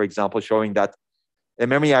recently, for example, showing that a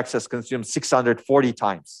memory access consumes 640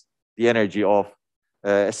 times the energy of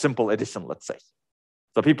a simple addition, let's say.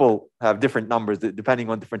 So people have different numbers depending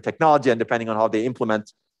on different technology and depending on how they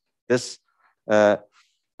implement this. And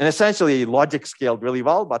essentially, logic scaled really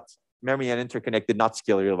well, but memory and interconnect did not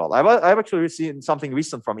scale really well. I've actually seen something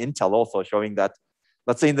recent from Intel also showing that,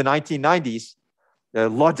 let's say in the 1990s,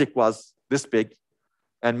 logic was this big,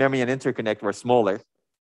 and memory and interconnect were smaller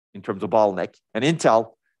in terms of bottleneck. And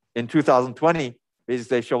Intel in 2020,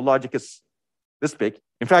 basically they show logic is this big.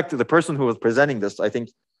 In fact, the person who was presenting this, I think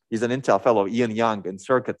he's an Intel fellow, Ian Young in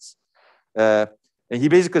circuits. And he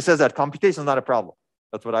basically says that computation is not a problem.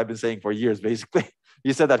 That's what I've been saying for years, basically.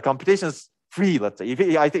 He said that computation is free, let's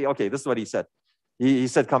say. I think, okay, this is what he said. He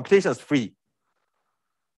said computation is free.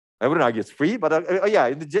 I wouldn't argue it's free, but yeah,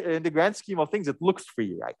 in the grand scheme of things, it looks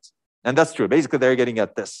free, right? And that's true. Basically, they're getting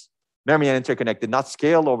at this. Memory and interconnect did not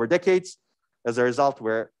scale over decades. As a result,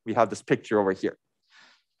 where we have this picture over here.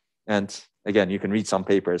 And again, you can read some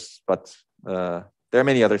papers, but there are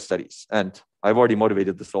many other studies. And I've already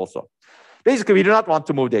motivated this also. Basically, we do not want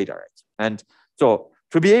to move data, right? And so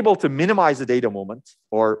to be able to minimize the data movement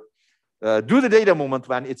or do the data movement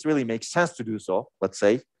when it really makes sense to do so, let's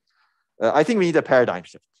say, I think we need a paradigm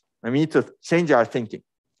shift. And we need to change our thinking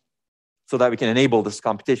so that we can enable this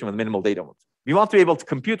computation with minimal data movement. We want to be able to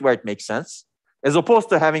compute where it makes sense, as opposed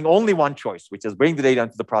to having only one choice, which is bring the data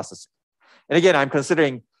into the processor. And again, I'm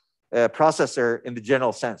considering a processor in the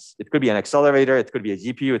general sense. It could be an accelerator, it could be a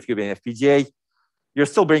GPU, it could be an FPGA. You're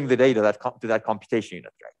still bringing the data to that computation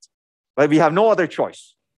unit, right? But we have no other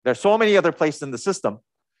choice. There's so many other places in the system,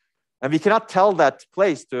 and we cannot tell that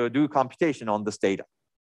place to do computation on this data.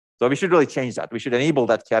 So we should really change that. We should enable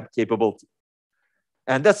that capability.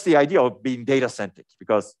 And that's the idea of being data-centric,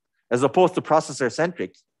 because as opposed to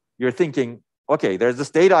processor-centric, you're thinking, okay, there's this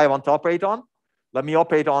data I want to operate on. Let me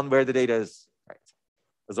operate on where the data is, right?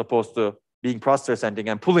 As opposed to being processor-centric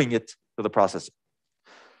and pulling it to the processor.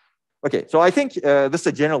 Okay, so I think this is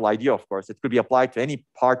a general idea, of course. It could be applied to any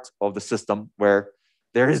part of the system where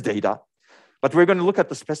there is data. But we're going to look at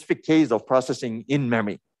the specific case of processing in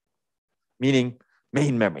memory, meaning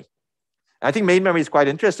main memory. I think main memory is quite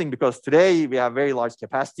interesting because today we have very large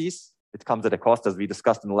capacities. It comes at a cost, as we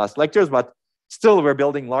discussed in the last lectures, but still we're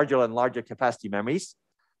building larger and larger capacity memories.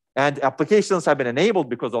 And applications have been enabled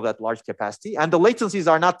because of that large capacity. And the latencies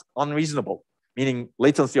are not unreasonable, meaning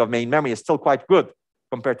latency of main memory is still quite good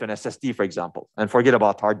compared to an SSD, for example. And forget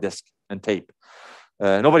about hard disk and tape.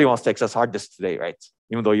 Nobody wants to access hard disk today, right?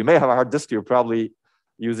 Even though you may have a hard disk, you're probably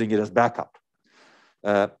using it as backup.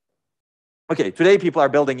 Okay, today people are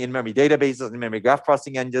building in-memory databases, in-memory graph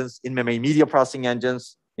processing engines, in-memory media processing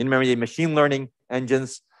engines, in-memory machine learning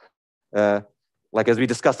engines. Like as we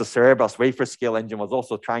discussed, the Cerebras wafer scale engine was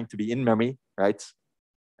also trying to be in-memory, right?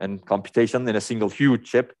 And computation in a single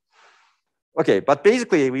huge chip. Okay, but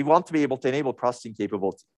basically we want to be able to enable processing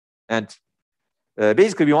capability. And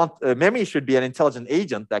basically we want, memory should be an intelligent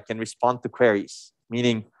agent that can respond to queries.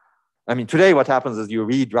 Meaning, I mean, today what happens is you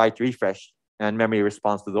read, write, refresh, and memory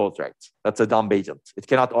responds to those, right? That's a dumb agent. It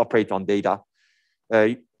cannot operate on data.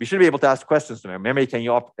 We should be able to ask questions to memory. Memory, can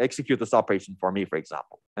you execute this operation for me, for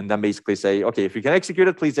example? And then basically say, okay, if you can execute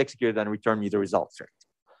it, please execute it and return me the results, right?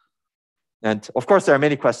 And of course, there are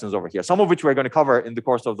many questions over here, some of which we're going to cover in the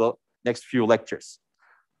course of the next few lectures.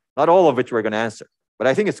 Not all of which we're going to answer, but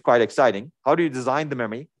I think it's quite exciting. How do you design the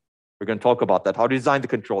memory? We're going to talk about that. How do you design the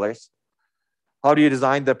controllers? How do you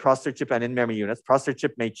design the processor chip and in-memory units? Processor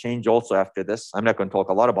chip may change also after this. I'm not going to talk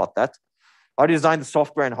a lot about that. How do you design the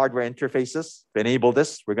software and hardware interfaces to enable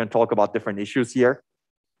this? We're going to talk about different issues here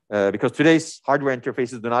because today's hardware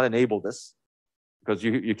interfaces do not enable this because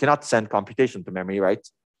you cannot send computation to memory, right?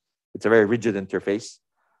 It's a very rigid interface.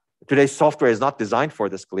 Today's software is not designed for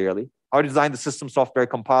this clearly. How to design the system software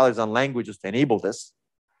compilers and languages to enable this.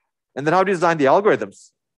 And then how to design the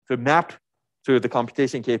algorithms to map to the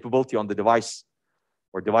computation capability on the device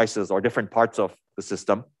or devices or different parts of the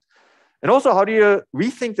system. And also, how do you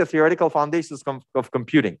rethink the theoretical foundations of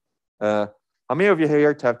computing? How many of you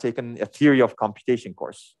here have taken a theory of computation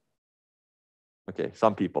course? Okay,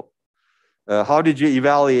 some people. How did you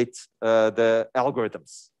evaluate the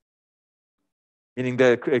algorithms? Meaning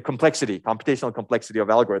the complexity, computational complexity of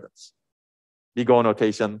algorithms. Big O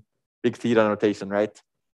notation, big theta notation, right?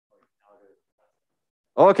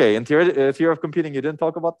 Okay, in theory of computing, you didn't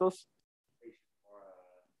talk about those?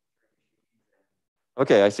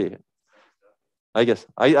 Okay, I see. I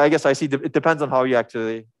guess I see. It depends on how you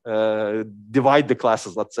actually divide the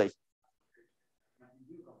classes, let's say.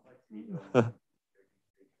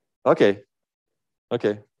 Okay.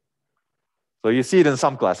 So you see it in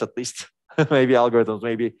some class at least. Maybe algorithms,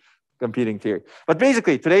 maybe computing theory. But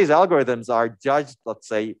basically, today's algorithms are judged, let's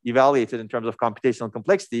say, evaluated in terms of computational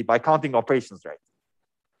complexity by counting operations, right?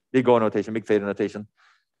 Big O notation, big theta notation.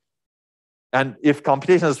 And if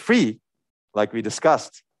computation is free, like we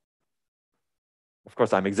discussed, of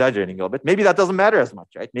course, I'm exaggerating a little bit. Maybe that doesn't matter as much,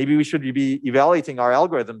 right? Maybe we should be evaluating our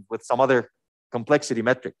algorithm with some other complexity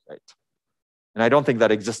metric, right? And I don't think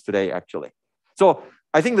that exists today, actually. So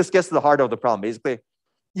I think this gets to the heart of the problem. Basically,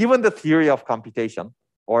 even the theory of computation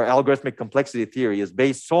or algorithmic complexity theory is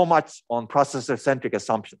based so much on processor-centric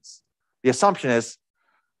assumptions. The assumption is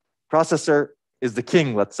processor is the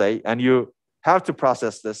king, let's say, and you have to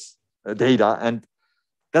process this data. And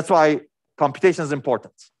that's why computation is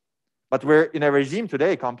important. But we're in a regime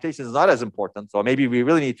today, computation is not as important. So maybe we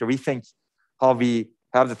really need to rethink how we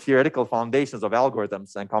have the theoretical foundations of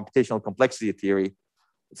algorithms and computational complexity theory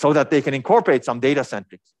so that they can incorporate some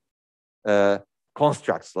data-centric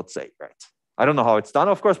constructs, let's say, right? I don't know how it's done,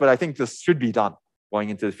 of course, but I think this should be done going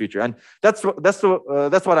into the future. And that's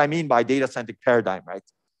what I mean by data-centric paradigm, right?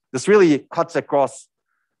 This really cuts across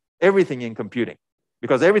everything in computing,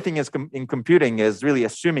 because everything in computing is really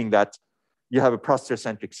assuming that you have a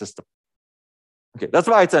processor-centric system. Okay, that's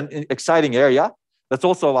why it's an exciting area. That's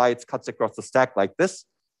also why it cuts across the stack like this.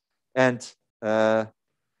 And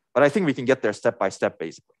but I think we can get there step by step,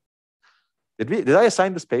 basically. Did I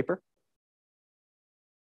assign this paper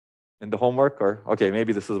in the homework? Or okay,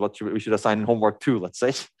 maybe this is what we should assign in homework 2, let's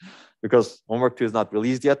say, because homework 2 is not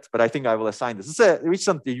released yet. But I think I will assign this. This is a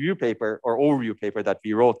recent review paper or overview paper that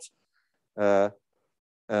we wrote.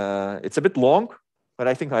 It's a bit long, but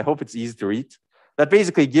I hope it's easy to read. That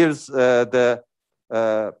basically gives the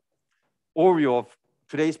overview of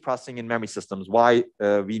today's processing in memory systems, why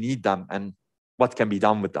we need them and what can be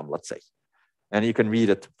done with them, let's say. And you can read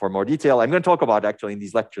it for more detail. I'm going to talk about actually in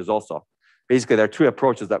these lectures also. Basically, there are 2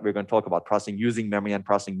 approaches that we're going to talk about: processing using memory and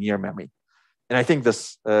processing near memory. And I think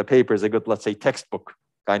this paper is a good, let's say, textbook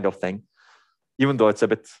kind of thing. Even though it's a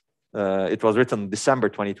bit, it was written December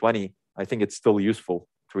 2020, I think it's still useful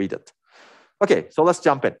to read it. Okay, so let's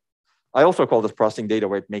jump in. I also call this processing data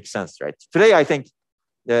where it makes sense, right? Today, I think,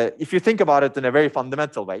 if you think about it in a very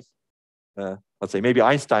fundamental way, let's say maybe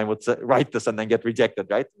Einstein would write this and then get rejected,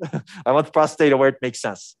 right? I want to process data where it makes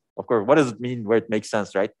sense. Of course, what does it mean where it makes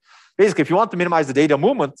sense, right? Basically, if you want to minimize the data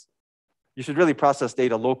movement, you should really process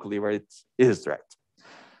data locally where it is, right?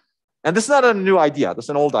 And this is not a new idea. This is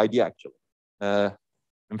an old idea, actually.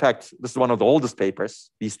 In fact, this is one of the oldest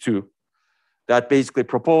papers, these 2, that basically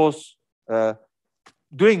propose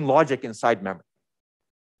doing logic inside memory.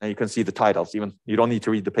 And you can see the titles. Even you don't need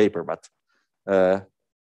to read the paper, but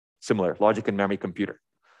similar, logic in memory computer.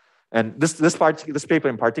 And this paper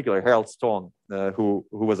in particular, Harold Stone, who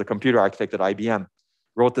was a computer architect at IBM,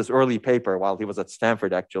 wrote this early paper while he was at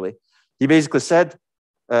Stanford, actually. He basically said,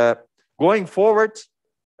 going forward,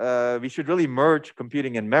 we should really merge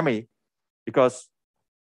computing and memory because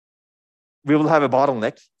we will have a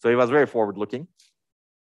bottleneck. So he was very forward-looking.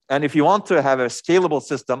 And if you want to have a scalable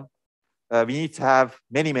system, we need to have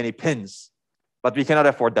many, many pins, but we cannot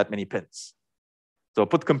afford that many pins. So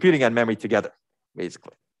put computing and memory together,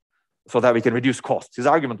 basically, so that we can reduce cost. His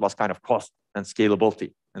argument was kind of cost and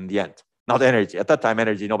scalability in the end, not energy. At that time,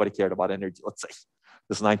 energy, nobody cared about energy, let's say.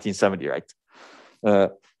 This is 1970, right?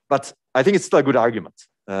 But I think it's still a good argument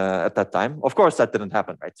at that time. Of course, that didn't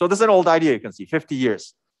happen, right? So this is an old idea, you can see, 50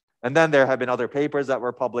 years. And then there have been other papers that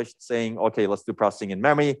were published saying, okay, let's do processing in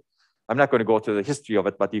memory. I'm not going to go to the history of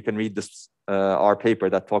it, but you can read this, our paper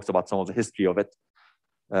that talks about some of the history of it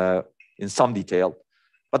in some detail.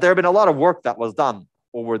 But there have been a lot of work that was done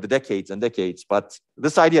over the decades and decades, but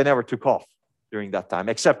this idea never took off during that time,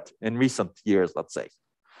 except in recent years, let's say.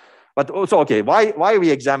 But also, okay, why we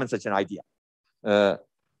examine such an idea?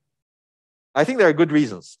 I think there are good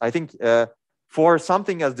reasons. I think for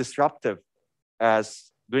something as disruptive as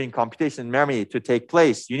doing computation in memory to take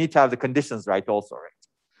place, you need to have the conditions right also, right?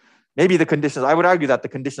 Maybe the conditions, I would argue that the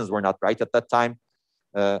conditions were not right at that time.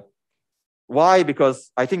 Why?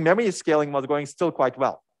 Because I think memory scaling was going still quite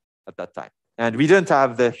well at that time. And we didn't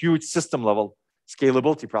have the huge system level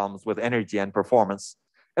scalability problems with energy and performance.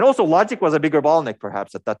 And also logic was a bigger bottleneck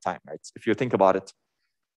perhaps at that time, right? If you think about it,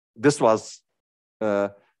 this was,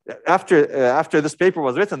 after this paper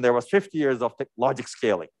was written, there was 50 years of logic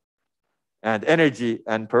scaling. And energy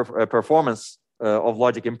and performance of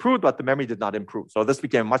logic improved, but the memory did not improve. So this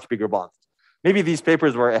became a much bigger bottleneck. Maybe these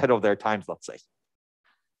papers were ahead of their times, let's say.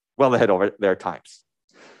 Well ahead of their times.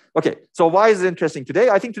 Okay, so why is it interesting today?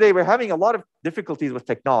 I think today we're having a lot of difficulties with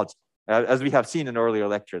technology, as we have seen in earlier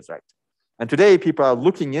lectures, right? And today people are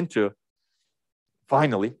looking into,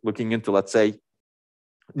 finally, looking into, let's say,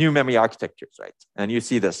 new memory architectures, right? And you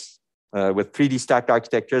see this with 3D stacked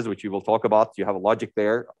architectures, which we will talk about. You have a logic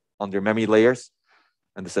layer under memory layers.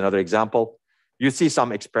 And this is another example. You see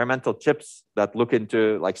some experimental chips that look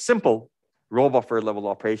into like simple row buffer level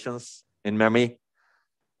operations in memory.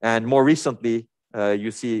 And more recently, you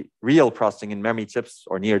see real processing in memory chips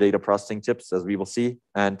or near data processing chips, as we will see.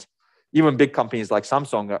 And even big companies like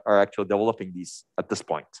Samsung are actually developing these at this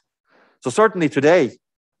point. So certainly today,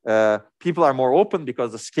 people are more open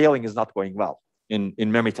because the scaling is not going well in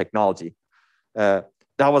memory technology. That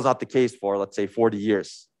was not the case for, let's say, 40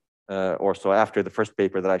 years or so after the first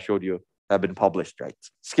paper that I showed you have been published, right?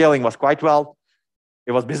 Scaling was quite well.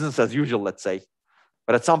 It was business as usual, let's say.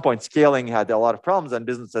 But at some point, scaling had a lot of problems and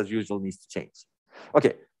business as usual needs to change.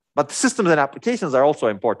 Okay, but the systems and applications are also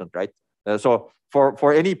important, right? So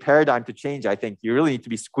for any paradigm to change, I think you really need to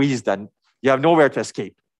be squeezed and you have nowhere to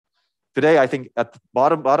escape. Today, I think at the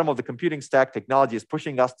bottom of the computing stack, technology is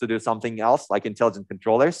pushing us to do something else like intelligent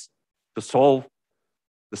controllers to solve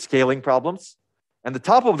the scaling problems. And the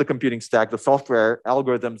top of the computing stack, the software,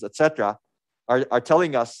 algorithms, etc., are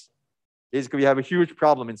telling us basically we have a huge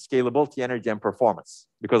problem in scalability, energy, and performance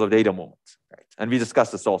because of data movement, right? And we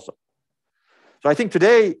discussed this also. So I think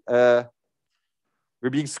today we're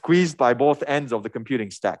being squeezed by both ends of the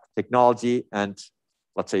computing stack, technology and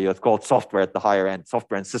let's say it's called software at the higher end,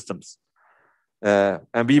 software and systems.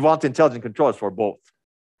 And we want intelligent controls for both.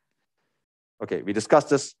 Okay, we discussed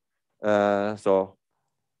this. So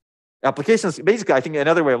applications, basically, I think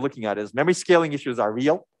another way of looking at it is memory scaling issues are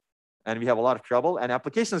real and we have a lot of trouble, and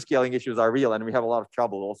application scaling issues are real and we have a lot of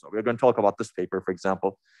trouble also. We're going to talk about this paper, for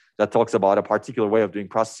example, that talks about a particular way of doing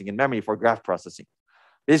processing in memory for graph processing.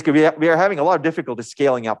 Basically, we are having a lot of difficulty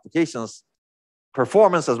scaling applications,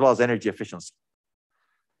 performance as well as energy efficiency.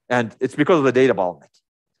 And it's because of the data bottleneck.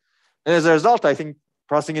 And as a result, I think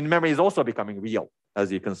processing in memory is also becoming real,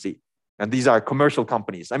 as you can see. And these are commercial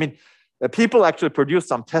companies. I mean, people actually produced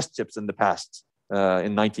some test chips in the past,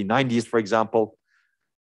 in 1990s, for example,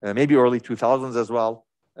 maybe early 2000s as well.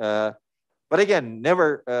 But again,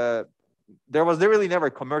 there was really never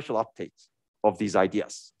commercial uptake of these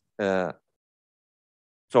ideas.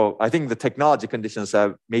 So I think the technology conditions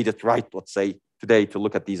have made it right, let's say, today to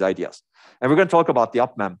look at these ideas. And we're going to talk about the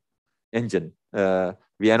UpMem engine.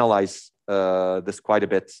 We analyze this quite a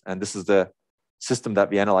bit, and this is the system that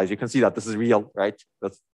we analyze. You can see that this is real, right?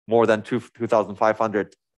 That's more than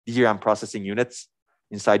 2,500 DRAM processing units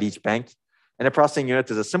inside each bank. And a processing unit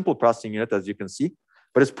is a simple processing unit, as you can see,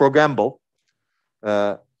 but it's programmable.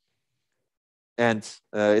 And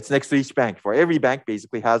it's next to each bank. For every bank,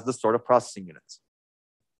 basically has this sort of processing units.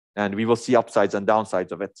 And we will see upsides and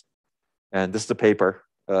downsides of it. And this is the paper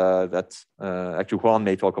that actually Juan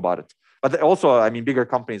may talk about it. But also, I mean, bigger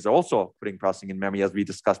companies are also putting processing in memory, as we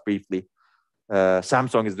discussed briefly.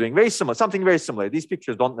 Samsung is doing very similar, something very similar. These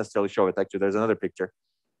pictures don't necessarily show it, actually. There's another picture.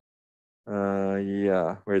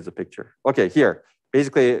 Yeah, where's the picture? Okay, here.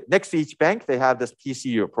 Basically, next to each bank, they have this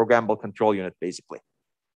PCU, programmable control unit, basically.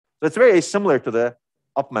 So it's very similar to the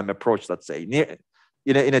UpMem approach, let's say.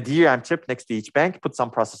 In a DRAM chip next to each bank, put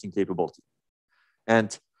some processing capability.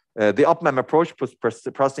 And the UpMem approach puts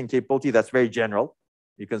processing capability that's very general.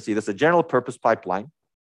 You can see this is a general purpose pipeline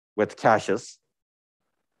with caches.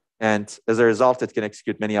 And as a result, it can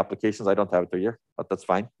execute many applications. I don't have it here, but that's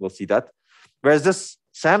fine. We'll see that. Whereas this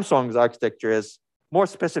Samsung's architecture is more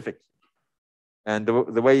specific. And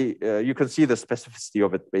the way you can see the specificity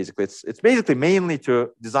of it, basically, it's basically mainly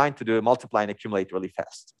designed to do multiply and accumulate really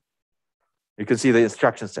fast. You can see the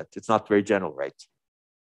instruction set. It's not very general, right?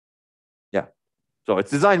 Yeah. So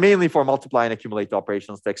it's designed mainly for multiply and accumulate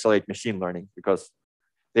operations to accelerate machine learning because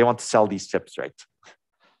they want to sell these chips, right?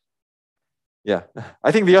 Yeah,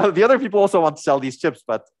 I think the other people also want to sell these chips,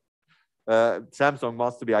 but Samsung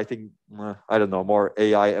wants to be, I think, I don't know, more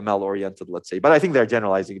AI ML oriented, let's say. But I think they're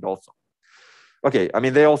generalizing it also. Okay, I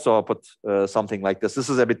mean, they also put something like this. This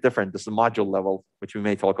is a bit different. This is module level, which we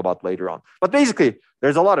may talk about later on. But basically,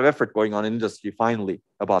 there's a lot of effort going on in industry finally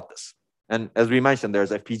about this. And as we mentioned,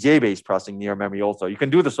 there's FPGA-based processing near memory also. You can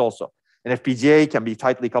do this also. And FPGA can be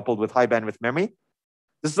tightly coupled with high bandwidth memory.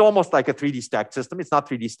 This is almost like a 3D stacked system. It's not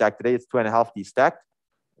 3D stacked today. It's 2.5D stacked,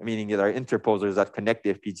 meaning there are interposers that connect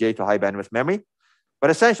the FPGA to high bandwidth memory.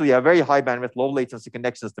 But essentially, you have very high bandwidth, low latency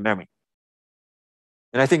connections to memory.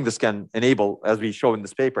 And I think this can enable, as we show in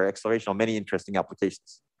this paper, acceleration of many interesting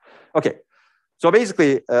applications. Okay, so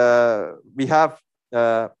basically, we have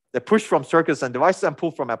the push from circuits and devices and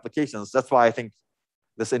pull from applications. That's why I think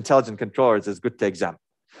this intelligent controllers is good to examine.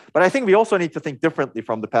 But I think we also need to think differently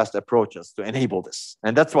from the past approaches to enable this.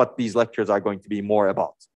 And that's what these lectures are going to be more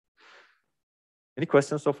about. Any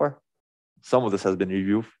questions so far? Some of this has been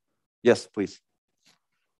reviewed. Yes, please.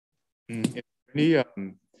 Any,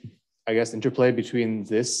 I guess, interplay between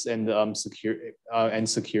this and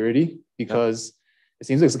security? Because it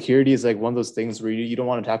seems like security is like one of those things where you don't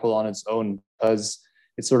want to tackle on its own because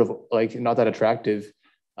it's sort of like not that attractive.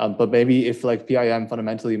 But maybe if like PIM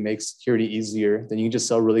fundamentally makes security easier, then you can just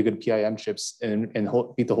sell really good PIM chips and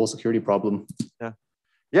beat the whole security problem.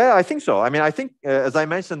 Yeah, I think so. I mean, I think, as I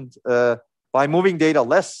mentioned, by moving data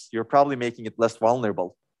less, you're probably making it less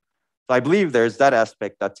vulnerable. So I believe there's that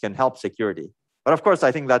aspect that can help security. But of course,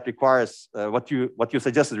 I think that requires, what you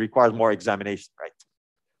suggested requires more examination, right?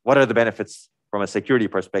 What are the benefits from a security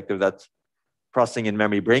perspective that processing in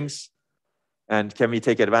memory brings? And can we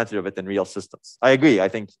take advantage of it in real systems? I agree. I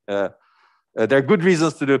think there are good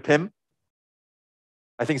reasons to do PIM.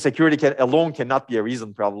 I think security alone cannot be a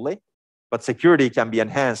reason probably, but security can be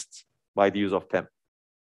enhanced by the use of PIM.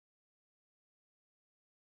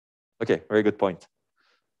 Okay, very good point.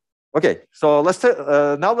 Okay, so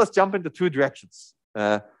now let's jump into two directions.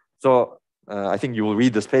 I think you will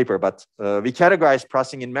read this paper, but we categorize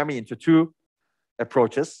processing in memory into two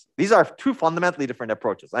approaches. These are two fundamentally different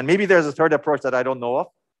approaches. And maybe there's a third approach that I don't know of.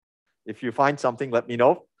 If you find something, let me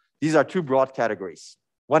know. These are two broad categories.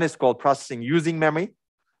 One is called processing using memory.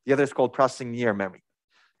 The other is called processing near memory.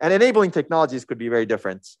 And enabling technologies could be very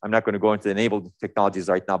different. I'm not going to go into enabling technologies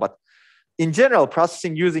right now, but in general,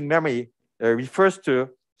 processing using memory refers to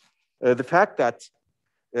the fact that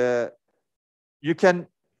you can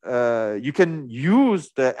use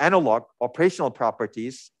the analog operational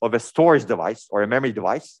properties of a storage device or a memory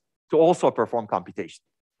device to also perform computation.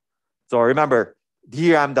 So remember,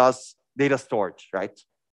 DRAM does data storage, right?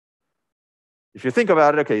 If you think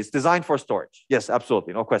about it, okay, it's designed for storage. Yes,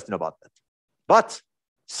 absolutely, no question about that. But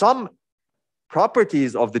some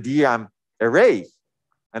properties of the DRAM array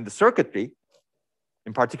and the circuitry,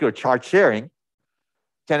 in particular charge sharing,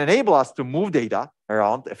 can enable us to move data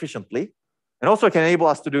around efficiently, and also can enable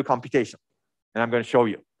us to do computation. And I'm going to show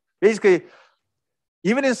you. Basically,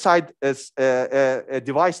 even inside a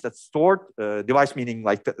device that's stored, device meaning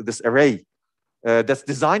like this array that's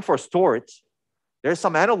designed for storage, there's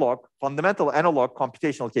some fundamental analog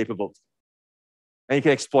computational capability. And you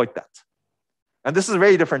can exploit that. And this is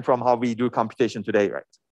very different from how we do computation today, right?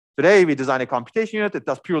 Today, we design a computation unit, it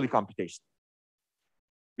does purely computation.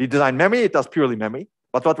 We design memory, it does purely memory.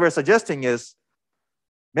 But what we're suggesting is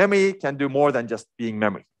memory can do more than just being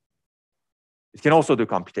memory. It can also do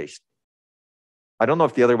computation. I don't know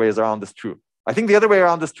if the other way around is true. I think the other way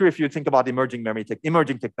around is true if you think about emerging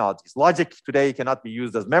technologies. Logic today cannot be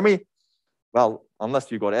used as memory. Well,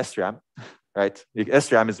 unless you go to SRAM, right?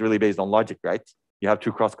 SRAM is really based on logic, right? You have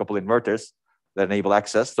two cross-couple inverters that enable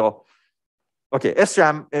access. So, okay,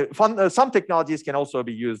 SRAM, some technologies can also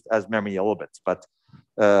be used as memory a little bit, but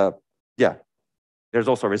yeah, there's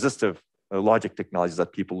also resistive logic technologies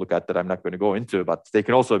that people look at that I'm not going to go into, but they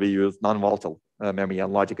can also be used non-volatile memory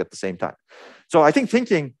and logic at the same time. So I think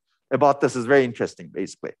thinking about this is very interesting,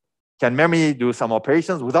 basically. Can memory do some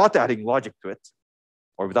operations without adding logic to it,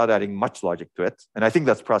 or without adding much logic to it? And I think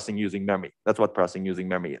that's processing using memory. That's what processing using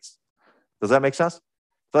memory is. Does that make sense?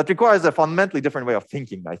 So it requires a fundamentally different way of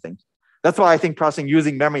thinking, I think. That's why I think processing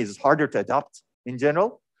using memory is harder to adopt in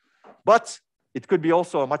general, but it could be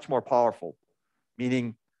also much more powerful,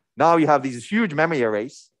 meaning now you have these huge memory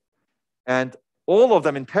arrays, and all of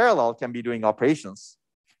them in parallel can be doing operations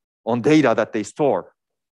on data that they store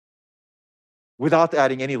without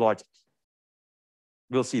adding any logic.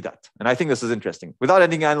 We'll see that. And I think this is interesting. Without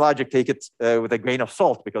adding any logic, take it with a grain of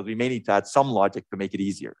salt, because we may need to add some logic to make it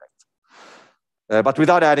easier, right? But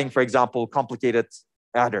without adding, for example, complicated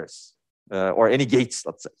adders or any gates,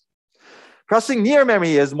 let's say. Processing near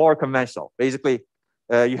memory is more conventional. Basically,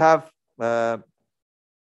 you have processor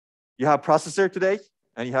today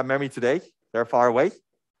and you have memory today. They're far away.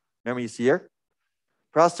 Memory is here.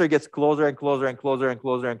 Processor gets closer and closer and closer and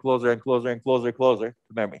closer and closer and closer and closer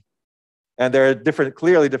to memory. And there are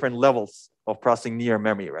clearly different levels of processing near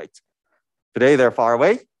memory, right? Today they're far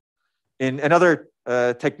away. In another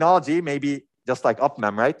technology, maybe just like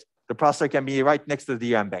UpMem, right? The processor can be right next to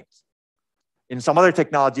the DRAM bank. In some other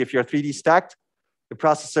technology, if you're 3D stacked, the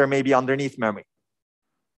processor may be underneath memory,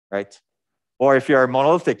 right? Or if you're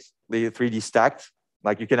monolithically 3D stacked,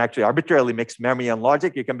 like you can actually arbitrarily mix memory and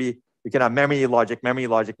logic, you can have memory, logic, memory,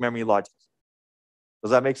 logic, memory, logic.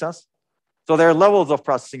 Does that make sense? So there are levels of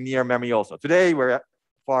processing near memory also. Today, we're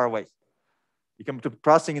far away. You come to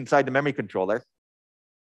processing inside the memory controller.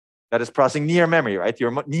 That is processing near memory, right?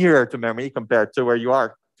 You're nearer to memory compared to where you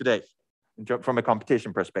are today from a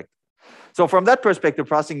computation perspective. So from that perspective,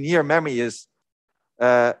 processing near memory is,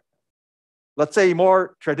 let's say,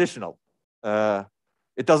 more traditional.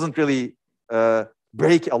 It doesn't really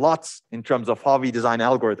break a lot in terms of how we design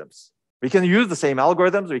algorithms. We can use the same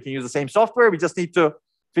algorithms, we can use the same software, we just need to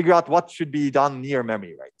figure out what should be done near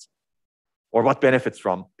memory, right? Or what benefits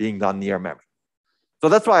from being done near memory. So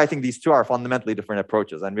that's why I think these two are fundamentally different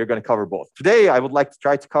approaches, and we're going to cover both. Today, I would like to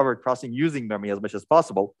try to cover processing using memory as much as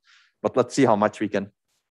possible, but let's see how much we can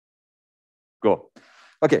go.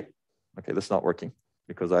 Okay, this is not working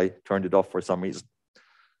because I turned it off for some reason.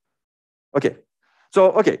 Okay,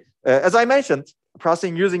 so as I mentioned,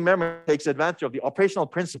 processing using memory takes advantage of the operational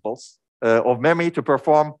principles of memory to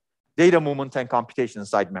perform data movement and computation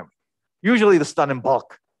inside memory. Usually this is done in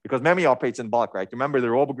bulk because memory operates in bulk, right? Remember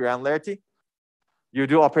the row granularity? You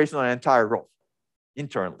do operation on an entire row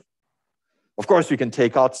internally. Of course, you can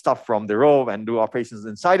take out stuff from the row and do operations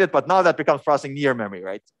inside it, but now that becomes processing near memory,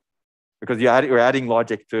 right? Because you're adding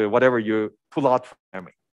logic to whatever you pull out from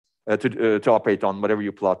memory to operate on whatever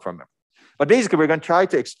you pull out from memory. But basically, we're going to try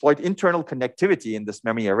to exploit internal connectivity in this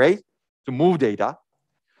memory array to move data.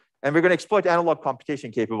 And we're going to exploit analog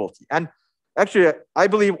computation capability. And actually, I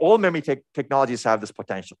believe all memory technologies have this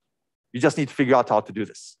potential. You just need to figure out how to do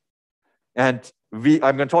this. And I'm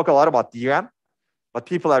going to talk a lot about DRAM, but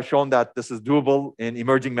people have shown that this is doable in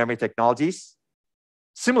emerging memory technologies.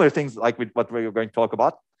 Similar things like with what we're going to talk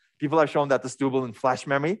about. People have shown that this is doable in flash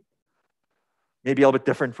memory. Maybe a little bit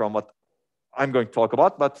different from what I'm going to talk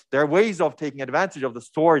about, but there are ways of taking advantage of the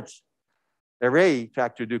storage array to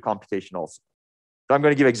actually do computation also. So I'm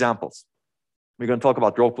going to give examples. We're going to talk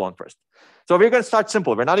about row clone first. So we're going to start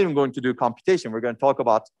simple. We're not even going to do computation. We're going to talk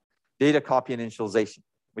about data copy and initialization,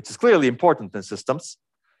 which is clearly important in systems.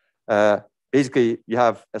 Basically, you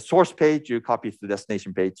have a source page, you copy it to the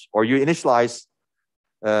destination page, or you initialize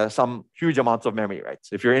some huge amounts of memory, right?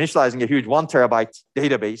 So if you're initializing a huge 1 terabyte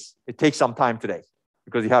database, it takes some time today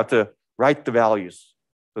because you have to write the values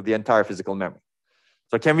to the entire physical memory.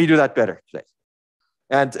 So can we do that better today?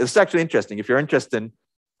 And it's actually interesting. If you're interested in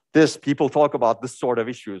this, people talk about this sort of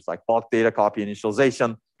issues like bulk data copy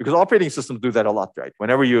initialization, because operating systems do that a lot, right?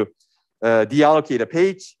 Whenever you deallocate a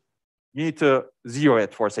page, you need to zero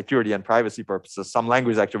it for security and privacy purposes. Some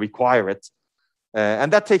languages actually require it.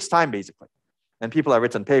 And that takes time, basically. And people have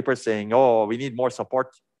written papers saying, oh, we need more support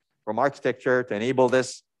from architecture to enable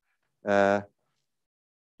this. Yeah,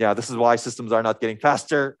 this is why systems are not getting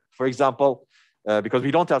faster, for example, because we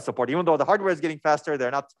don't have support. Even though the hardware is getting faster, they're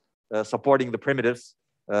not supporting the primitives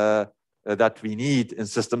that we need in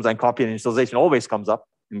systems, and copy and initialization always comes up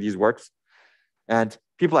in these works. And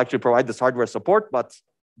people actually provide this hardware support, but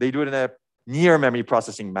they do it in a near memory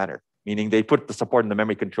processing manner, meaning they put the support in the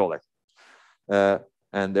memory controller.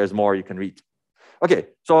 And there's more you can read. Okay,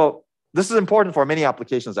 so this is important for many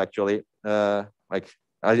applications, actually. Like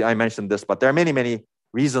I mentioned this, but there are many, many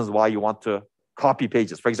reasons why you want to copy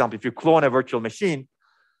pages. For example, if you clone a virtual machine,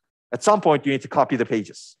 at some point you need to copy the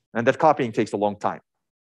pages, and that copying takes a long time.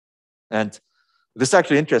 And this is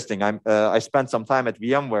actually interesting. I spent some time at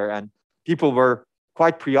VMware, and people were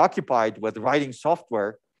quite preoccupied with writing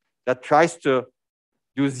software that tries to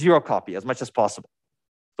do zero copy as much as possible.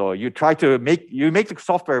 So you try to make the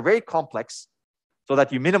software very complex so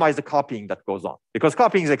that you minimize the copying that goes on, because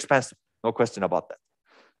copying is expensive, no question about that.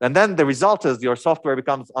 And then the result is your software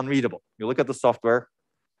becomes unreadable. You look at the software,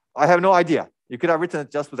 I have no idea. You could have written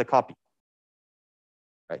it just with a copy,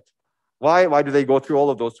 right? Why do they go through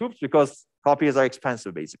all of those hoops? Because copies are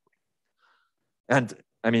expensive, basically. And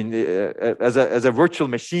I mean, as a virtual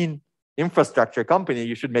machine infrastructure company,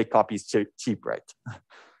 you should make copies cheap, right?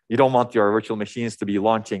 You don't want your virtual machines to be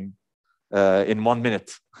launching in 1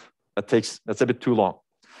 minute. That's a bit too long.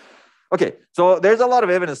 Okay, so there's a lot of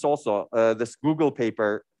evidence also. This Google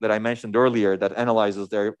paper that I mentioned earlier that analyzes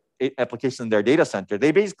their application in their data center,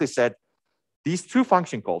 they basically said these two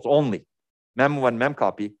function calls only, mem1,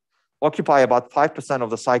 memcopy, occupy about 5% of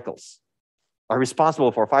the cycles, are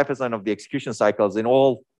responsible for 5% of the execution cycles in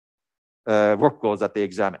all workloads that they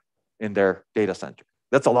examine in their data center.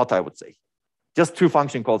 That's a lot, I would say. Just two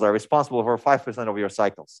function calls are responsible for 5% of your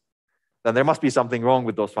cycles. Then there must be something wrong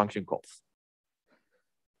with those function calls.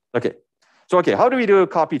 Okay, so okay, how do we do a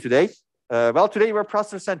copy today? Well, today we're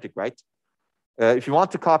processor-centric, right? If you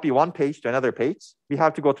want to copy one page to another page, we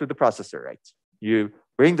have to go through the processor, right? You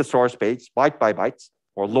bring the source page byte by byte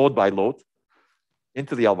or load by load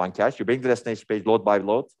into the L1 cache. You bring the destination page load by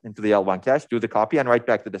load into the L1 cache, do the copy, and write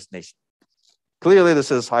back the destination. Clearly,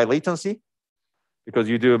 this is high latency because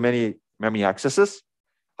you do many memory accesses.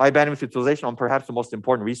 High bandwidth utilization on perhaps the most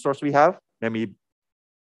important resource we have, memory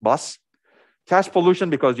bus. Cache pollution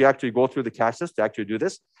because you actually go through the caches to actually do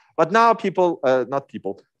this. But now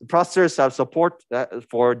the processors have support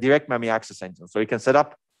for direct memory access engines. So you can set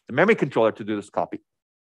up the memory controller to do this copy.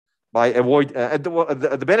 By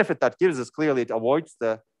the benefit that gives is clearly it avoids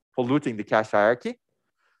the polluting the cache hierarchy.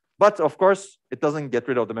 But of course, it doesn't get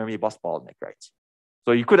rid of the memory bus bottleneck, right?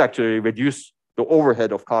 So you could actually reduce the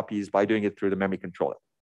overhead of copies by doing it through the memory controller.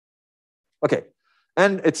 Okay,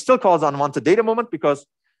 and it still causes unwanted data movement because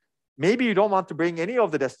maybe you don't want to bring any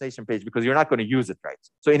of the destination page because you're not going to use it, right?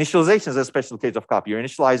 So initialization is a special case of copy. You're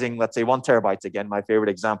initializing, let's say, 1 terabyte, again, my favorite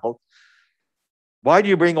example. Why do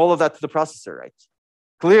you bring all of that to the processor, right?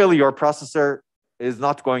 Clearly, your processor is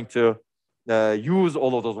not going to use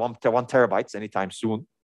all of those 1 terabytes anytime soon,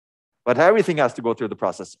 but everything has to go through the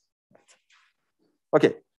processor.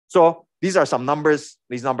 Okay, so these are some numbers.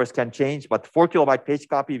 These numbers can change, but 4 kilobyte page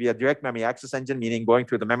copy via direct memory access engine, meaning going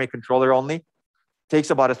through the memory controller only, takes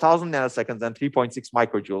about 1,000 nanoseconds and 3.6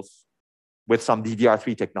 microjoules with some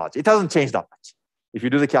DDR3 technology. It doesn't change that much. If you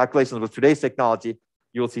do the calculations with today's technology,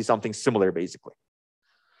 you'll see something similar, basically.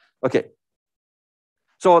 Okay.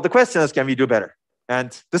 So the question is, can we do better?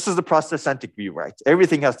 And this is the processor-centric view, right?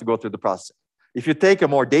 Everything has to go through the processor. If you take a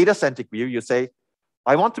more data-centric view, you say,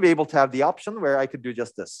 I want to be able to have the option where I could do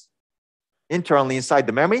just this. Internally inside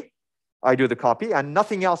the memory, I do the copy and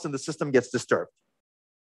nothing else in the system gets disturbed.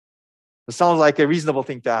 It sounds like a reasonable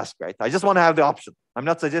thing to ask, right? I just want to have the option. I'm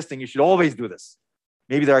not suggesting you should always do this.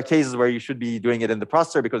 Maybe there are cases where you should be doing it in the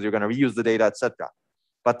processor because you're going to reuse the data, etc.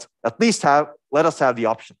 But at least let us have the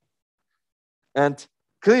option. And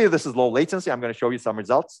clearly, this is low latency. I'm going to show you some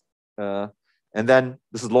results. And then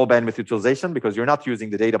this is low bandwidth utilization because you're not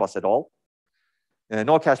using the data bus at all.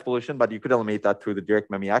 No cache pollution, but you could eliminate that through the direct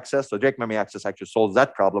memory access. So direct memory access actually solves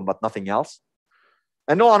that problem, but nothing else.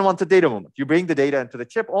 And no unwanted data movement. You bring the data into the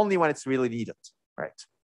chip only when it's really needed, right?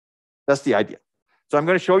 That's the idea. So I'm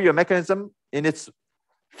going to show you a mechanism in its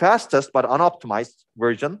fastest but unoptimized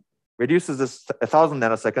version, reduces this 1,000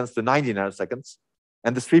 nanoseconds to 90 nanoseconds,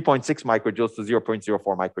 and this 3.6 microjoules to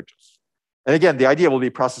 0.04 microjoules. And again, the idea will be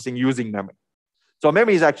processing using memory. So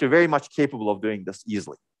memory is actually very much capable of doing this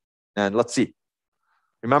easily. And let's see.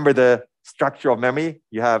 Remember the structure of memory.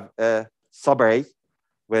 You have a subarray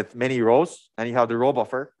with many rows, and you have the row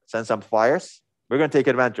buffer, sense amplifiers. We're going to take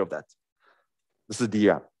advantage of that. This is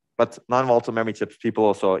DRAM. But non-volatile memory chips, people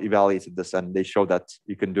also evaluated this, and they show that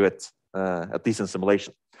you can do it, at least in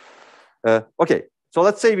simulation. Okay, so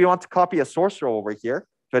let's say we want to copy a source row over here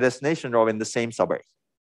to a destination row in the same subarray.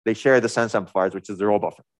 They share the sense amplifiers, which is the row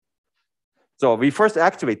buffer. So we first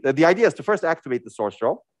activate, the idea is to first activate the source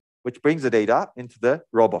row, which brings the data into the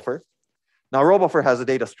row buffer. Now, row buffer has the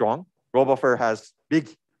data strong. Row buffer has big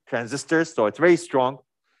transistors, so it's very strong.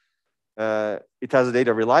 It has the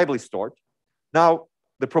data reliably stored. Now,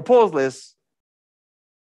 the proposal is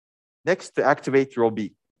next to activate row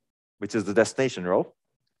B, which is the destination row.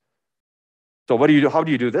 So what do you do? How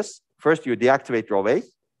do you do this? First, you deactivate row A,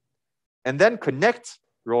 and then connect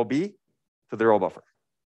row B to the row buffer,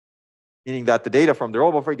 meaning that the data from the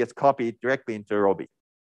row buffer gets copied directly into row B.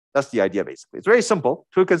 That's the idea, basically. It's very simple.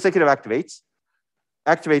 2 consecutive activates.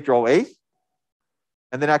 Activate row A,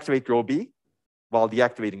 and then activate row B while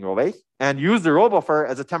deactivating row A, and use the row buffer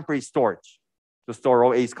as a temporary storage to store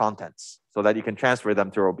row A's contents so that you can transfer them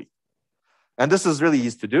to row B. And this is really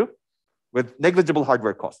easy to do with negligible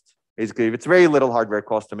hardware cost. Basically, if it's very little hardware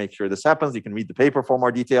cost to make sure this happens, you can read the paper for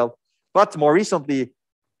more detail. But more recently,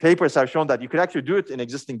 papers have shown that you could actually do it in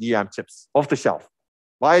existing DRAM chips off the shelf.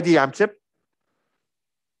 Buy a DRAM chip,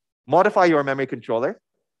 modify your memory controller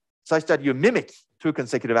such that you mimic 2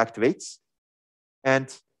 consecutive activates,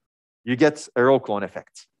 and you get a row clone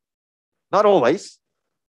effect. Not always.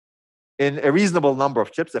 In a reasonable number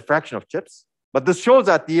of chips, a fraction of chips, But this shows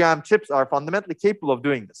that DRAM chips are fundamentally capable of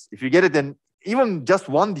doing this. If you get it in even just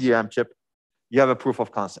one DRAM chip, you have a proof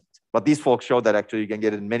of concept. But these folks show that actually you can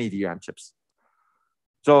get it in many DRAM chips.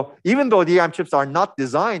 So even though DRAM chips are not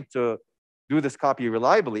designed to do this copy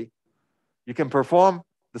reliably, you can perform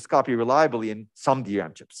this copy reliably in some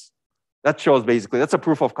DRAM chips. That shows basically, that's a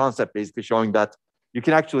proof of concept basically showing that you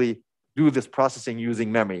can actually do this processing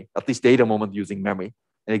using memory, at least data moment using memory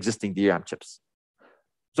and existing DRAM chips.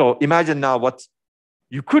 So imagine now what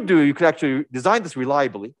you could do. You could actually design this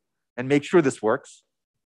reliably and make sure this works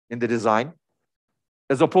in the design,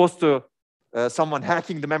 as opposed to someone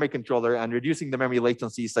hacking the memory controller and reducing the memory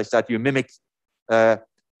latency such that you mimic two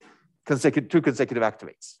consecutive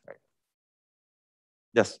activates. Right?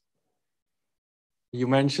 Yes. You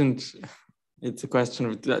mentioned, it's a question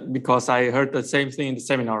of that because I heard the same thing in the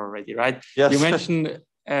seminar already, right? Yes. You mentioned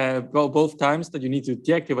both times that you need to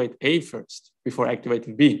deactivate A first before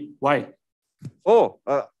activating B. Why? Oh,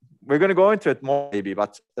 we're going to go into it more maybe,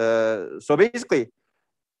 but so basically,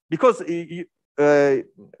 because you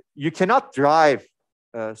cannot drive,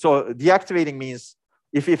 so deactivating means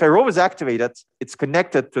if a row is activated, it's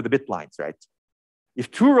connected to the bit lines, right?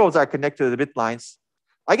 If two rows are connected to the bit lines,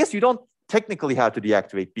 I guess you don't technically have to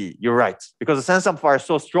deactivate B. You're right, because the sense amplifier is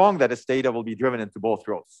so strong that its data will be driven into both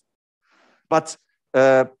rows. But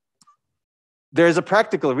there is a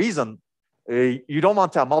practical reason. You don't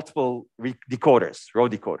want to have multiple decoders, row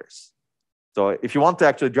decoders. So if you want to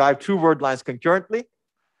actually drive two word lines concurrently,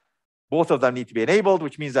 both of them need to be enabled,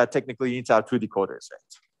 which means that technically you need to have two decoders,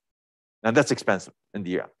 right? And that's expensive in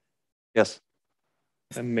DRAM. Yes?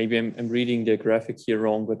 And maybe I'm reading the graphic here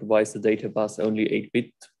wrong, but why is the data bus only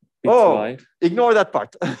 8-bit wide? Ignore that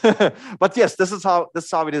part. But yes, this is how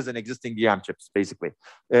it is in existing DRAM chips, basically.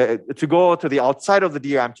 To go to the outside of the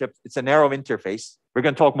DRAM chip, it's a narrow interface. We're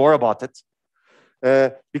going to talk more about it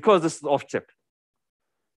because this is off chip,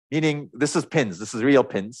 meaning this is pins. This is real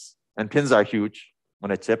pins, and pins are huge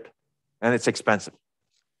on a chip, and it's expensive.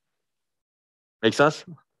 Make sense?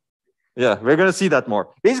 Yeah, we're going to see that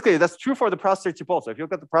more. Basically, that's true for the processor chip also. If you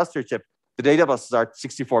look at the processor chip, the data buses are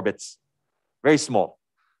 64 bits, very small.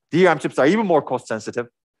 DRAM chips are even more cost sensitive,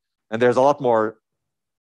 and there's a lot more,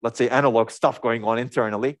 let's say, analog stuff going on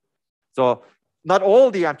internally. So not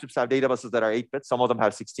all DRAM chips have data buses that are 8 bits. Some of them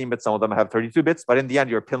have 16 bits, some of them have 32 bits, but in the end,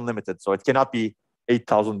 you're pin limited. So it cannot be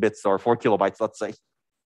 8,000 bits or 4 kilobytes, let's say.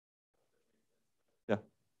 Yeah.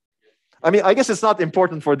 I mean, I guess it's not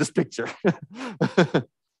important for this picture.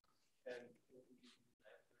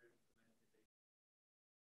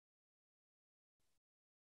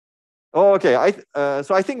 Oh, okay.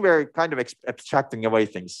 So I think we're kind of abstracting away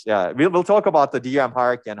things. Yeah, we'll talk about the DRAM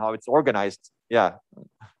hierarchy and how it's organized. Yeah,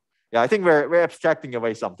 I think we're abstracting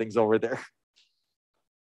away some things over there.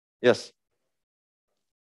 Yes.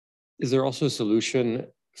 Is there also a solution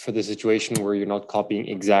for the situation where you're not copying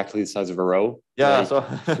exactly the size of a row? Yeah, like so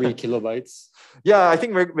 3 kilobytes. Yeah, I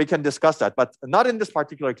think we can discuss that, but not in this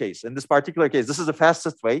particular case. In this particular case, this is the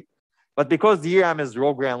fastest way, but because DRAM is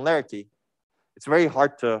row granularity, it's very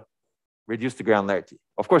hard to reduce the granularity.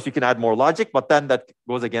 Of course, you can add more logic, but then that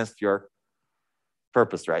goes against your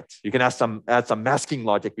purpose, right? You can add some masking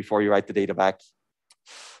logic before you write the data back.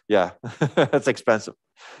 Yeah, that's expensive.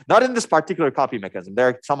 Not in this particular copy mechanism. There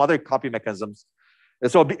are some other copy mechanisms.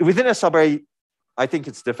 So within a subarray, I think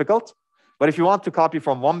it's difficult. But if you want to copy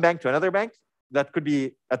from one bank to another bank, that could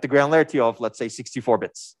be at the granularity of, let's say, 64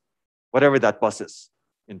 bits, whatever that bus is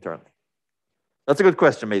internally. That's a good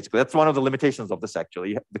question, basically. That's one of the limitations of this,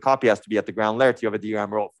 actually. The copy has to be at the granularity of a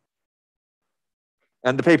DRAM row.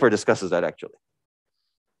 And the paper discusses that, actually.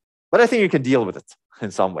 But I think you can deal with it in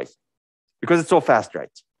some way because it's so fast, right?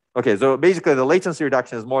 Okay, so basically the latency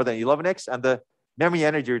reduction is more than 11x and the memory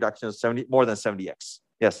energy reduction is more than 70x.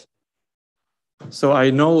 Yes? So I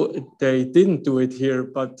know they didn't do it here,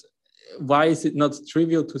 but why is it not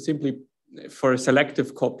trivial to simply, for a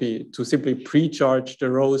selective copy, to simply pre-charge the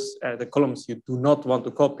rows, the columns you do not want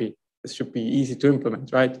to copy? This should be easy to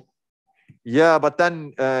implement, right? Yeah, but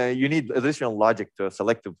then you need additional logic to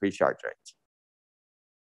selective pre-charge, right?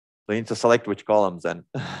 So you need to select which columns and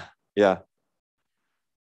yeah.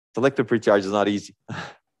 Selective pre-charge is not easy.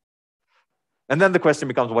 And then the question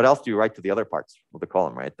becomes, what else do you write to the other parts of the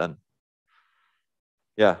column, right? Then,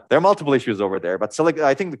 yeah, there are multiple issues over there, but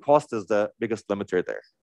I think the cost is the biggest limiter there.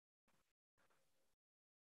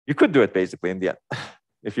 You could do it basically in the end,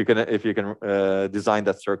 if you can design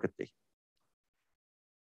that circuitry.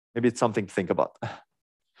 Maybe it's something to think about.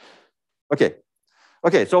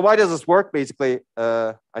 Okay, so why does this work? Basically,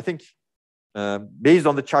 I think based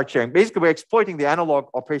on the chart sharing, basically we're exploiting the analog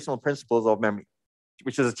operational principles of memory,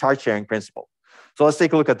 which is a chart sharing principle. So let's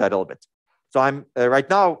take a look at that a little bit. So I'm right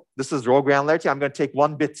now, this is row granularity. I'm going to take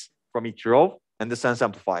one bit from each row and the sense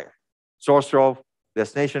amplifier. Source row,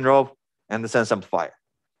 destination row, and the sense amplifier.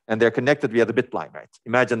 And they're connected via the bit line, right?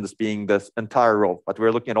 Imagine this being this entire row, but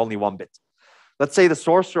we're looking at only one bit. Let's say the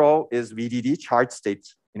source row is VDD, charged state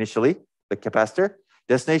initially, the capacitor.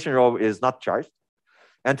 Destination row is not charged.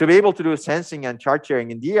 And to be able to do sensing and charge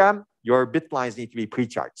sharing in DRAM, your bit lines need to be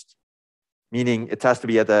pre-charged, meaning it has to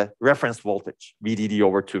be at a reference voltage, VDD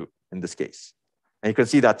over 2 in this case. And you can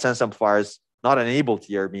see that sense amplifier is not enabled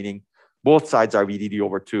here, meaning both sides are VDD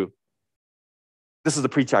over 2. This is the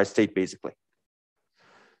pre-charged state, basically.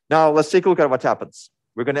 Now, let's take a look at what happens.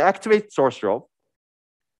 We're going to activate source row,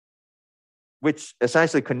 which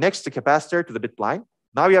essentially connects the capacitor to the bit line.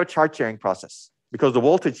 Now we have a charge sharing process. Because the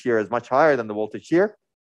voltage here is much higher than the voltage here,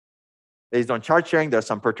 based on charge sharing, there's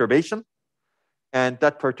some perturbation. And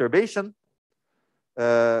that perturbation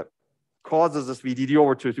causes this VDD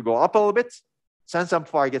over 2 to go up a little bit. Sense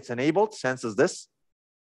amplifier gets enabled, senses this,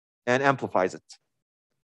 and amplifies it,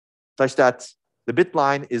 such that the bit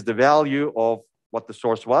line is the value of what the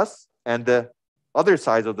source was, and the other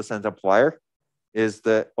side of the sense amplifier is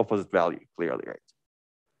the opposite value, clearly, right?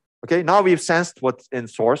 Okay, now we've sensed what's in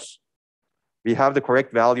source. We have the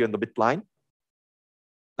correct value in the bit line.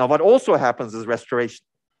 Now, what also happens is restoration.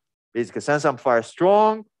 Basically, sense amplifier is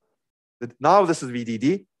strong. Now this is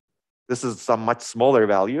VDD. This is some much smaller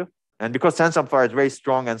value. And because sense amplifier is very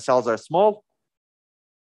strong and cells are small,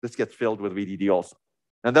 this gets filled with VDD also.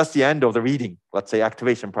 And that's the end of the reading, let's say,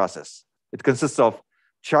 activation process. It consists of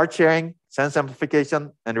charge sharing, sense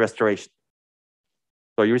amplification, and restoration.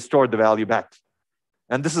 So you restore the value back.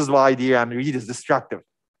 And this is why DRAM read is destructive.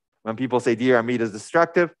 When people say DRAM read is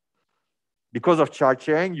destructive, because of charge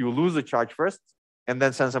sharing, you lose the charge first, and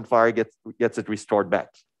then sense amplifier gets it restored back.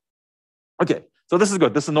 Okay, so this is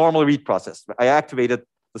good. This is a normal read process. I activated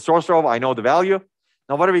the source row. I know the value.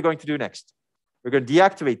 Now, what are we going to do next? We're going to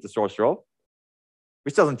deactivate the source row,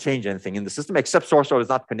 which doesn't change anything in the system, except source row is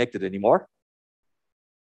not connected anymore.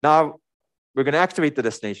 Now, we're going to activate the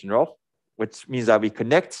destination row, which means that we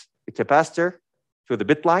connect the capacitor to the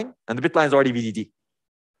bit line, and the bit line is already VDD.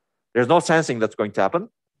 There's no sensing that's going to happen.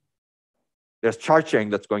 There's charge sharing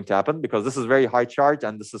that's going to happen because this is very high charge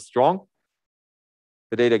and this is strong.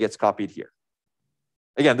 The data gets copied here.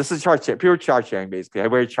 Again, this is pure charge sharing, basically,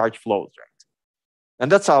 where charge flows, right?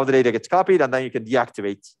 And that's how the data gets copied, and then you can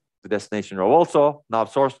deactivate the destination row also. Now,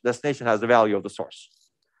 source destination has the value of the source.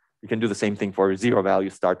 You can do the same thing for 0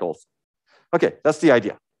 value start also. Okay, that's the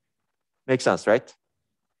idea. Makes sense, right?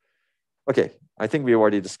 Okay, I think we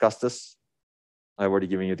already discussed this. I've already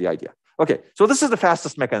given you the idea. Okay, so this is the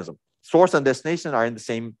fastest mechanism. Source and destination are in the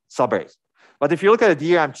same subarray. But if you look at a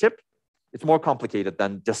DRAM chip, it's more complicated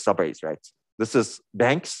than just subarrays, right? This is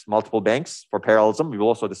banks, multiple banks for parallelism. We will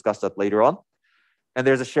also discuss that later on. And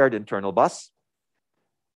there's a shared internal bus.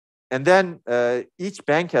 And then each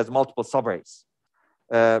bank has multiple subarrays.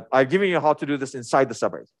 I've given you how to do this inside the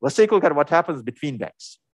subarray. Let's take a look at what happens between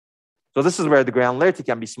banks. So this is where the granularity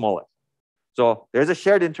can be smaller. So there's a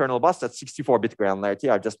shared internal bus that's 64-bit granularity.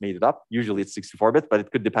 I've just made it up. Usually it's 64-bit, but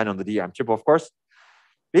it could depend on the DRAM chip, of course.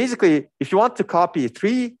 Basically, if you want to copy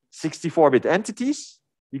 3 64-bit entities,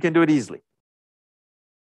 you can do it easily.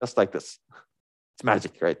 Just like this. It's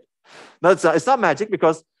magic, right? No, it's not magic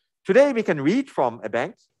because today we can read from a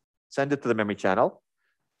bank, send it to the memory channel,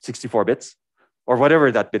 64 bits, or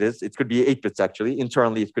whatever that bit is. It could be 8 bits actually.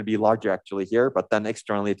 Internally, it could be larger actually here, but then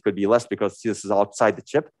externally it could be less because this is outside the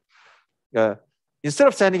chip. Instead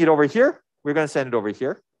of sending it over here, we're going to send it over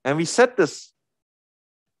here. And we set this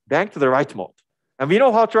bank to the write mode. And we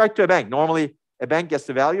know how to write to a bank. Normally, a bank gets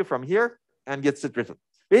the value from here and gets it written.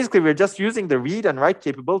 Basically, we're just using the read and write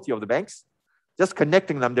capability of the banks, just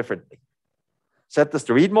connecting them differently. Set this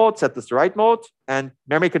to read mode, set this to write mode, and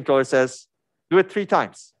memory controller says, do it 3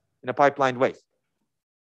 times in a pipelined way.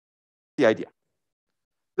 The idea.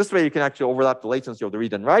 This way, you can actually overlap the latency of the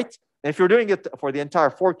read and write. And if you're doing it for the entire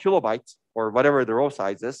 4 kilobytes or whatever the row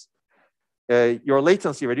size is, your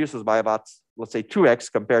latency reduces by about, let's say,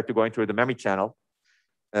 2x compared to going through the memory channel.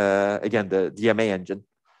 Again, the DMA engine.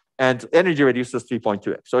 And energy reduces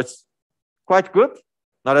 3.2x. So it's quite good,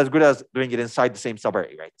 not as good as doing it inside the same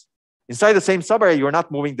subarray, right? Inside the same subarray, you're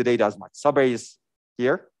not moving the data as much. Subarray is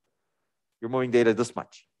here. You're moving data this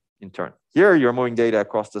much in turn. Here, you're moving data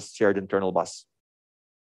across this shared internal bus.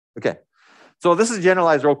 Okay. So this is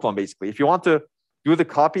generalized row clone, basically. If you want to do the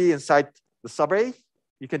copy inside the subarray,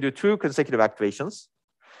 you can do 2 consecutive activations.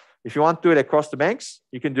 If you want to do it across the banks,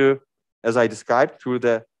 you can do, as I described, through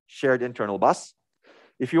the shared internal bus.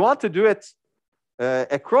 If you want to do it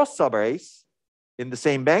across subarrays in the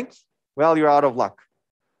same bank, well, you're out of luck.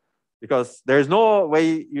 because there's no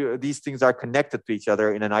way these things are connected to each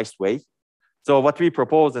other in a nice way. So what we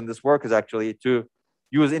propose in this work is actually to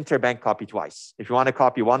use interbank copy twice. If you want to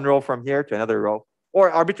copy one row from here to another row, or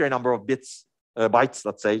arbitrary number of bits, bytes,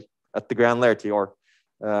 let's say, at the granularity, or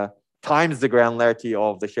times the granularity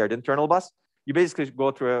of the shared internal bus, you basically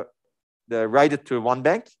go to write it to one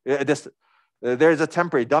bank. There's a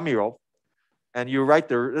temporary dummy row, and you write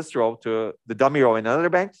this row to the dummy row in another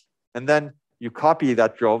bank, and then you copy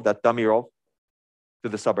that row, that dummy row, to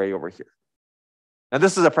the subarray over here. And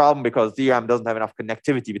this is a problem because DRAM doesn't have enough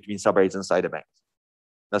connectivity between subarrays inside a bank.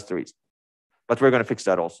 That's the reason. But we're going to fix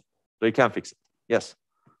that also. So you can fix it. Yes.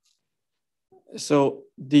 So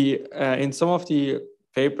in some of the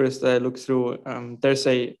papers that I look through, there's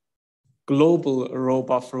a global row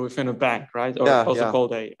buffer within a bank, right? Or also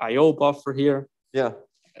called a I/O buffer here. Yeah.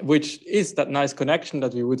 Which is that nice connection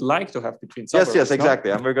that we would like to have between subarrays. Yes,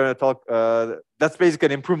 exactly. And we're going to talk, that's basically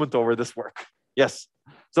an improvement over this work. Yes.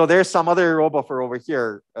 So there's some other row buffer over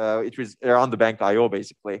here, which is around the bank I/O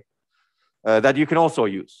basically, that you can also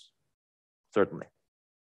use, certainly.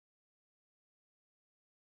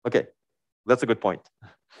 Okay, that's a good point.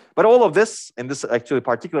 But all of this in this actually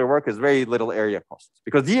particular work is very little area cost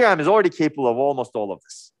because DRAM is already capable of almost all of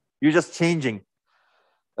this. You're just changing,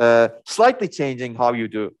 slightly changing how you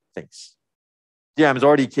do things. DRAM is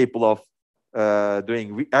already capable of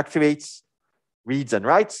doing activates, reads, and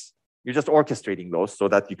writes. You're just orchestrating those so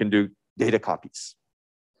that you can do data copies.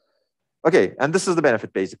 Okay, and this is the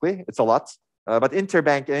benefit basically. It's a lot, but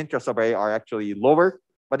interbank and intra-subarray are actually lower,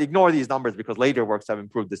 but ignore these numbers because later works have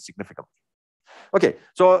improved this significantly. Okay,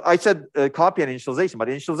 so I said copy and initialization, but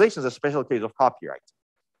initialization is a special case of copy, right?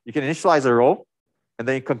 You can initialize a row, and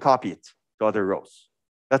then you can copy it to other rows.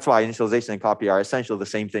 That's why initialization and copy are essentially the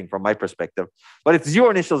same thing from my perspective. But it's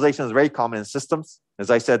zero initialization is very common in systems. As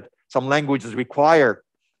I said, some languages require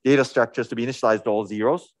data structures to be initialized to all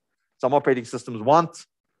zeros. Some operating systems want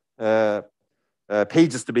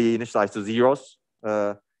pages to be initialized to zeros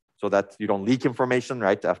so that you don't leak information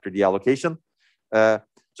right after the allocation.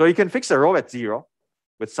 So you can fix a row at 0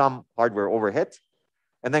 with some hardware overhead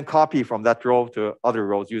and then copy from that row to other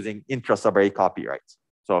rows using intra-subarray copy, right?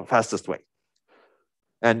 So fastest way.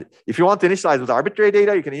 And if you want to initialize with arbitrary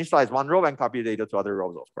data, you can initialize one row and copy data to other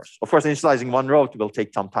rows, of course. Of course, initializing one row will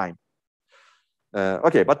take some time.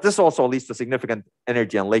 Okay, but this also leads to significant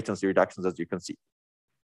energy and latency reductions, as you can see.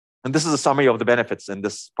 And this is a summary of the benefits in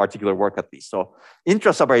this particular work, at least. So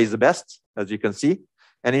intra-subarray is the best, as you can see.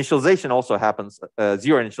 And initialization also happens,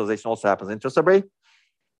 zero initialization also happens intra-subarray.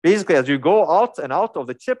 Basically, as you go out and out of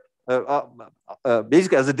the chip,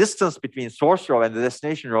 basically as the distance between source row and the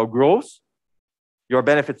destination row grows, your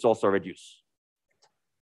benefits also reduce.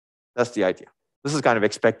 That's the idea. This is kind of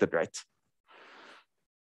expected, right?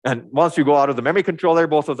 And once you go out of the memory controller,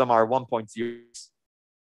 both of them are 1.0,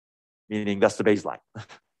 meaning that's the baseline. Of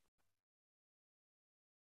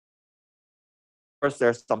course,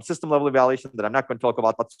 there's some system level evaluation that I'm not going to talk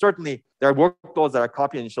about, but certainly there are workloads that are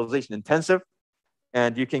copy and initialization intensive,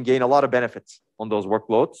 and you can gain a lot of benefits on those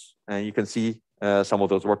workloads. And you can see some of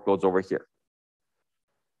those workloads over here.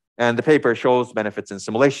 And the paper shows benefits in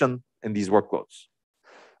simulation in these workloads.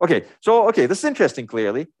 Okay, so this is interesting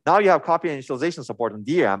clearly. Now you have copy and initialization support in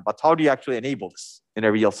DRAM, but how do you actually enable this in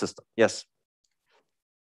a real system? Yes.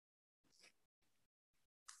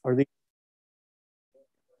 Are they?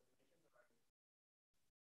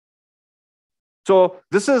 So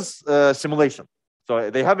this is simulation. So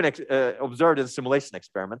they have been observed in simulation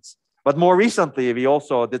experiments. But more recently, we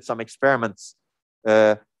also did some experiments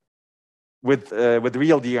with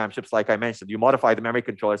real DRAM chips, like I mentioned. You modify the memory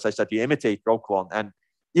controller such that you imitate row clone. And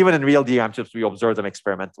even in real DRAM chips, we observe them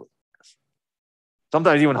experimentally.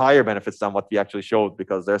 Sometimes even higher benefits than what we actually showed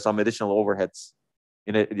because there are some additional overheads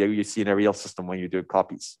in it you see in a real system when you do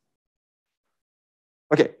copies.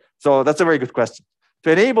 Okay, so that's a very good question.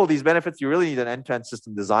 To enable these benefits, you really need an end-to-end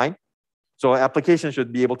system design. So applications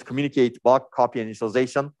should be able to communicate bulk copy and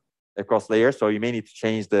initialization across layers. So you may need to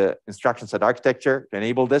change the instruction set architecture to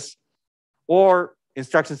enable this. Or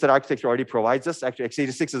instruction set architecture already provides this. Actually,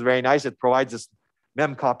 x86 is very nice. It provides this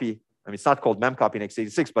mem copy. I mean, it's not called mem copy in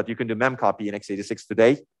x86, but you can do mem copy in x86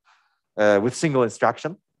 today with single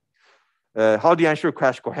instruction. How do you ensure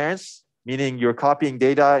cache coherence? Meaning you're copying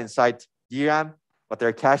data inside DRAM, but there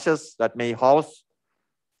are caches that may house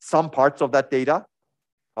some parts of that data.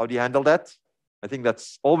 How do you handle that? I think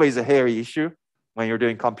that's always a hairy issue when you're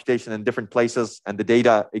doing computation in different places and the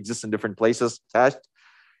data exists in different places cached.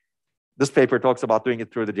 This paper talks about doing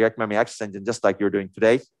it through the direct memory access engine, just like you're doing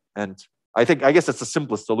today. And I guess it's the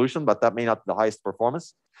simplest solution, but that may not be the highest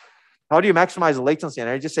performance. How do you maximize the latency and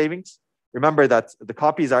energy savings? remember that the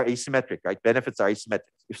copies are asymmetric, right? Benefits are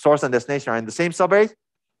asymmetric. If source and destination are in the same subarray,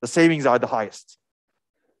 the savings are the highest.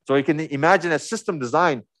 So you can imagine a system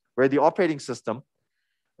design where the operating system,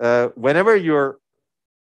 whenever you're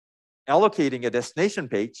allocating a destination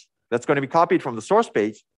page that's going to be copied from the source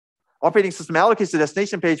page, operating system allocates the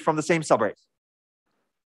destination page from the same subarray.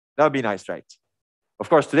 That would be nice, right? Of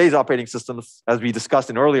course, today's operating systems, as we discussed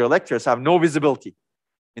in earlier lectures, have no visibility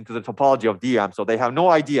into the topology of DRAM. So they have no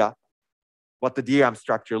idea what the DRAM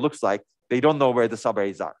structure looks like. They don't know where the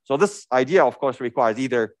subarrays are. So this idea, of course, requires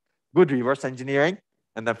either good reverse engineering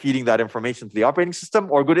and then feeding that information to the operating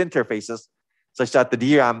system, or good interfaces such that the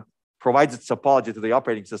DRAM provides its topology to the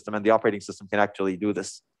operating system and the operating system can actually do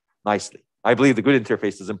this nicely. I believe the good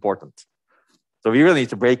interface is important. So we really need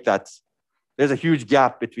to break that. There's a huge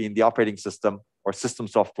gap between the operating system or system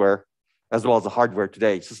software as well as the hardware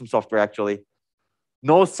today. System software actually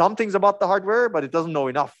knows some things about the hardware, but it doesn't know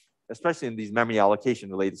enough, especially in these memory allocation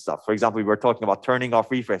related stuff. For example, we were talking about turning off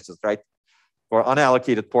refreshes, right? For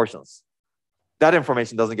unallocated portions. That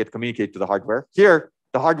information doesn't get communicated to the hardware. Here,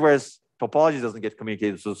 the hardware's topology doesn't get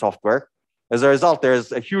communicated to the software. As a result,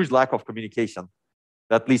 there's a huge lack of communication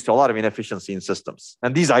that leads to a lot of inefficiency in systems.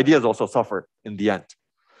 And these ideas also suffer in the end.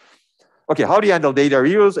 Okay, how do you handle data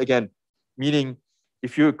reuse? Again, meaning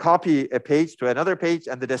if you copy a page to another page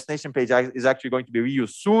and the destination page is actually going to be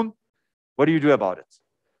reused soon, what do you do about it?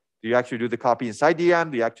 Do you actually do the copy inside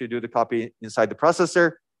DRAM? Do you actually do the copy inside the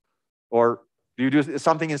processor? Or do you do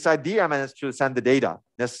something inside DRAM and to send the data,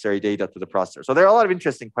 necessary data to the processor? So there are a lot of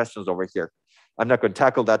interesting questions over here. I'm not going to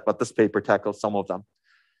tackle that, but this paper tackles some of them.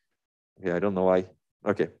 Okay, I don't know why.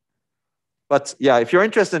 Okay. But yeah, if you're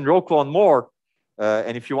interested in row clone more,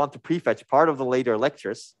 and if you want to prefetch part of the later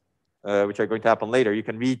lectures, which are going to happen later, you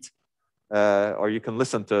can read or you can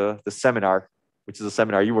listen to the seminar, which is a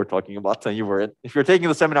seminar you were talking about and you were in. If you're taking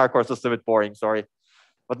the seminar course, it's a bit boring, sorry.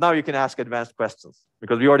 But now you can ask advanced questions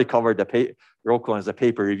because we already covered the row clone as a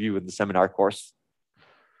paper review in the seminar course.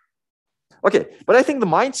 Okay, but I think the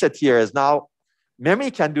mindset here is now memory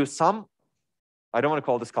can do some, I don't want to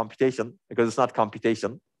call this computation because it's not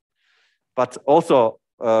computation, but also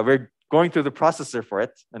we're going through the processor for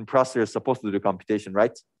it, and processor is supposed to do computation,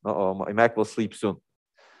 right? Uh-oh, my Mac will sleep soon.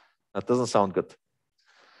 That doesn't sound good.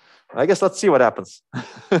 I guess let's see what happens.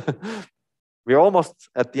 We're almost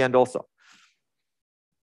at the end also.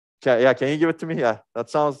 Yeah, can you give it to me? Yeah, that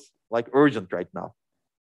sounds like urgent right now.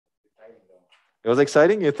 It was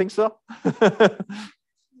exciting, you think so?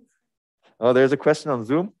 Oh, there's a question on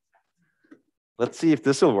Zoom. Let's see if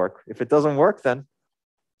this will work. If it doesn't work, then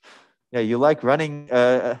yeah, you like running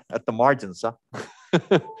at the margins, huh?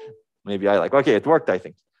 Maybe I like. Okay, it worked, I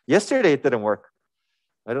think. Yesterday it didn't work.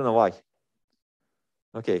 I don't know why.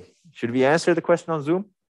 Okay, should we answer the question on Zoom?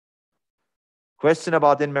 Question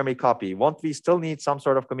about in-memory copy. Won't we still need some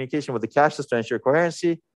sort of communication with the caches to ensure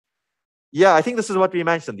coherency? Yeah, I think this is what we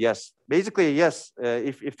mentioned, yes. Basically, yes,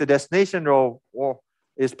 if the destination row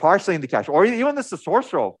is partially in the cache, or even if the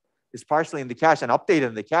source row is partially in the cache and updated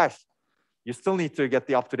in the cache, you still need to get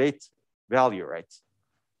the up-to-date value, right?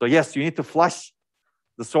 So yes, you need to flush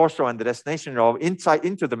the source row and the destination row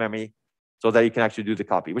into the memory so that you can actually do the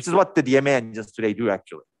copy, which is what the DMA engines today do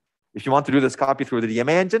actually. If you want to do this copy through the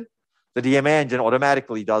DMA engine, the DMA engine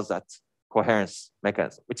automatically does that coherence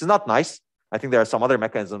mechanism, which is not nice. I think there are some other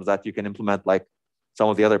mechanisms that you can implement, like some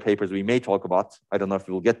of the other papers we may talk about. I don't know if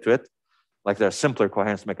we'll get to it. Like there are simpler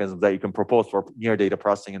coherence mechanisms that you can propose for near data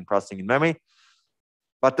processing and processing in memory.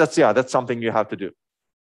 But that's something you have to do.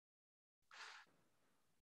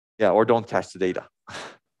 Yeah, or don't cache the data.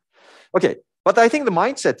 Okay, but I think the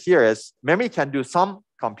mindset here is memory can do some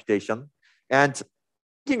computation, and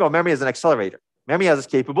thinking of memory as an accelerator. Memory has this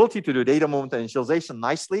capability to do data movement and initialization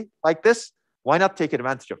nicely like this. Why not take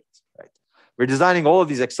advantage of it, right? We're designing all of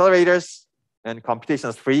these accelerators, and computation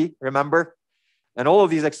is free, remember? And all of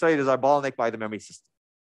these accelerators are bottlenecked by the memory system.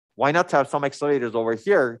 Why not have some accelerators over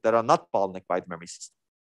here that are not bottlenecked by the memory system?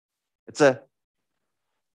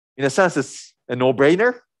 In a sense, it's a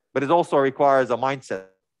no-brainer, but it also requires a mindset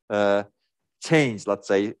change, let's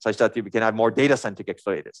say, such that we can have more data-centric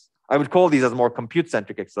accelerators. I would call these as more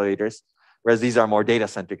compute-centric accelerators, whereas these are more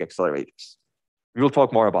data-centric accelerators. We will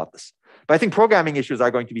talk more about this. But I think programming issues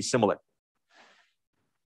are going to be similar.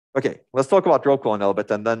 Okay, let's talk about row clone a little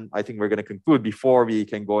bit, and then I think we're going to conclude before we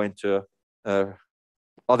can go into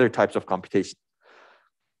other types of computation.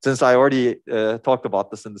 Since I already talked about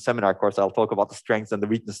this in the seminar course, I'll talk about the strengths and the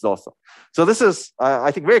weaknesses also. So this is,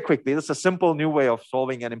 I think very quickly, this is a simple new way of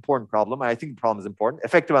solving an important problem. I think the problem is important.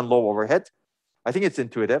 Effective and low overhead. I think it's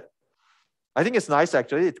intuitive. I think it's nice,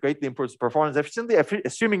 actually. It greatly improves performance efficiently,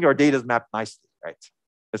 assuming your data is mapped nicely, right?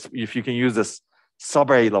 if you can use this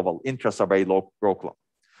subarray level, intra-subarray row clone.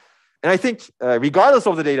 And I think regardless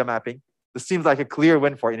of the data mapping, this seems like a clear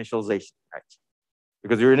win for initialization, right?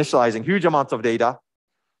 Because you're initializing huge amounts of data.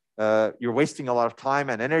 You're wasting a lot of time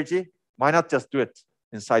and energy. Why not just do it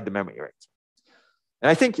inside the memory, right? And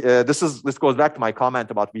I think this goes back to my comment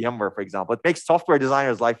about VMware, for example. It makes software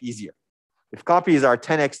designers' life easier. If copies are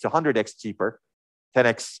 10x to 100x cheaper,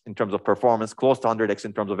 10x in terms of performance, close to 100x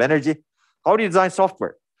in terms of energy, how do you design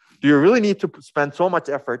software? Do you really need to spend so much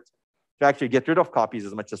effort to actually get rid of copies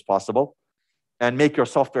as much as possible and make your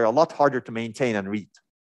software a lot harder to maintain and read?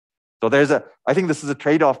 So I think this is a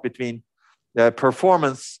trade-off between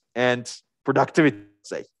performance and productivity,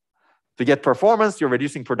 say. To get performance, you're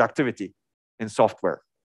reducing productivity in software.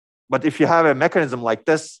 But if you have a mechanism like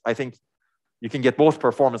this, I think you can get both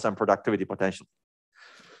performance and productivity potentially.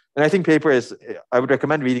 And I think I would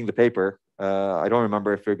recommend reading the paper. I don't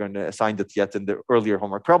remember if we're going to assign it yet in the earlier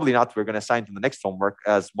homework. Probably not. We're going to assign it in the next homework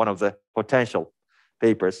as one of the potential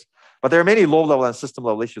papers. But there are many low-level and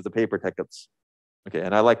system-level issues the paper tackles. Okay,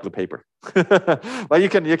 and I like the paper. But you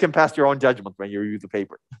can pass your own judgment when you review the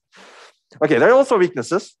paper. Okay, there are also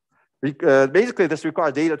weaknesses. Basically, this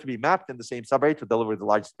requires data to be mapped in the same subarray to deliver the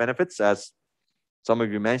largest benefits, as some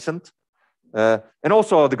of you mentioned. And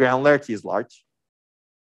also, the granularity is large.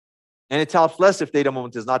 And it helps less if data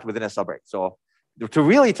movement is not within a subarray. So to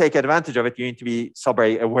really take advantage of it, you need to be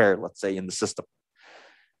subarray aware, let's say, in the system.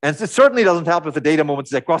 And it certainly doesn't help if the data movement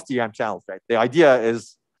is across DRAM channels, right? The idea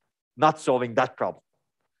is not solving that problem.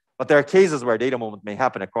 But there are cases where data movement may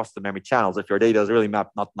happen across the memory channels if your data is really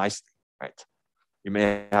mapped not nicely, right? You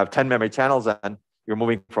may have 10 memory channels and you're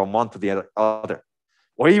moving from one to the other.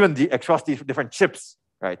 Or even across these different chips,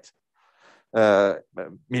 right?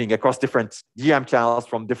 Meaning across different DRAM channels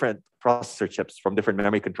from different processor chips, from different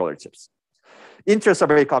memory controller chips.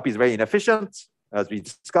 Inter-subarray copy is very inefficient, as we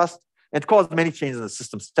discussed, and causes many changes in the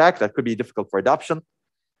system stack that could be difficult for adoption.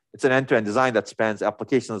 It's an end-to-end design that spans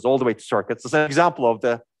applications all the way to circuits. It's an example of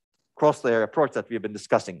the cross-layer approach that we've been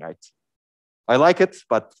discussing, right? I like it,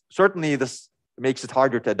 but certainly this makes it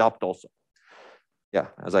harder to adopt also. Yeah,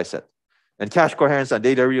 as I said. And cache coherence and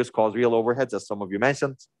data reuse cause real overheads, as some of you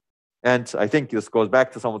mentioned. And I think this goes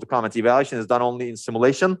back to some of the comments. Evaluation is done only in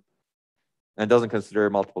simulation and doesn't consider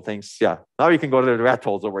multiple things. Yeah, now you can go to the rat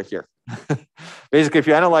holes over here. Basically, if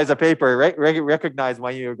you analyze a paper, recognize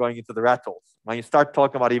when you're going into the rat holes. When you start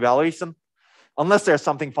talking about evaluation, unless there's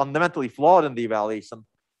something fundamentally flawed in the evaluation,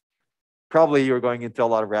 probably you're going into a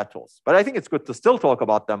lot of rat holes. But I think it's good to still talk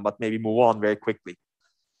about them, but maybe move on very quickly.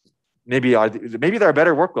 Maybe there are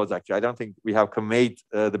better workloads, actually. I don't think we have conveyed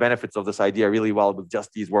the benefits of this idea really well with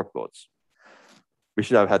just these workloads. We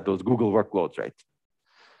should have had those Google workloads, right?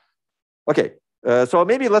 Okay, so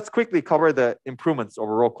maybe let's quickly cover the improvements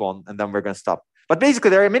over row clone, and then we're going to stop. But basically,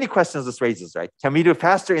 there are many questions this raises, right? Can we do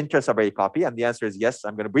faster inter-subarray copy? And the answer is yes.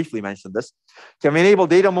 I'm going to briefly mention this. Can we enable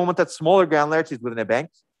data movement at smaller granularities within a bank?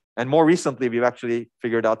 And more recently, we've actually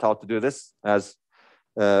figured out how to do this, as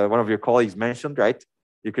one of your colleagues mentioned, right?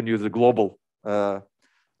 You can use a global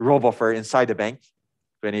row buffer inside a bank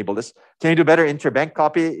to enable this. Can you do better inter-bank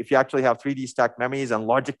copy? If you actually have 3D stacked memories and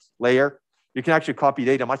logic layer, you can actually copy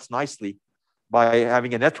data much nicely by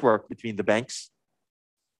having a network between the banks.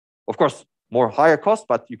 Of course, more higher cost,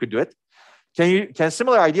 but you could do it. Can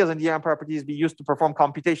similar ideas and DRAM properties be used to perform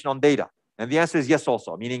computation on data? And the answer is yes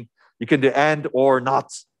also, meaning you can do and or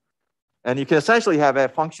not. And you can essentially have a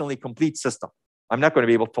functionally complete system. I'm not going to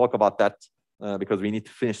be able to talk about that because we need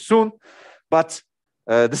to finish soon. But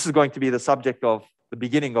this is going to be the subject of the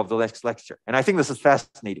beginning of the next lecture. And I think this is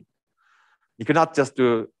fascinating. You cannot just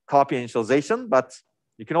do copy initialization, but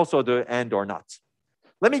you can also do and or not.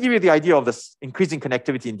 Let me give you the idea of this increasing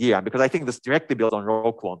connectivity in DRAM, because I think this directly builds on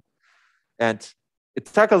row clone. And it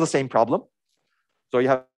tackles the same problem. So you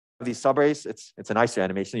have these subarrays. It's a nicer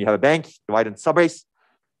animation. You have a bank divided into subarrays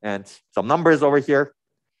and some numbers over here.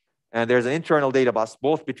 And there's an internal data bus,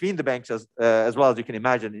 both between the banks as well as you can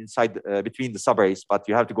imagine inside between the subarrays, but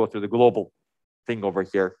you have to go through the global thing over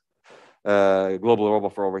here, global row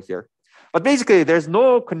buffer over here. But basically, there's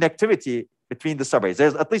no connectivity between the subarrays.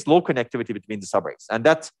 There's at least low connectivity between the subarrays. And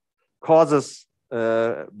that causes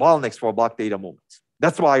bottlenecks for block data movement.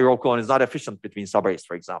 That's why row clone is not efficient between subarrays,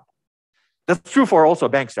 for example. That's true for also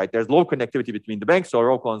banks, right? There's low connectivity between the banks, so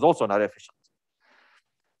row clone is also not efficient.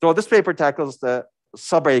 So this paper tackles the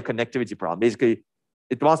subarray connectivity problem. Basically,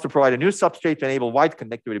 it wants to provide a new substrate to enable wide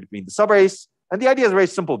connectivity between the subarrays. And the idea is very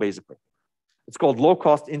simple, basically. It's called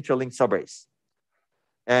low-cost interlinked subarrays.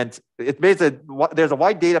 And it basically, there's a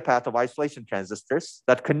wide data path of isolation transistors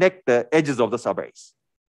that connect the edges of the subarrays.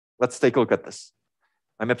 Let's take a look at this.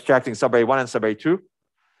 I'm abstracting subarray 1 and subarray 2.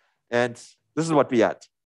 And this is what we had.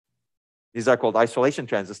 These are called isolation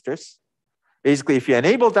transistors. Basically, if you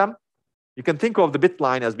enable them, you can think of the bit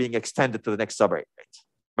line as being extended to the next subarray. Right?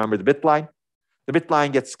 Remember the bit line? The bit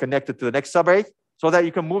line gets connected to the next subarray so that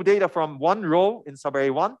you can move data from one row in subarray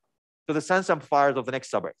 1 to the sense amplifiers of the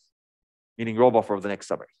next subarray, meaning row buffer of the next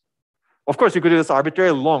subarray. Of course, you could do this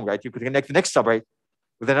arbitrarily long, right? You could connect the next subarray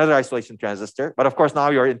with another isolation transistor. But of course,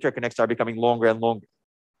 now your interconnects are becoming longer and longer.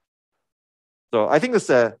 So I think this is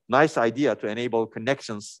a nice idea to enable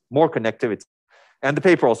connections, more connectivity. And the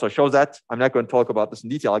paper also shows that. I'm not going to talk about this in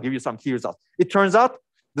detail. I'll give you some key results. It turns out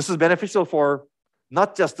this is beneficial for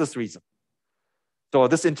not just this reason. So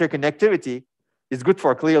this interconnectivity is good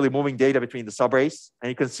for clearly moving data between the subarrays. And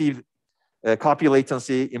you can see copy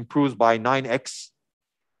latency improves by 9x,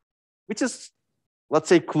 which is, let's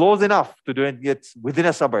say, close enough to doing it within a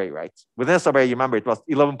subarray, right? Within a subarray, you remember, it was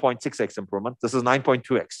 11.6x improvement. This is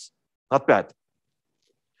 9.2x. Not bad.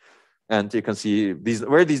 And you can see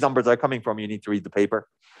where these numbers are coming from. You need to read the paper.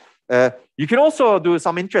 You can also do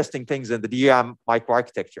some interesting things in the DRAM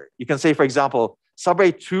microarchitecture. You can say, for example,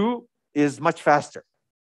 subarray 2 is much faster.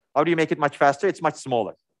 How do you make it much faster? It's much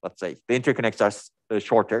smaller, let's say. The interconnects are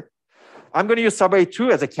shorter. I'm going to use subarray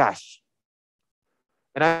 2 as a cache.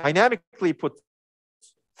 And I dynamically put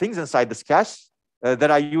things inside this cache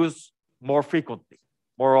that I use more frequently,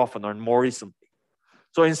 more often, or more recently.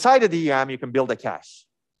 So inside the DRAM, you can build a cache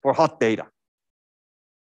for hot data.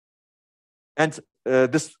 And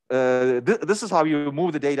this is how you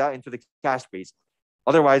move the data into the cache base.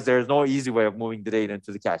 Otherwise, there's no easy way of moving the data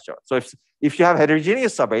into the cache. So if you have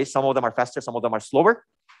heterogeneous subarrays, some of them are faster, some of them are slower,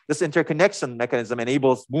 this interconnection mechanism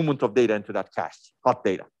enables movement of data into that cache, hot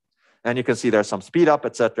data. And you can see there's some speed up,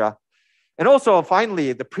 etc. And also,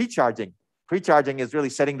 finally, the pre-charging. Pre-charging is really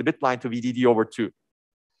setting the bit line to VDD over 2.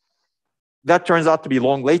 That turns out to be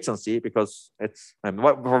long latency because it's,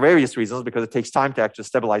 for various reasons, because it takes time to actually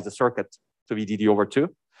stabilize the circuit to VDD over 2.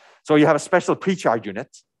 So you have a special pre-charge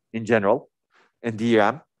unit in general in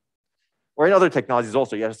DRAM, or in other technologies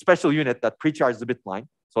also. You have a special unit that pre-charges the bit line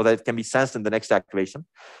so that it can be sensed in the next activation.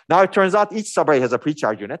 Now it turns out each subarray has a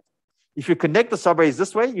pre-charge unit. If you connect the subarrays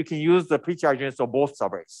this way, you can use the pre-charge units of both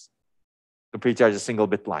subarrays to pre-charge a single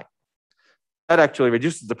bit line. That actually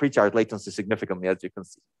reduces the pre-charge latency significantly, as you can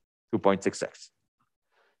see. 2.6x.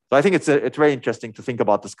 So I think it's very interesting to think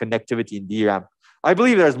about this connectivity in DRAM. I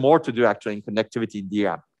believe there's more to do actually in connectivity in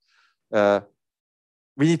DRAM.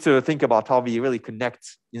 We need to think about how we really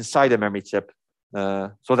connect inside a memory chip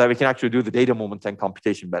so that we can actually do the data movement and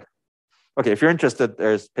computation better. Okay, if you're interested,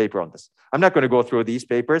 there's a paper on this. I'm not going to go through these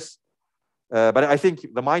papers, but I think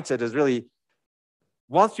the mindset is really,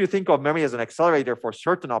 once you think of memory as an accelerator for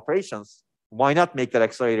certain operations, why not make that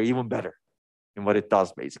accelerator even better in what it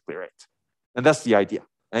does, basically, right? And that's the idea.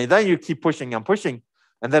 And then you keep pushing and pushing,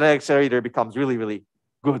 and then an accelerator becomes really, really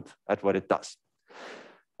good at what it does.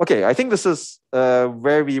 Okay, I think this is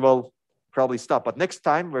where we will probably stop. But next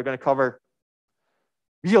time, we're going to cover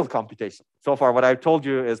real computation. So far, what I've told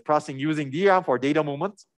you is processing using DRAM for data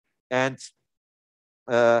movement and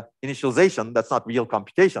initialization. That's not real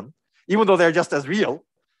computation, even though they're just as real.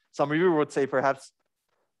 Some reviewer would say, perhaps,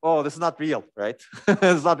 oh, this is not real, right?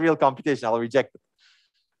 It's not real computation. I'll reject it.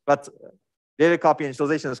 But data copy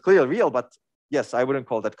initialization is clearly real, but yes, I wouldn't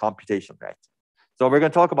call that computation, right? So we're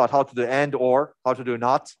going to talk about how to do and or, how to do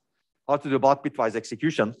not, how to do block bitwise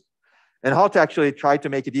execution, and how to actually try to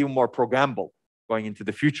make it even more programmable going into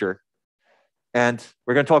the future. And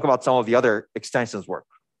we're going to talk about some of the other extensions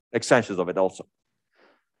of it also.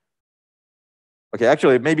 Okay,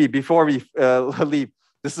 actually, maybe before we leave,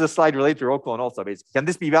 this is a slide related to row clone also, basically. Can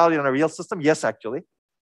this be validated on a real system? Yes, actually.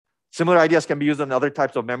 Similar ideas can be used on other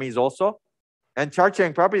types of memories also. And charge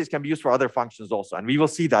sharing properties can be used for other functions also. And we will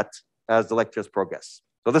see that as the lectures progress.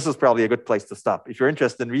 So this is probably a good place to stop. If you're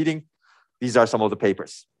interested in reading, these are some of the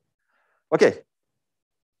papers. Okay,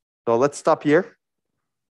 so let's stop here.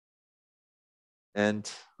 And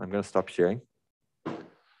I'm going to stop sharing.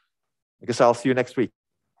 I guess I'll see you next week.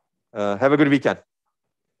 Have a good weekend.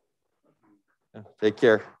 Take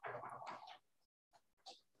care.